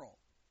being a troll.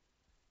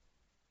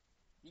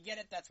 You get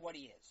it? That's what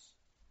he is.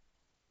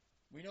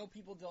 We know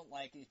people don't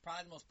like it. He's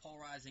probably the most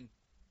polarizing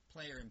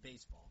player in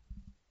baseball.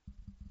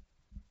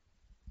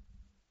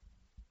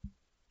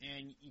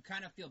 And you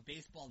kind of feel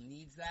baseball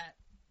needs that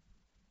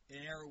in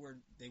an era where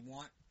they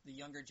want the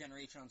younger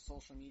generation on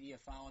social media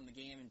following the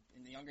game,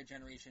 and the younger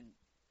generation,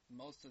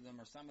 most of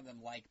them or some of them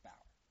like Bauer.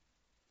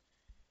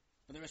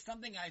 But there was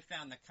something I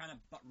found that kind of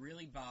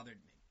really bothered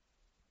me.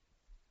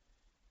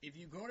 If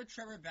you go to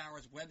Trevor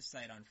Bauer's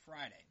website on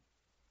Friday,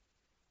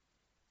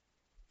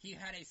 he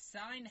had a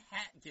signed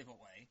hat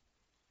giveaway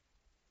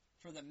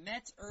for the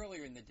Mets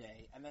earlier in the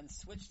day and then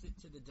switched it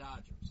to the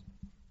Dodgers.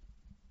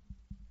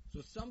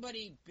 So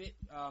somebody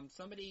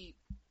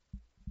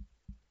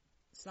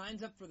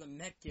signs up for the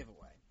Met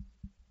giveaway.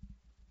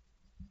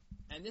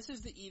 And this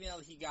is the email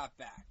he got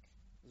back.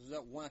 This was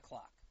at 1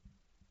 o'clock.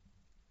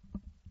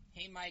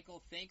 Hey,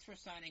 Michael, thanks for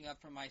signing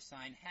up for my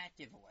signed hat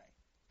giveaway.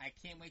 I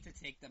can't wait to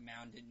take the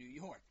mound in New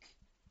York.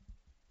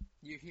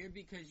 You're here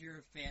because you're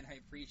a fan. I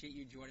appreciate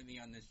you joining me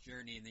on this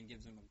journey, and then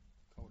gives him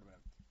a code or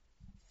whatever.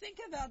 Think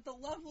about the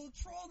level of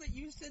troll that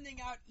you sending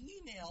out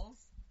emails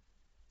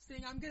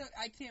saying,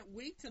 I can't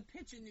wait to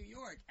pitch in New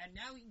York. And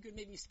now you could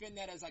maybe spin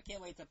that as I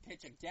can't wait to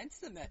pitch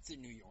against the Mets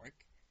in New York.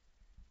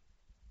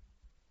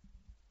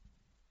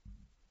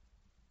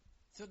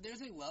 So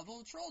there's a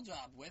level troll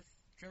job with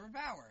Trevor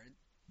Bauer.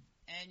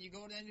 And you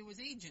go down to his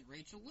agent,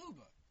 Rachel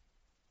Luba.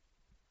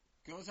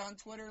 Goes on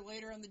Twitter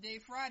later on the day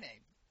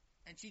Friday.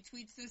 And she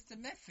tweets this to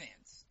Met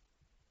fans.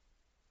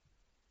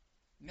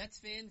 Mets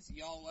fans,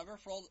 y'all ever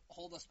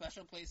hold a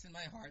special place in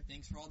my heart.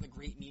 Thanks for all the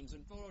great memes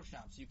and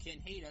photoshops. You can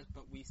hate us,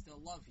 but we still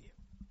love you.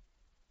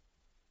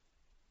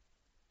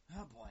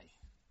 Oh, boy.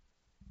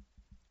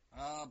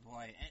 Oh,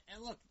 boy.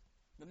 And look,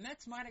 the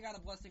Mets might have got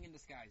a blessing in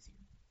disguise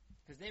here.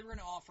 Because they were going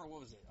to offer,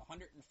 what was it,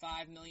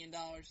 $105 million?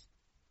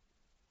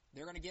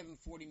 They're going to give him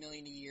 $40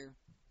 million a year.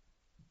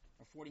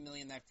 Or $40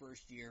 million that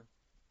first year.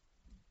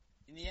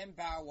 In the end,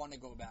 Bauer wanted to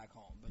go back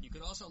home. But you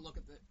could also look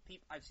at the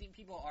people. I've seen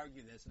people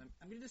argue this, and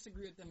I'm going to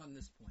disagree with them on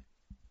this point.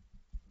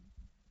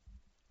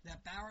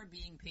 That Bauer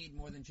being paid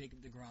more than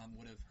Jacob deGrom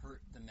would have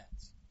hurt the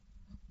Mets.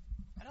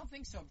 I don't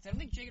think so, because I don't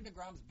think Jacob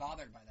deGrom's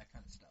bothered by that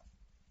kind of stuff.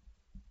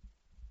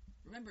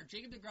 Remember,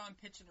 Jacob deGrom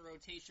pitched in a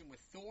rotation with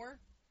Thor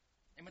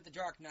and with the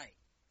Dark Knight.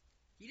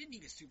 He didn't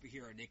need a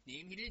superhero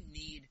nickname. He didn't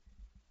need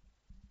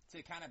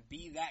to kind of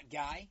be that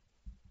guy.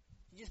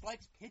 He just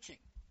likes pitching.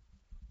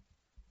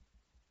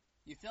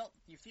 You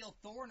feel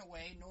Thor in a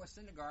way. Noah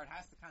Syndergaard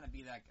has to kind of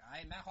be that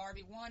guy. Matt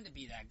Harvey wanted to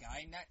be that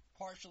guy, and that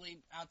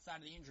partially outside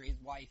of the injury is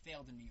why he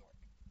failed in New York.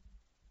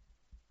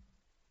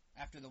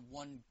 After the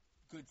one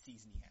good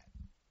season he had.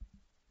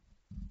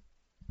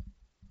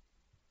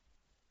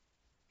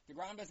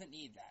 DeGrom doesn't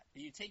need that.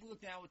 But you take a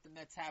look now what the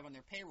Mets have on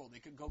their payroll. They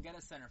could go get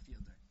a center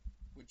fielder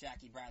with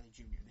Jackie Bradley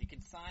Jr. They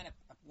could sign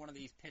one of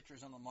these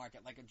pitchers on the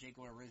market like a Jake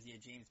Odorizzi,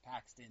 James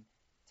Paxton,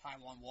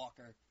 Taijuan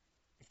Walker.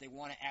 If they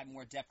want to add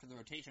more depth to the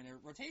rotation, their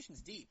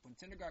rotation's deep. When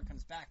Syndergaard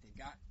comes back, they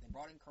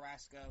brought in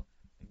Carrasco,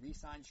 they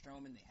re-signed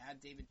Stroman, they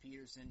have David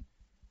Peterson.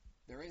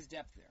 There is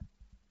depth there.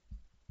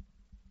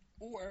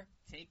 Or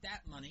take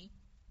that money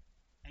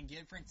and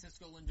give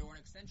Francisco Lindor an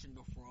extension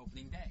before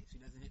opening day, so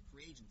he doesn't hit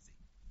free agency.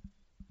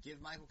 Give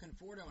Michael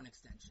Conforto an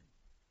extension.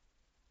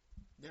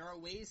 There are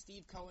ways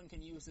Steve Cohen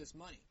can use this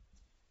money.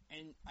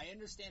 And I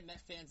understand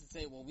Met fans that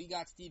say, well, we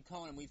got Steve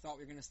Cohen and we thought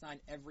we were going to sign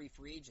every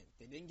free agent.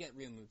 They didn't get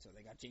Real Muto.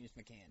 They got James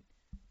McCann.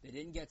 They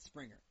didn't get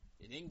Springer.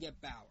 They didn't get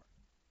Bauer.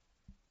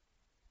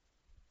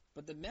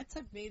 But the Mets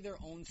have made their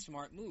own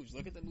smart moves.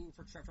 Look at the move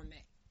for Trevor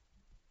May.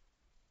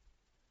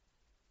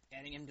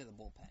 Adding him to the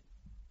bullpen.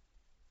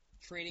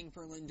 Trading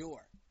for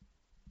Lindor.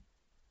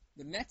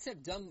 The Mets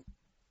have done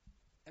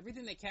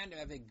everything they can to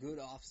have a good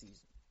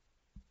offseason.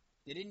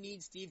 They didn't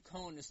need Steve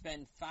Cohen to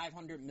spend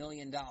 $500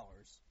 million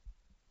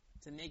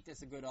to make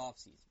this a good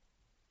offseason.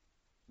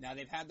 Now,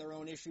 they've had their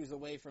own issues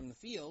away from the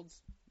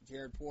fields.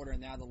 Jared Porter,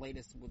 and now the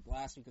latest with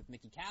last week with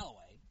Mickey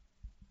Callaway,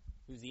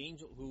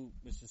 who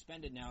was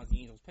suspended now as the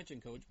Angels pitching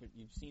coach, but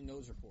you've seen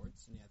those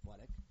reports in The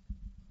Athletic.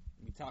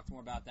 And we talked more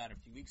about that a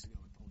few weeks ago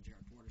with the whole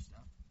Jared Porter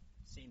stuff.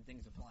 Same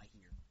things apply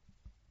here.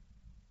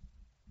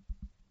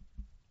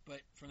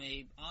 But from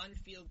a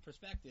on-field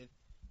perspective,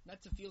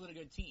 Mets have fielded a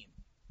good team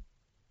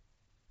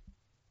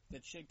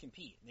that should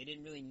compete. They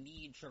didn't really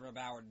need Trevor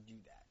Bauer to do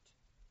that.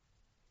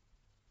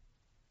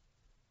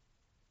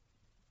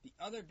 The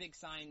other big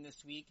sign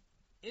this week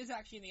is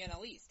actually in the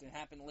NL East. It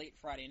happened late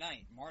Friday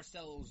night.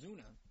 Marcell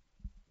Ozuna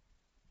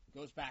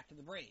goes back to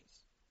the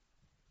Braves.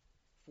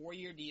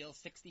 4-year deal,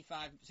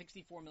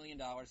 $64 million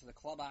with a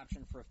club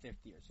option for a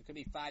 5th year. So it could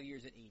be 5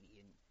 years at $80.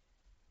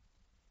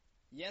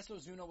 And yes,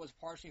 Ozuna was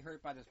partially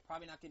hurt by this.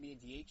 Probably not going to be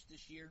a DH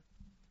this year.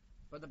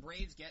 But the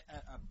Braves get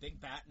a big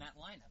bat in that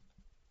lineup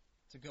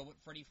to go with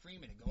Freddie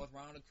Freeman, to go with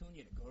Ronald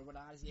Acuna, to go with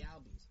Ozzie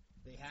Albies.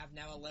 They have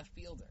now a left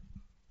fielder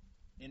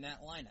in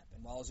that lineup.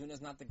 And while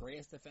Ozuna's not the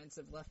greatest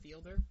defensive left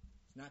fielder,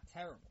 it's not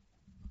terrible.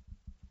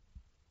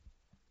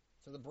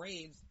 So the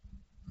Braves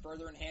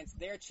further enhance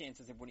their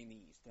chances of winning the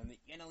East. And the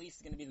NL East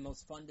is going to be the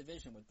most fun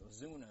division with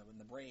Ozuna and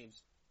the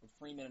Braves, with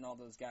Freeman and all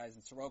those guys,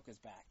 and Soroka's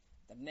back.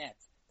 The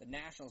Mets, the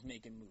Nationals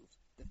making moves.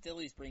 The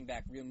Phillies bring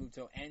back Real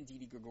Muto and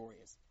Didi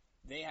Gregorius.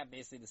 They have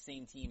basically the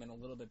same team and a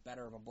little bit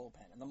better of a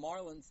bullpen. And the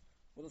Marlins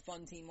were a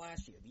fun team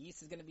last year. The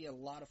East is going to be a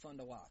lot of fun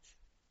to watch.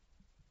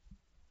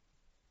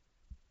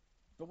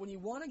 But when you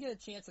want to get a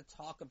chance to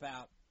talk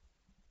about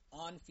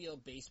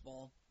on-field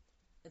baseball,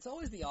 it's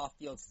always the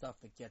off-field stuff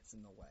that gets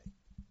in the way.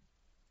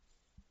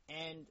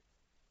 And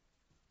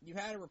you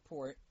had a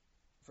report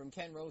from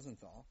Ken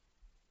Rosenthal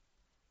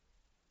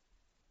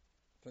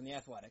from The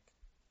Athletic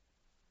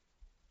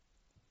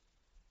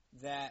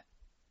that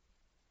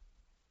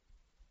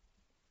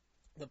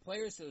the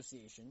Players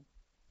Association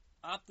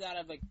opted out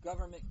of a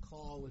government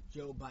call with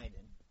Joe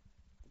Biden,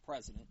 the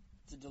president,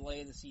 to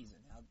delay the season.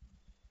 Now,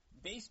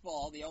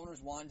 baseball, the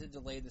owners wanted to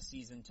delay the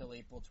season until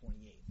April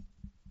 28th.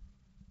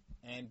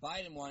 And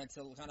Biden wanted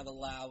to kind of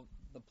allow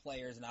the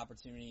players an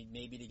opportunity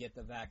maybe to get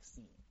the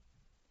vaccine.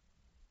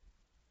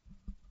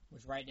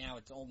 Which right now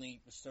it's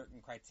only with certain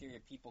criteria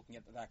people can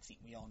get the vaccine.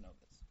 We all know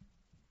this.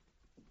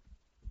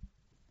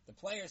 The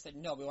players said,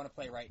 no, we want to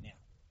play right now.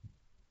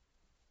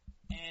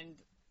 And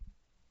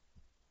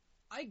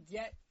I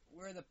get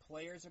where the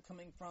players are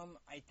coming from.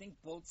 I think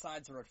both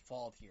sides are at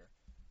fault here.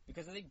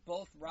 Because I think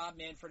both Rob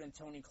Manfred and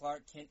Tony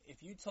Clark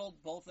if you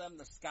told both of them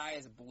the sky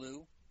is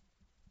blue,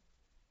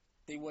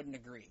 they wouldn't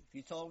agree. If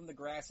you told them the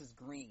grass is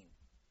green,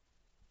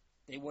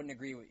 they wouldn't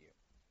agree with you.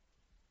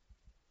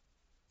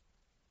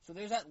 So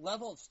there's that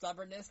level of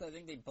stubbornness that I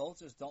think they both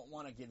just don't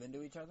want to give in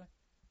to each other.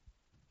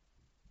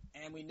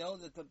 And we know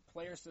that the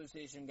Players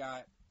Association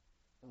got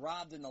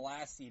robbed in the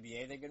last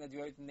CBA. They're going to do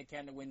everything they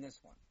can to win this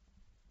one.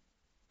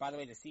 By the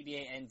way, the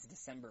CBA ends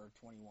December of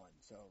 21,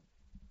 so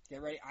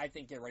get ready. I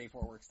think get ready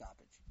for a work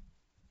stoppage.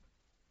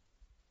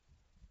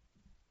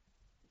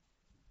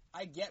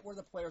 I get where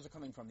the players are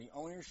coming from. The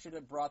owners should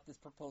have brought this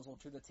proposal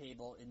to the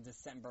table in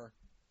December,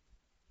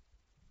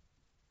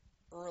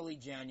 early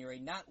January,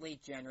 not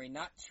late January,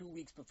 not 2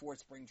 weeks before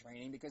spring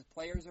training, because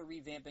players are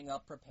revamping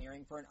up,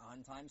 preparing for an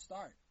on-time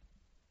start.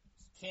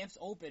 Camps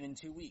open in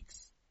 2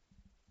 weeks.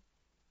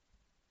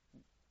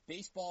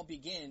 Baseball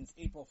begins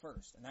April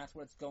 1st, and that's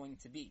what it's going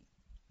to be.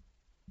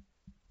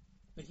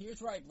 But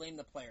here's where I blame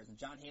the players, and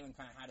John Heyman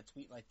kind of had a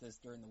tweet like this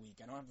during the week.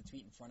 I don't have the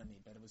tweet in front of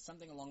me, but it was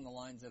something along the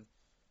lines of,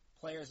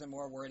 players are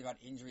more worried about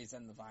injuries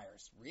than the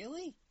virus.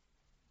 Really?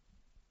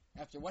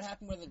 After what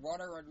happened with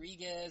Eduardo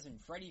Rodriguez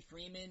and Freddie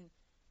Freeman,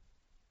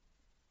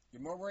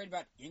 you're more worried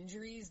about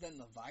injuries than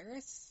the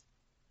virus?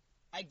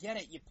 I get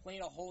it, you played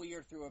a whole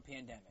year through a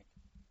pandemic.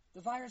 The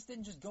virus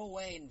didn't just go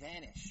away and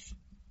vanish.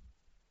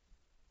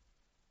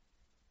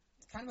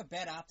 It's kind of a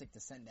bad optic to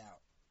send out.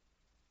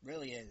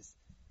 Really is.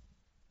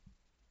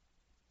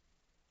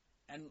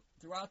 And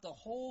throughout the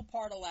whole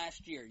part of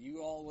last year,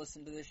 you all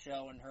listened to this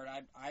show and heard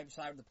I've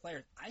sided with the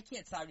players. I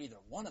can't side with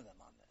either one of them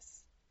on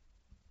this.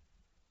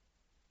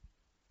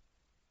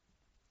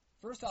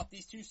 First off,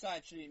 these two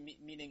sides should be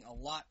meeting a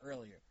lot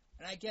earlier.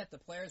 And I get the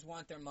players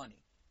want their money.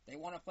 They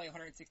want to play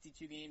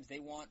 162 games. They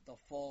want the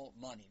full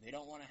money. They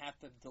don't want to have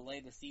to delay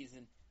the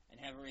season and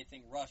have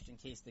everything rushed in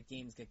case the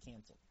games get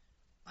canceled.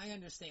 I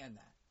understand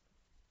that.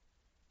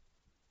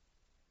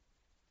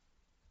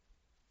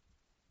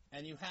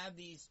 And you have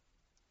these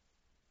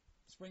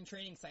spring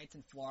training sites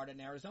in Florida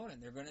and Arizona,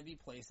 and they're going to be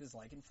places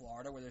like in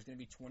Florida where there's going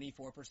to be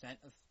 24%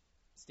 of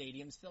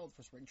stadiums filled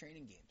for spring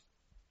training games.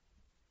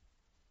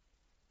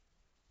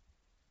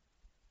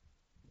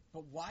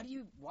 But why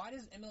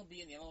does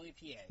MLB and the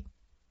MLBPA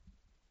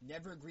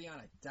never agree on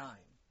a dime?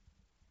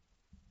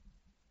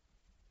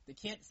 They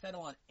can't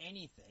settle on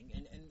anything,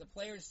 and the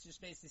players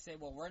just basically say,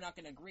 well, we're not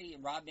going to agree,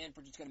 and Rob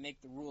Manfred's just going to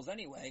make the rules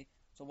anyway,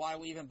 so why do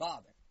we even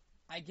bother?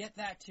 I get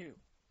that too.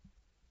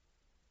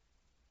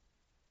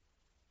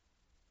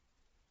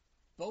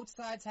 Both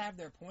sides have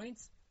their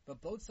points, but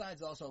both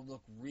sides also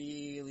look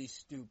really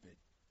stupid.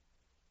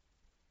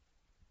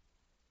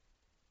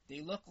 They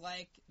look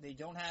like they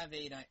don't have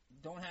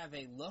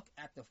a look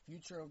at the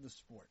future of the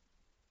sport.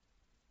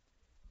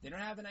 They don't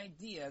have an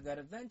idea that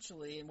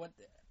eventually, and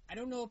I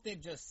don't know if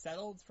they've just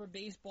settled for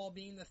baseball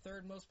being the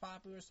third most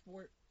popular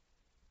sport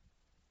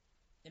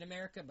in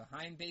America,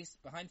 behind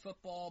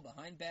football,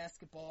 behind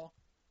basketball.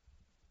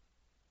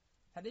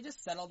 Have they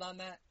just settled on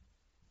that?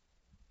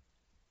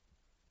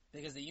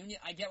 Because the union,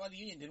 I get why the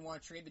union didn't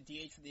want to trade the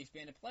DH for the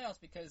expanded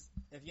playoffs, because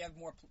if you have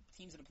more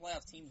teams in the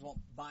playoffs, teams won't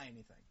buy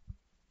anything.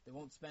 They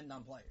won't spend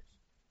on players.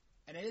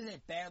 And it is a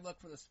bad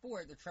look for the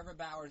sport that Trevor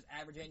Bauer's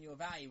average annual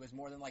value is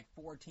more than like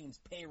 4 teams'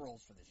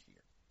 payrolls for this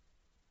year.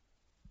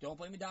 Don't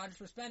blame the Dodgers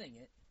for spending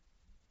it.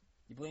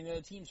 You blame the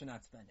other teams for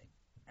not spending.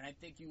 And I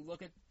think you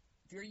look at,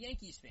 if you're a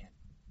Yankees fan,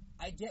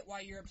 I get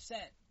why you're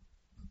upset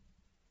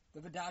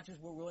that the Dodgers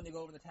were willing to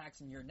go over the tax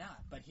and you're not.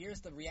 But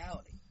here's the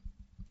reality.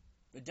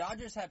 The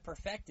Dodgers have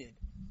perfected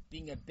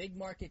being a big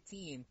market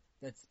team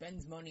that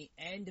spends money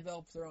and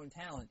develops their own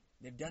talent.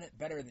 They've done it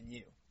better than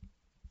you.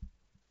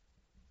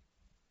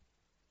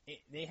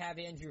 They have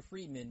Andrew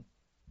Friedman,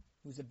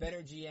 who's a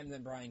better GM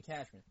than Brian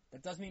Cashman.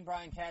 That doesn't mean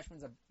Brian Cashman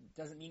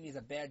doesn't mean he's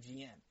a bad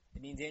GM.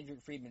 It means Andrew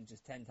Friedman's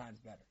just 10 times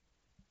better.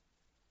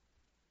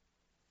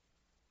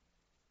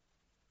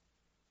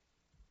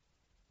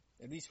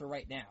 At least for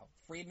right now.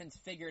 Friedman's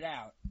figured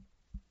out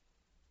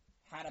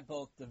how to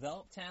both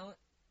develop talent,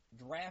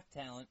 draft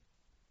talent,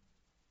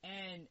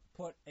 and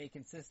put a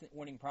consistent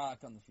winning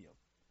product on the field.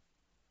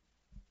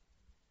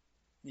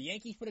 The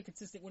Yankees put a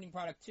consistent winning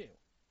product too.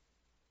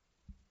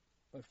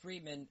 But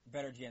Friedman,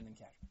 better GM than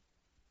Cashman.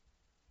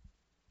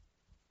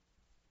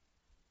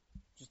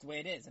 Just the way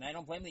it is. And I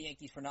don't blame the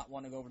Yankees for not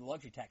wanting to go over the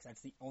luxury tax.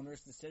 That's the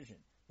owner's decision.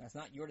 That's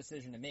not your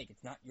decision to make.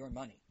 It's not your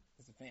money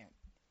as a fan.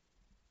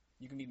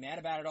 You can be mad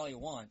about it all you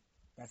want.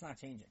 That's not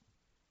changing.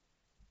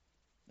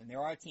 And there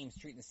are teams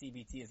treating the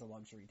CBT as a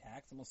luxury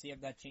tax, and we'll see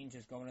if that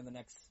changes going into the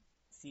next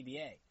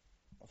CBA.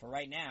 But for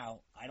right now,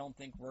 I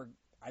think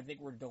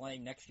we're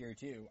delaying next year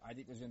too. I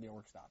think there's going to be a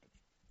work stoppage.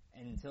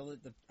 And until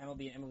the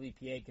MLB and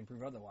MLBPA can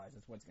prove otherwise,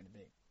 that's what it's going to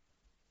be.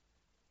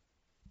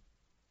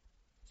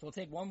 So we'll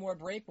take one more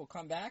break. We'll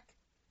come back.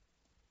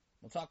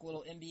 We'll talk a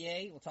little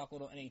NBA. We'll talk a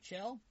little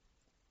NHL.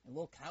 And a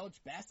little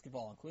college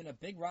basketball, including a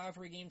big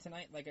rivalry game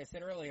tonight, like I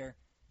said earlier,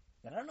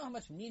 that I don't know how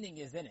much meaning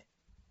is in it.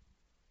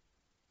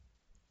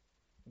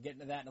 We'll get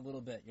into that in a little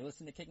bit. You're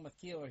listening to Kicking with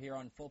Keeler here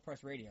on Full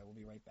Press Radio. We'll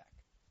be right back.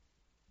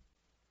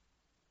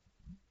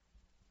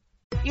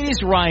 It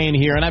is Ryan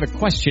here, and I have a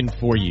question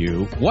for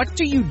you. What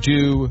do you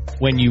do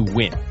when you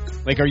win?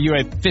 Like, are you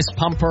a fist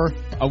pumper,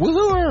 a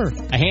woo-hooer,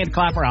 a hand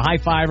clapper, a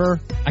high-fiver?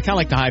 I kind of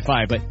like the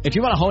high-five, but if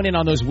you want to hone in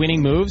on those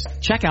winning moves,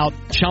 check out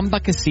Chumba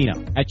Casino.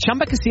 At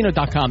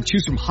ChumbaCasino.com,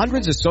 choose from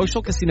hundreds of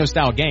social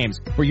casino-style games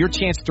for your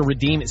chance to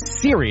redeem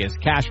serious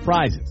cash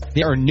prizes.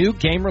 There are new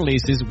game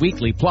releases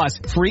weekly, plus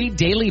free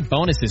daily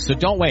bonuses, so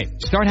don't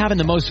wait. Start having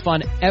the most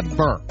fun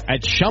ever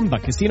at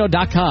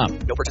ChumbaCasino.com.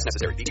 No purchase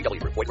necessary.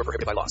 VGW. Void where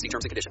prohibited by law. See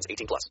terms and conditions.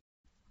 18+.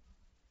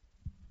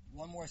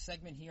 One more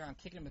segment here on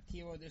Kicking with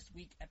Kiro this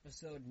week,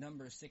 episode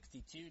number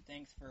 62.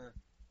 Thanks for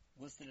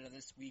listening to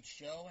this week's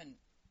show, and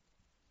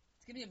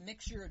it's going to be a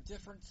mixture of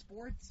different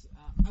sports.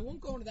 I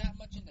won't go into that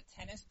much into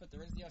tennis, but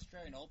there is the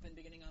Australian Open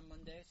beginning on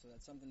Monday, so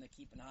that's something to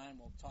keep an eye on.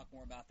 We'll talk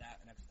more about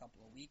that in the next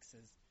couple of weeks,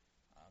 as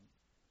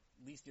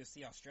at least you'll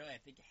see Australia.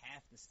 I think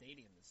half the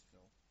stadium is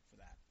filled for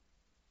that.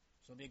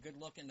 So it'll be a good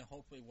look into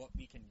hopefully what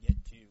we can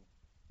get to.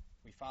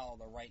 We follow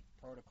the right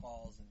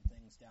protocols and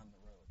things down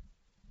the road.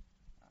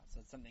 So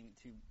it's something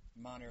to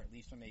monitor, at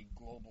least from a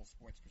global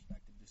sports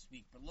perspective this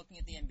week. But looking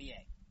at the NBA,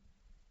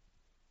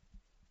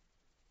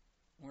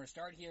 we're going to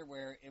start here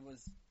where it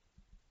was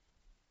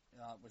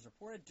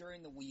reported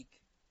during the week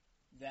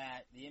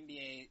that the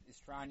NBA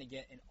is trying to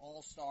get an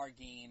all-star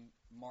game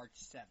March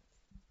 7th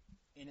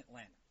in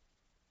Atlanta.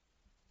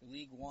 The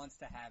league wants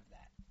to have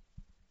that.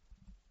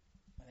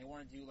 And they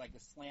want to do like a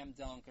slam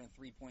dunk and a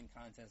three-point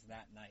contest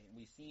that night. And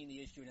we've seen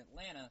the issue in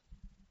Atlanta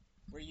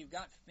where you've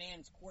got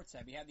fans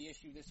courtside. We have the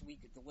issue this week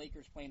at the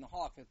Lakers playing the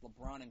Hawks with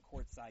LeBron and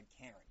courtside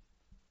Karen.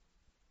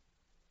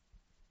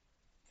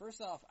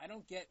 First off, I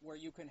don't get where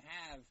you can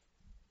have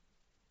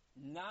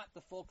not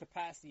the full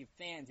capacity of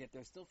fans, yet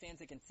there's still fans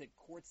that can sit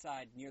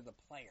courtside near the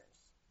players.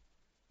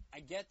 I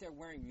get they're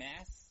wearing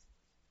masks,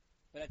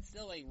 but it's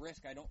still a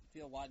risk. I don't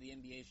feel why the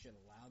NBA should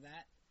allow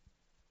that.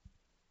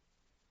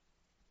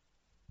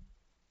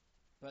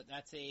 But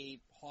that's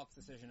a Hawks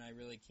decision. I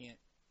really can't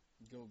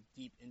go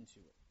deep into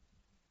it.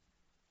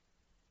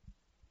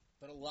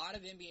 But a lot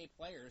of NBA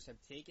players have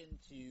taken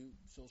to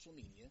social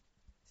media,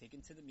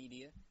 taken to the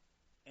media,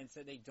 and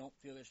said they don't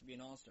feel there should be an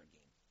All-Star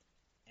game.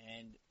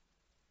 And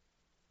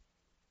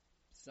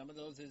some of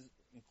those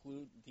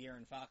include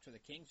De'Aaron Fox for the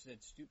Kings, who said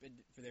it's stupid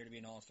for there to be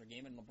an All-Star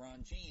game. And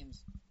LeBron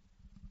James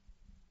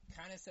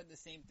kind of said the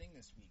same thing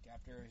this week.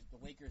 After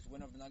the Lakers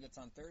win over the Nuggets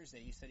on Thursday,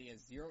 he said he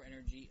has zero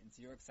energy and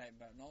zero excitement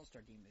about an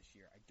All-Star game this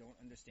year. I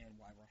don't understand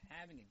why we're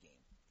having a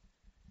game.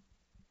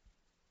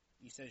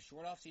 He says,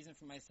 short off season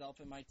for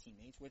myself and my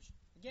teammates, which,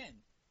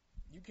 again,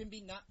 you can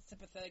be not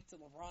sympathetic to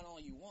LeBron all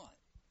you want.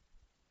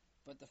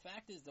 But the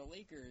fact is the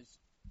Lakers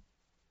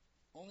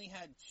only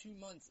had 2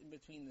 months in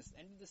between the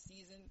end of the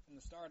season and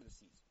the start of the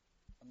season.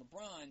 And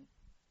LeBron,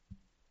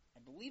 I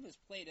believe, has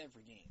played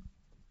every game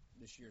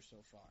this year so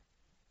far.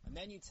 And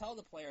then you tell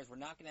the players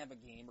we're not going to have a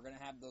game. We're going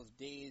to have those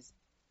days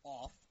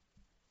off.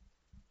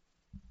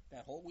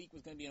 That whole week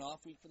was going to be an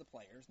off week for the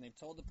players. And they've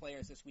told the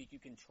players this week you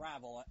can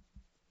travel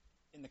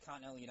in the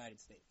continental United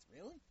States.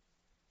 Really?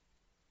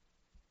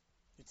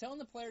 You're telling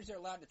the players they're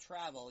allowed to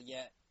travel,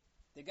 yet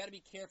they've got to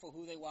be careful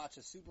who they watch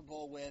the Super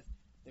Bowl with.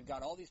 They've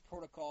got all these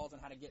protocols on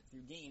how to get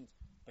through games.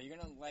 But you're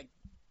going to,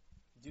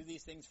 do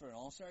these things for an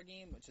All-Star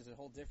game, which is a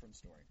whole different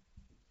story.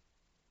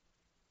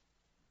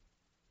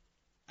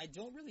 I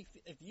don't really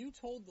if you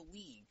told the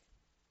league,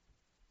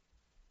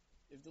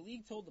 if the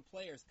league told the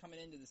players coming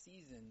into the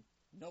season,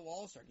 no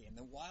All-Star game,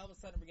 then why all of a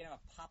sudden we're going to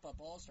have a pop-up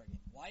All-Star game?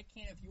 Why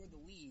can't, if you're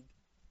the league,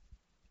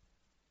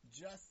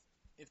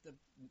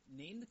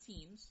 name the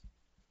teams,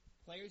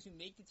 players who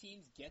make the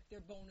teams get their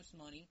bonus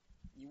money,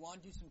 you want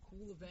to do some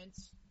cool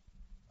events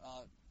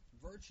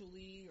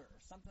virtually or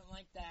something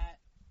like that,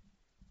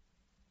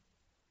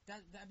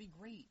 that'd be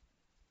great.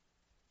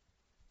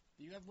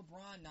 But you have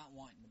LeBron not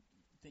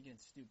thinking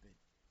it's stupid.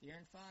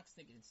 De'Aaron Fox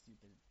thinking it's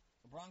stupid.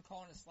 LeBron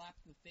calling a slap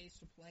to the face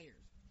for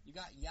players. You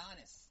got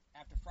Giannis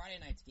after Friday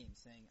night's game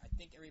saying, I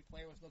think every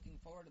player was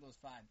looking forward to those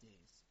 5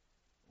 days.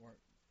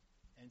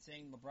 And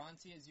saying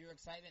LeBron has zero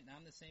excitement, and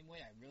I'm the same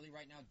way. I really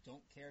right now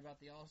don't care about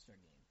the All-Star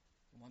game.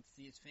 He wants to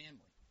see his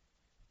family.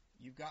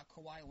 You've got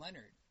Kawhi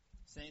Leonard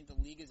saying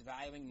the league is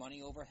valuing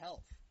money over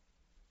health.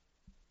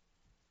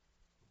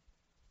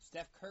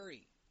 Steph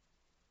Curry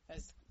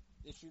has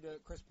issued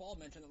Chris Paul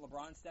mentioned that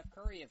LeBron and Steph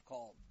Curry have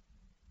called,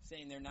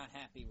 saying they're not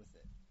happy with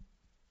it.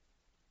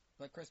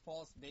 But Chris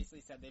Paul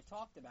basically said they've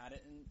talked about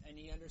it, and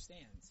he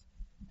understands.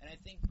 And I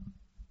think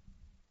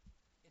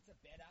it's a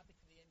bad optic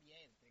for the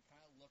NBA that they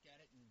kind of look at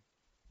it and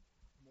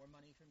more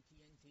money from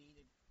TNT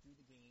to do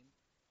the game.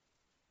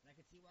 And I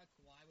could see why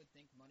Kawhi would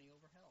think money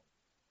over health.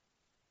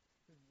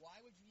 Because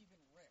why would you even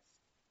risk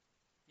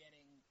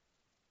getting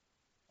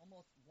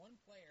almost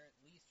one player, at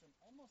least from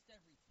almost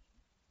every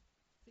team,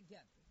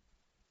 together,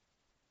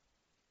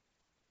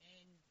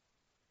 and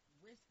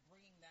risk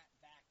bringing that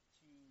back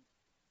to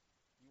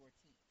your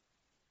team?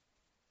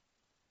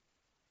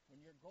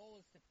 When your goal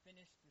is to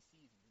finish the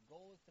season, the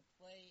goal is to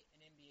play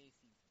an NBA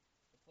season,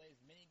 to play as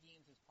many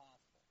games as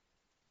possible.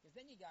 Because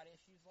then you got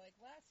issues like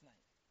last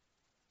night,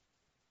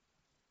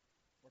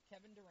 where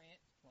Kevin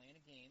Durant is playing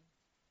a game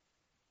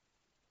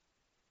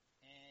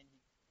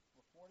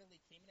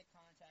reportedly came into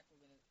contact with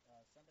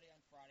somebody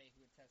on Friday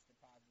who had tested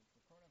positive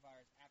for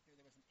coronavirus after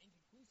there was an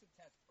inconclusive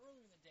test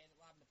earlier in the day that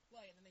allowed him to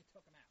play, and then they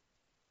took him out.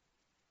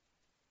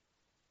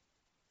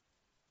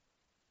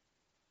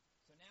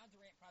 So now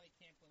Durant probably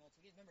can't play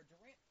multiple games. Remember,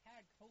 Durant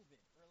had COVID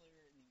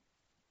earlier in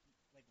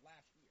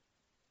last year.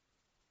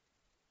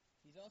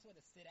 He's also had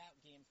to sit out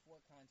games for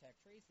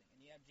contact tracing.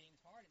 And you have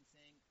James Harden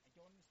saying, I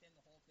don't understand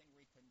the whole thing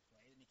where he couldn't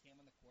play. Then he came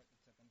on the court and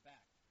took him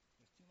back.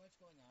 There's too much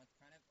going on. It's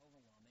kind of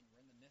overwhelming.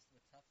 We're in the midst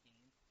of a tough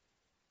game.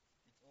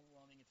 It's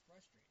overwhelming. It's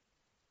frustrating.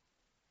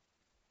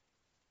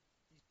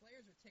 These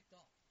players are ticked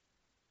off.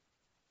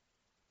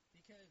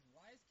 Because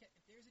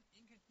if there's an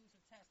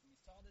inconclusive test, and we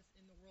saw this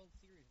in the World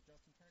Series with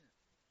Justin Turner,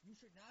 you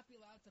should not be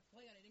allowed to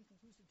play on an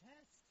inconclusive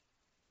test.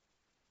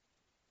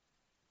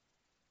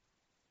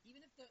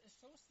 Even if the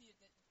associate,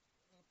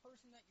 the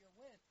person that you're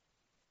with,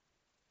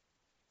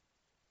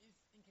 is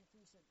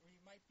inconclusive, or you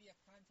might be a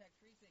contact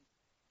tracing,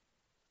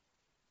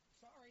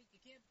 sorry, you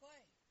can't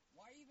play.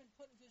 Why even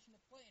put in a position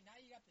to play? And now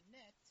you got the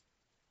Nets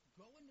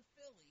going to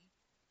Philly,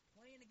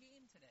 playing a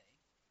game today,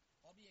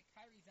 albeit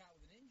Kyrie's out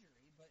with an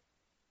injury, but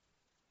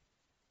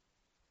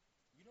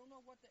you don't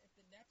know if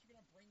the Nets are going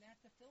to bring that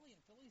to Philly,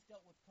 and Philly's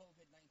dealt with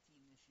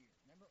COVID-19 this year.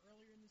 Remember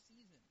earlier in the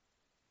season?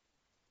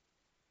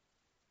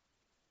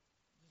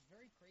 Just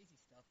very crazy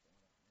stuff going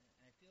on,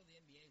 and I feel the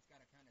NBA's got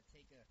to kind of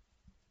take a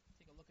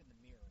look in the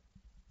mirror.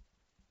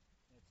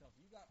 And so if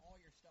you got all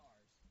your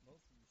stars,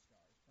 most of your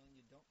stars, telling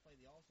you don't play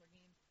the All-Star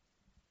game,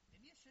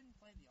 maybe you shouldn't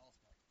play the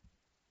All-Star game.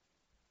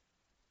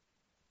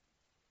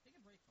 Take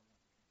a break for one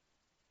game.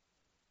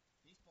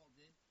 Baseball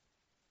did.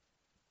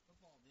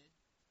 Football did.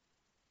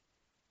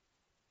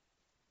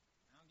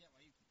 I don't get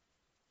why you can't.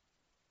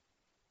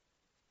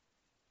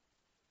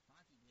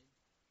 Hockey did.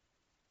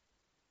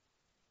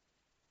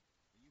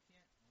 But you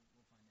can't?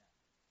 We'll find out.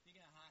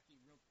 Speaking of hockey,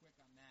 real quick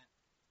on that,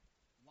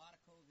 a lot of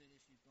COVID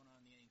issues going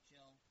on in the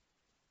NHL.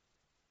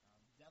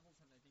 Devils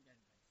have, I think,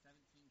 had 17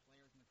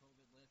 players on the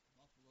COVID list.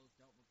 Buffalo's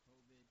dealt with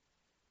COVID.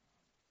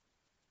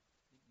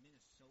 I think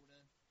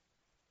Minnesota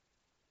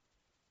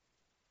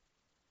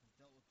has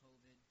dealt with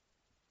COVID.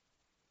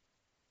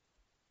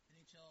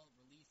 NHL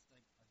released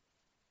an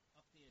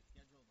updated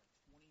schedule of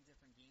 20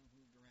 different games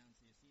moved around,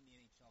 so you're seeing the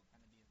NHL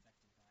kind of be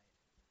affected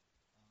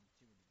by it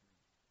to a degree.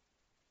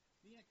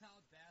 Speaking of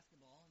college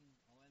basketball, and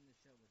I'll end the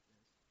show with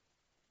this.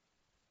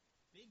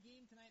 Big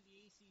game tonight in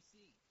the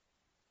ACC.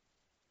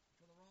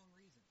 For the wrong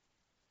reason.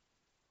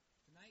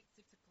 Tonight,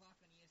 6 o'clock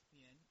on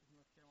ESPN, is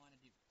North Carolina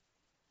Duke.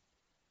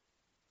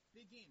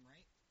 Big game,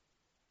 right?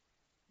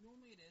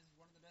 Normally it is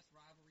one of the best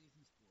rivalries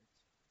in sports.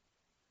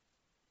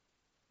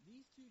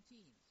 These two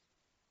teams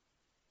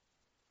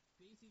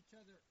face each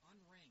other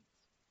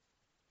unranked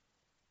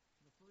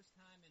for the first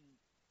time in,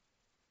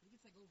 I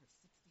think it's over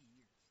 60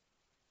 years.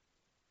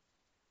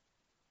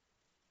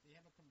 They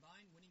have a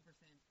combined winning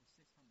percentage of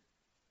 600.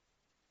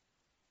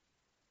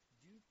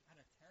 Duke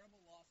had a terrible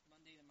loss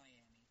Monday to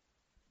Miami.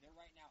 They're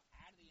right now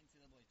out of the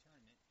NCAA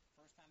tournament.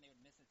 First time they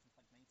would miss it since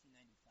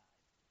 1995.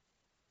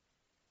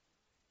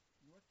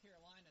 North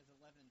Carolina is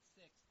 11-6.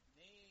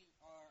 They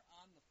are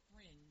on the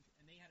fringe,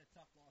 and they had a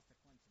tough loss to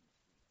Clemson this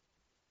week.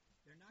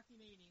 They're not the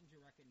many names you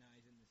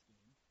recognize in this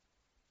game.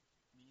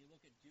 I mean, you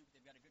look at Duke,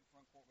 they've got a good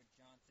front court with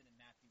Johnson and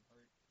Matthew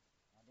Hurt.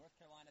 North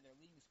Carolina, their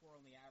leading scorer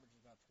only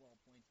averages about 12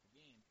 points per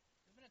game.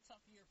 It's been a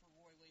tough year for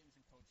Roy Williams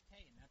and Coach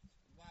K, and that's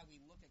why we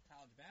look at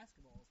college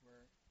basketball as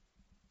we're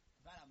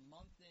about a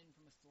month in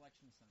from a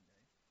selection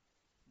Sunday.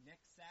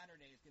 Next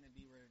Saturday is going to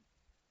be where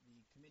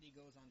the committee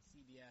goes on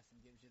CBS and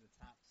gives you the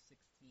top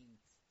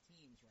 16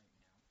 teams right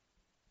now,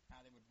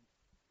 how they would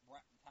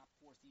top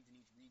 4 seeds in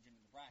each region in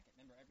the bracket.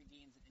 Remember, every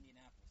game's in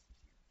Indianapolis this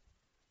year.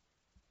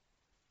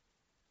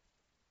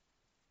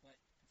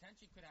 But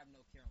potentially could have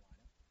no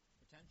Carolina,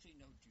 potentially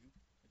no Duke,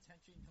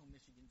 potentially no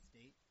Michigan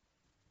State.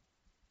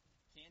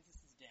 Kansas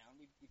is down.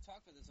 We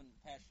talked about this on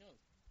past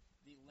shows.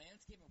 The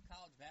landscape of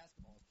college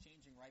basketball is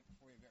changing right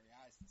before your very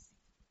eyes this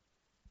season.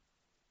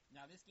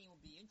 Now, this game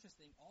will be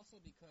interesting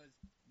also because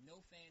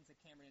no fans at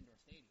Cameron Indoor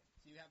Stadium.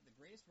 So you have the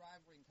greatest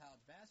rivalry in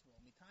college basketball,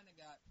 and we kind of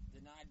got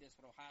denied this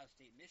with Ohio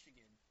State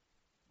Michigan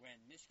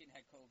when Michigan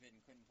had COVID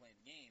and couldn't play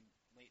the game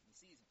late in the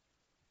season.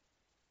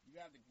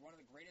 You have one of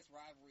the greatest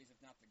rivalries, if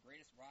not the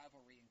greatest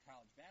rivalry in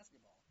college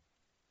basketball,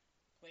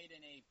 played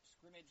in a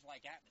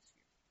scrimmage-like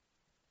atmosphere.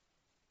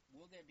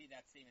 Will there be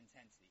that same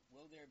intensity?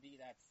 Will there be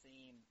that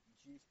same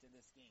juice to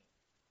this game?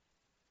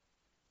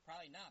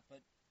 Probably not, but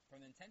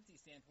from an intensity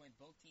standpoint,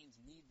 both teams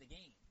need the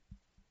game,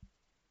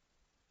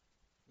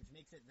 which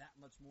makes it that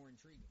much more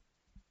intriguing.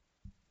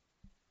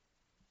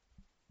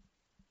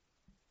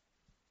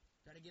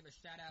 Got to give a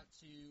shout out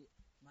to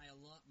my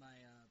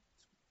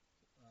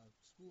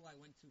school I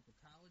went to for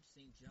college,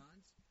 St.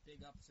 John's.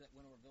 Big upset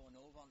win over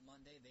Villanova on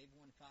Monday. They've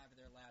won 5 of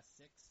their last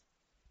 6.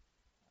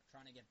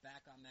 Trying to get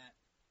back on that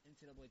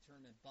NCAA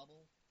tournament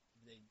bubble.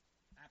 They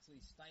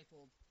absolutely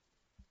stifled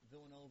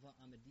Villanova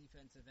on the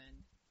defensive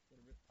end.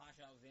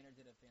 Pasha Alexander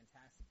did a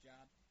fantastic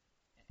job.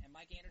 And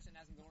Mike Anderson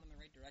hasn't gone in the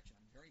right direction.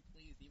 I'm very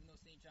pleased, even though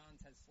St.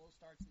 John's has slow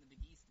starts in the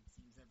Big East, it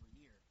seems, every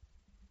year.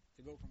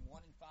 to go from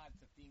 1-5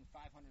 to being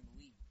 500 in the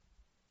league.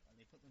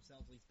 They put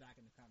themselves at least back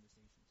in the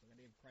conversation. So I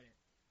got to give credit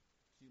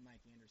to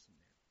Mike Anderson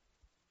there.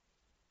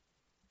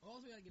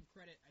 Also got to give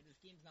credit, this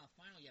game's not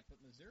final yet,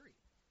 but Missouri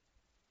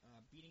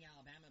beating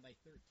Alabama by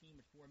 13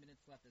 with 4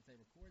 minutes left as I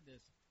record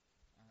this.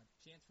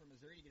 Chance for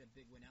Missouri to get a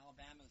big win.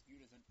 Alabama is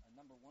viewed as a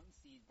number 1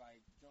 seed by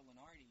Joe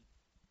Lunardi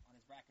on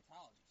his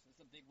bracketology. So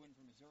it's a big win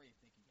for Missouri if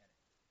they can get it.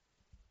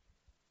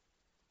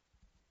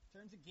 In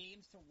terms of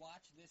games to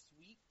watch this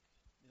week,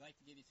 we'd like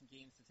to give you some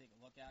games to take a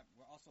look at.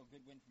 We're also a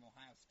good win from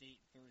Ohio State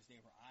Thursday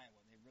over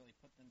Iowa. They really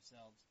put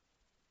themselves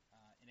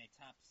in a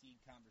top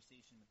seed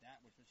conversation with that,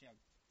 which shows you how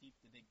deep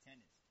the Big Ten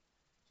is.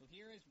 So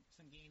here is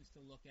some games to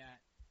look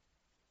at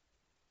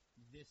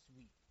this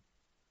week.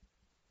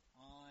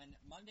 On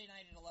Monday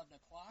night at 11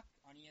 o'clock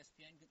on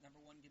ESPN,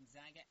 number 1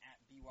 Gonzaga at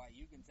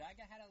BYU.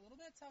 Gonzaga had a little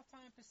bit of tough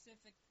time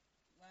Pacific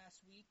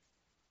last week.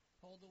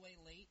 Pulled away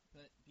late,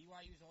 but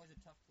BYU is always a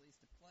tough place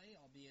to play,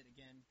 albeit,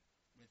 again,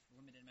 with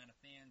limited amount of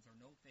fans or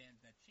no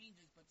fans, that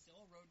changes, but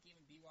still a road game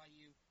in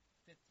BYU,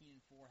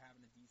 15-4,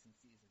 having a decent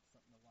season.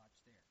 Something to watch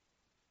there.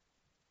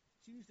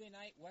 Tuesday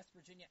night, West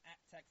Virginia at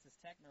Texas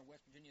Tech. Remember,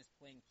 West Virginia is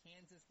playing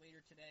Kansas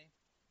later today,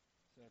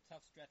 so a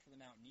tough stretch for the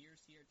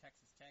Mountaineers here.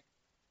 Texas Tech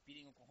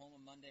beating Oklahoma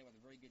Monday with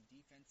a very good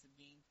defensive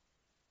game.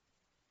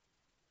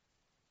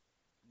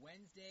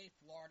 Wednesday,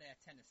 Florida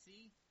at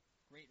Tennessee.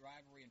 Great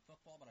rivalry in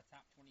football, but a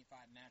top 25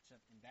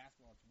 matchup in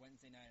basketball. It's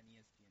Wednesday night on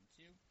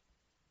ESPN2.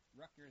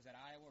 Rutgers at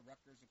Iowa.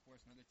 Rutgers, of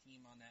course, another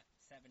team on that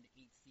 7 to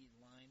 8 seed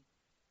line.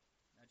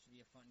 That should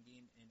be a fun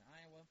game in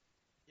Iowa.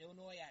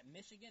 Illinois at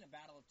Michigan, a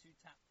battle of 2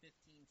 top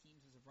 15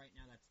 teams as of right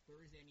now. That's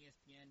Thursday on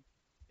ESPN.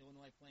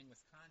 Illinois playing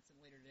Wisconsin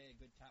later today. A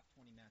good top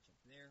 20 matchup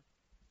there.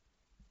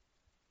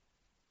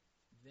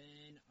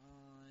 Then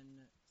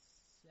on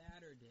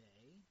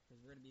Saturday, because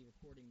we're going to be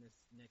recording this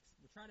next,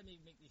 we'll try to make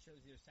these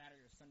shows either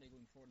Saturday or Sunday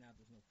going forward now if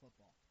there's no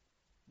football.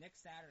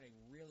 Next Saturday,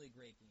 really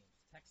great games.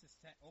 Texas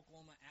Tech,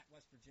 Oklahoma at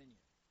West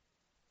Virginia.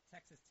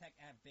 Texas Tech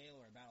at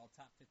Baylor, a battle of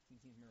top 15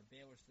 teams. Remember,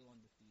 Baylor's still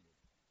undefeated.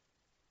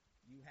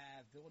 You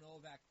have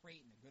Villanova at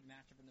Creighton, a good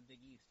matchup in the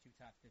Big East, 2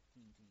 top 15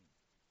 teams.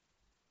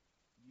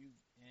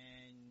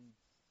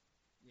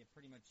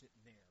 Pretty much it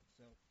there.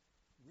 So,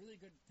 really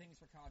good things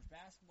for college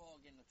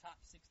basketball. Again, the top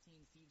 16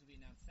 seeds will be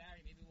announced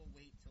Saturday. Maybe we'll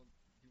wait till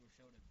do a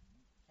show to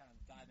kind of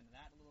dive into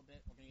that a little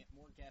bit. We're going to get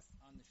more guests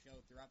on the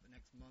show throughout the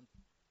next month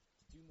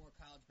to do more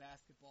college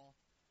basketball.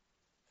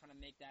 Kind of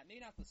make that,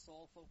 maybe not the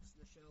sole focus of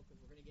the show, because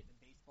we're going to get into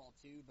baseball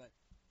too, but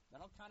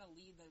that'll kind of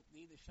lead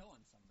the show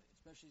on Sunday,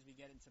 especially as we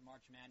get into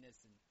March Madness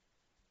and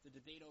the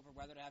debate over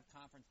whether to have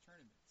conference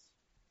tournaments.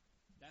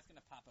 That's going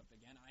to pop up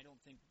again. I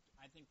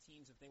think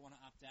teams, if they want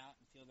to opt out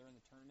and feel they're in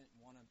the tournament and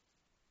want to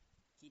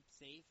keep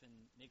safe and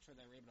make sure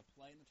they're able to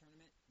play in the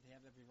tournament, they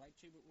have every right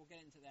to, but we'll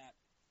get into that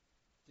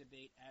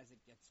debate as it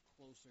gets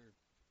closer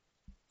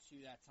to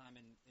that time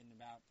in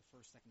about the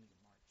first, second week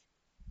of March.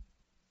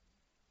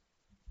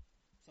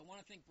 So I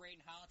want to thank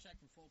Braden Holichek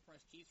from Full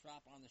Press Chiefs for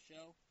hopping on the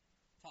show,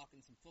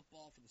 talking some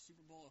football for the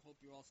Super Bowl. I hope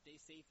you all stay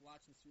safe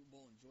watching the Super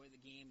Bowl, enjoy the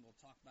game. We'll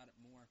talk about it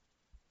more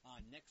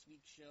on next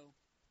week's show.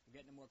 We'll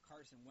get into more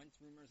Carson Wentz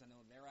rumors. I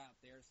know they're out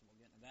there, so we'll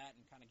get into that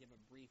and kind of give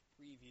a brief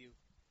preview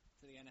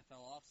to the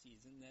NFL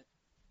offseason that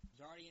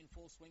is already in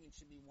full swing and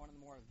should be one of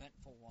the more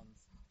eventful ones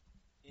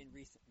in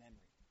recent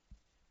memory.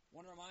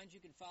 Want to remind you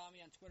can follow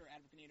me on Twitter,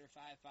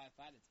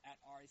 @Buccinator555. That's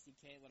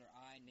 @RICK, letter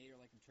I, Nader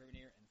like in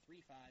Terminator, and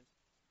 3 5s.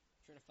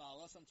 Be sure to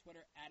follow us on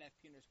Twitter,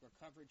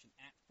 @FP_coverage and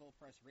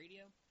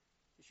 @FullPressRadio.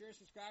 Be sure to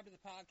subscribe to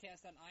the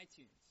podcast on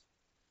iTunes.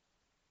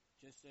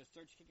 Just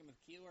search Kicking with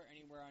Keeler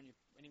anywhere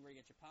you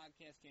get your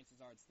podcast.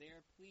 Chances are it's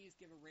there. Please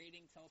give a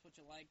rating. Tell us what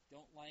you like,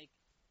 don't like.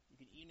 You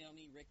can email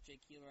me,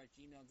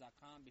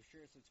 rickjkeeler@gmail.com. Be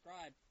sure to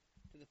subscribe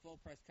to the Full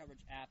Press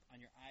Coverage app on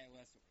your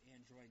iOS or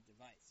Android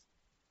device.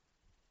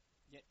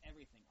 Get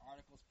everything.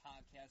 Articles,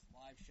 podcasts,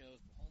 live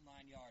shows, the whole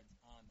 9 yards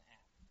on the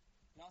app.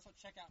 You can also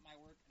check out my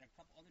work at a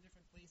couple other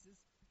different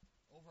places.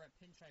 Over at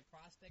Pinstripe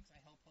Prospects, I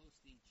help host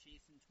the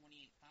Chasin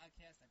 28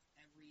 podcast. That's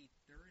every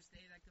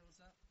Thursday that goes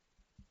up.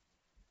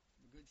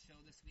 A good show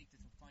this week.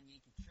 There's some fun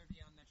Yankee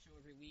trivia on that show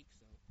every week.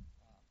 So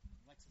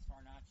Alexis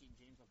Farnacci and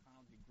James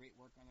O'Connell do great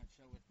work on that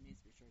show with me.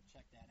 So be sure to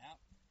check that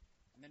out.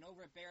 And then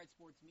over at Barrett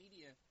Sports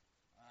Media,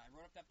 I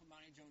wrote up that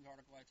Bomani Jones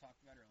article I talked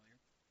about earlier.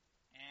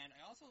 And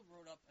I also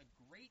wrote up a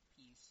great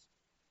piece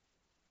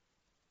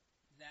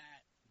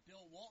that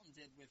Bill Walton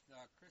did with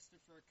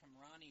Christopher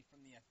Kamrani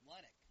from The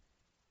Athletic.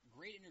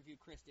 Great interview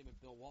Chris did with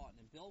Bill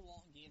Walton. And Bill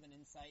Walton gave an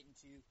insight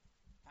into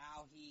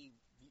how he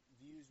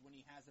views when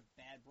he has a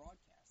bad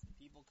broadcast. And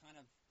people kind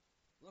of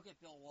look at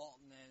Bill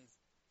Walton as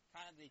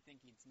kind of, they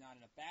think it's not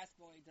enough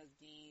basketball, he does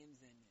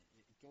games, and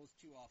it goes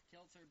too off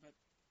kilter. But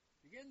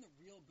you're getting the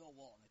real Bill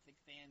Walton. I think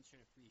fans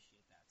should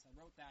appreciate that. So I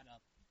wrote that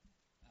up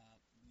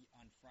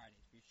on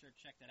Fridays. Be sure to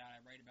check that out.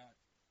 I write about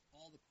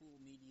all the cool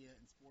media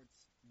and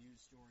sports news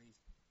stories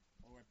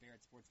over at Barrett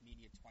Sports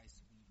Media twice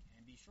a week.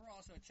 And be sure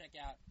also to check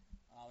out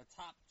the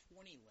top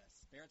 20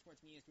 list. Barrett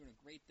Sports Media is doing a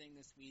great thing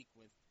this week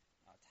with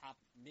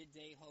top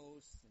midday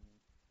hosts and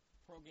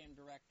program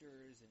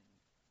directors and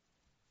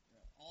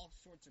all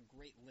sorts of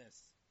great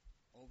lists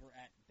over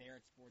at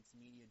Barrett Sports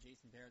Media.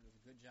 Jason Barrett does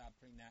a good job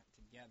putting that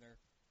together.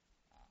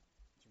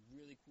 It's a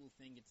really cool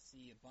thing. Get to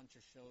see a bunch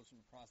of shows from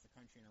across the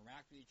country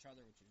interact with each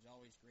other, which is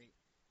always great.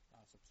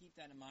 So keep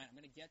that in mind. I'm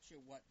going to get you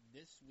what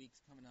this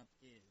week's coming up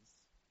is.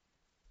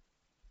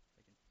 If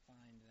I can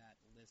find that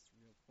list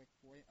real quick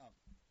for you.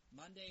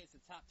 Monday is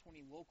the top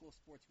 20 local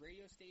sports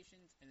radio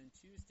stations, and then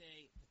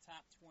Tuesday, the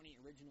top 20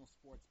 original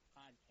sports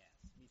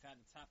podcasts. We've had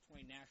the top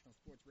 20 national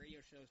sports radio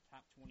shows,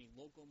 top 20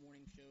 local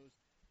morning shows,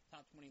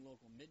 top 20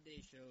 local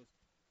midday shows,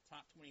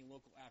 top 20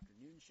 local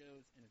afternoon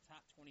shows, and the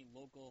top 20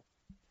 local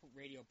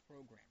radio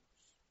programmers.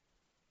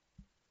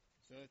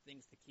 So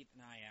things to keep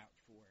an eye out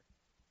for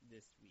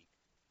this week.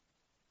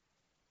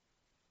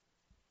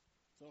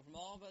 So from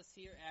all of us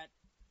here at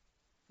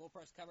Full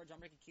Press Coverage,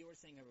 I'm Ricky Keeler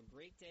saying have a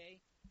great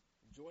day.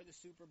 Enjoy the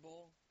Super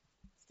Bowl.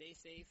 Stay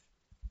safe.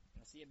 And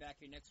I'll see you back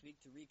here next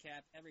week to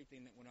recap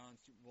everything that went on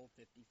Super Bowl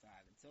 55.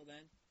 Until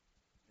then,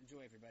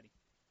 enjoy, everybody.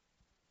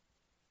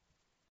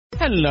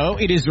 Hello,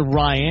 it is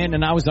Ryan,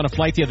 and I was on a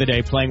flight the other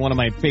day playing one of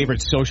my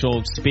favorite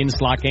social spin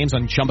slot games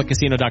on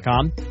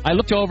ChumbaCasino.com. I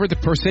looked over at the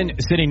person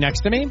sitting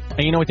next to me, and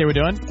you know what they were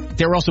doing?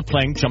 They were also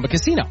playing Chumba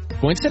Casino.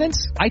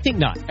 Coincidence? I think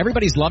not.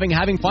 Everybody's loving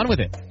having fun with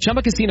it.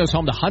 Chumba Casino is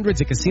home to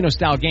hundreds of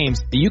casino-style games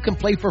that you can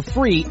play for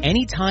free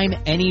anytime,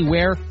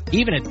 anywhere,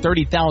 even at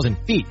 30,000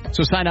 feet.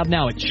 So sign up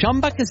now at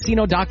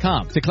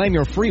ChumbaCasino.com to claim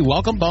your free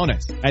welcome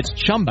bonus. That's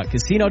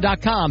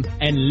ChumbaCasino.com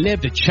and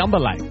live the Chumba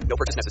life. No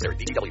purchase necessary.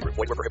 VGW. Void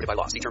where prohibited by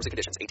law. See terms and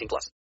conditions. 18+.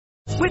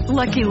 With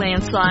Lucky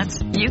Land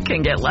Slots, you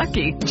can get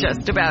lucky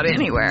just about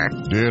anywhere.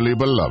 Dearly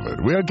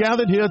beloved, we are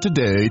gathered here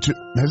today to...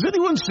 Has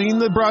anyone seen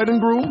the bride and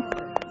groom?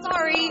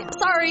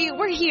 Sorry,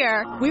 we're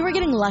here. We were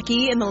getting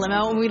lucky in the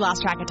limo and we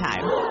lost track of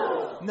time.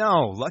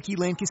 No, Lucky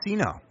Land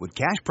Casino, with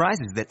cash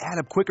prizes that add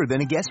up quicker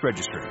than a guest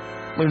registry.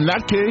 In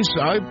that case,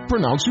 I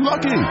pronounce you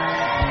lucky.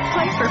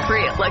 Play for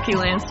free at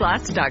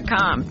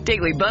LuckyLandSlots.com.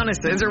 Daily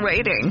bonuses are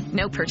waiting.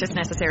 No purchase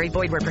necessary.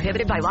 Void where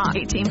prohibited by law.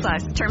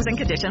 18+. Terms and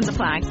conditions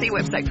apply. See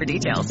website for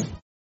details.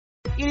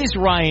 It is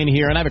Ryan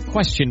here, and I have a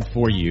question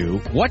for you.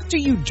 What do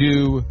you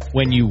do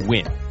when you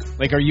win?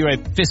 Like, are you a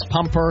fist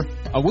pumper,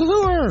 a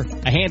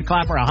woohooer, a hand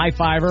clapper, a high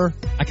fiver?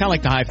 I kind of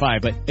like the high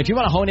five, but if you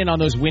want to hone in on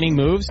those winning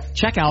moves,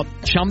 check out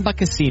Chumba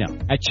Casino.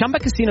 At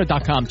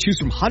ChumbaCasino.com, choose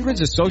from hundreds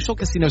of social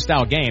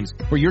casino-style games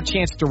for your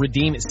chance to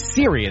redeem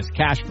serious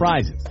cash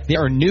prizes.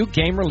 There are new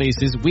game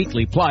releases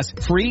weekly, plus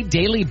free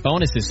daily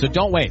bonuses, so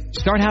don't wait.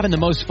 Start having the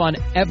most fun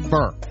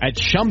ever at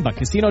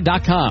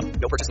ChumbaCasino.com.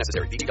 No purchase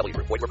necessary. VGW.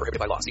 Void where prohibited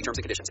by law. See terms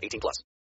and conditions. 18+.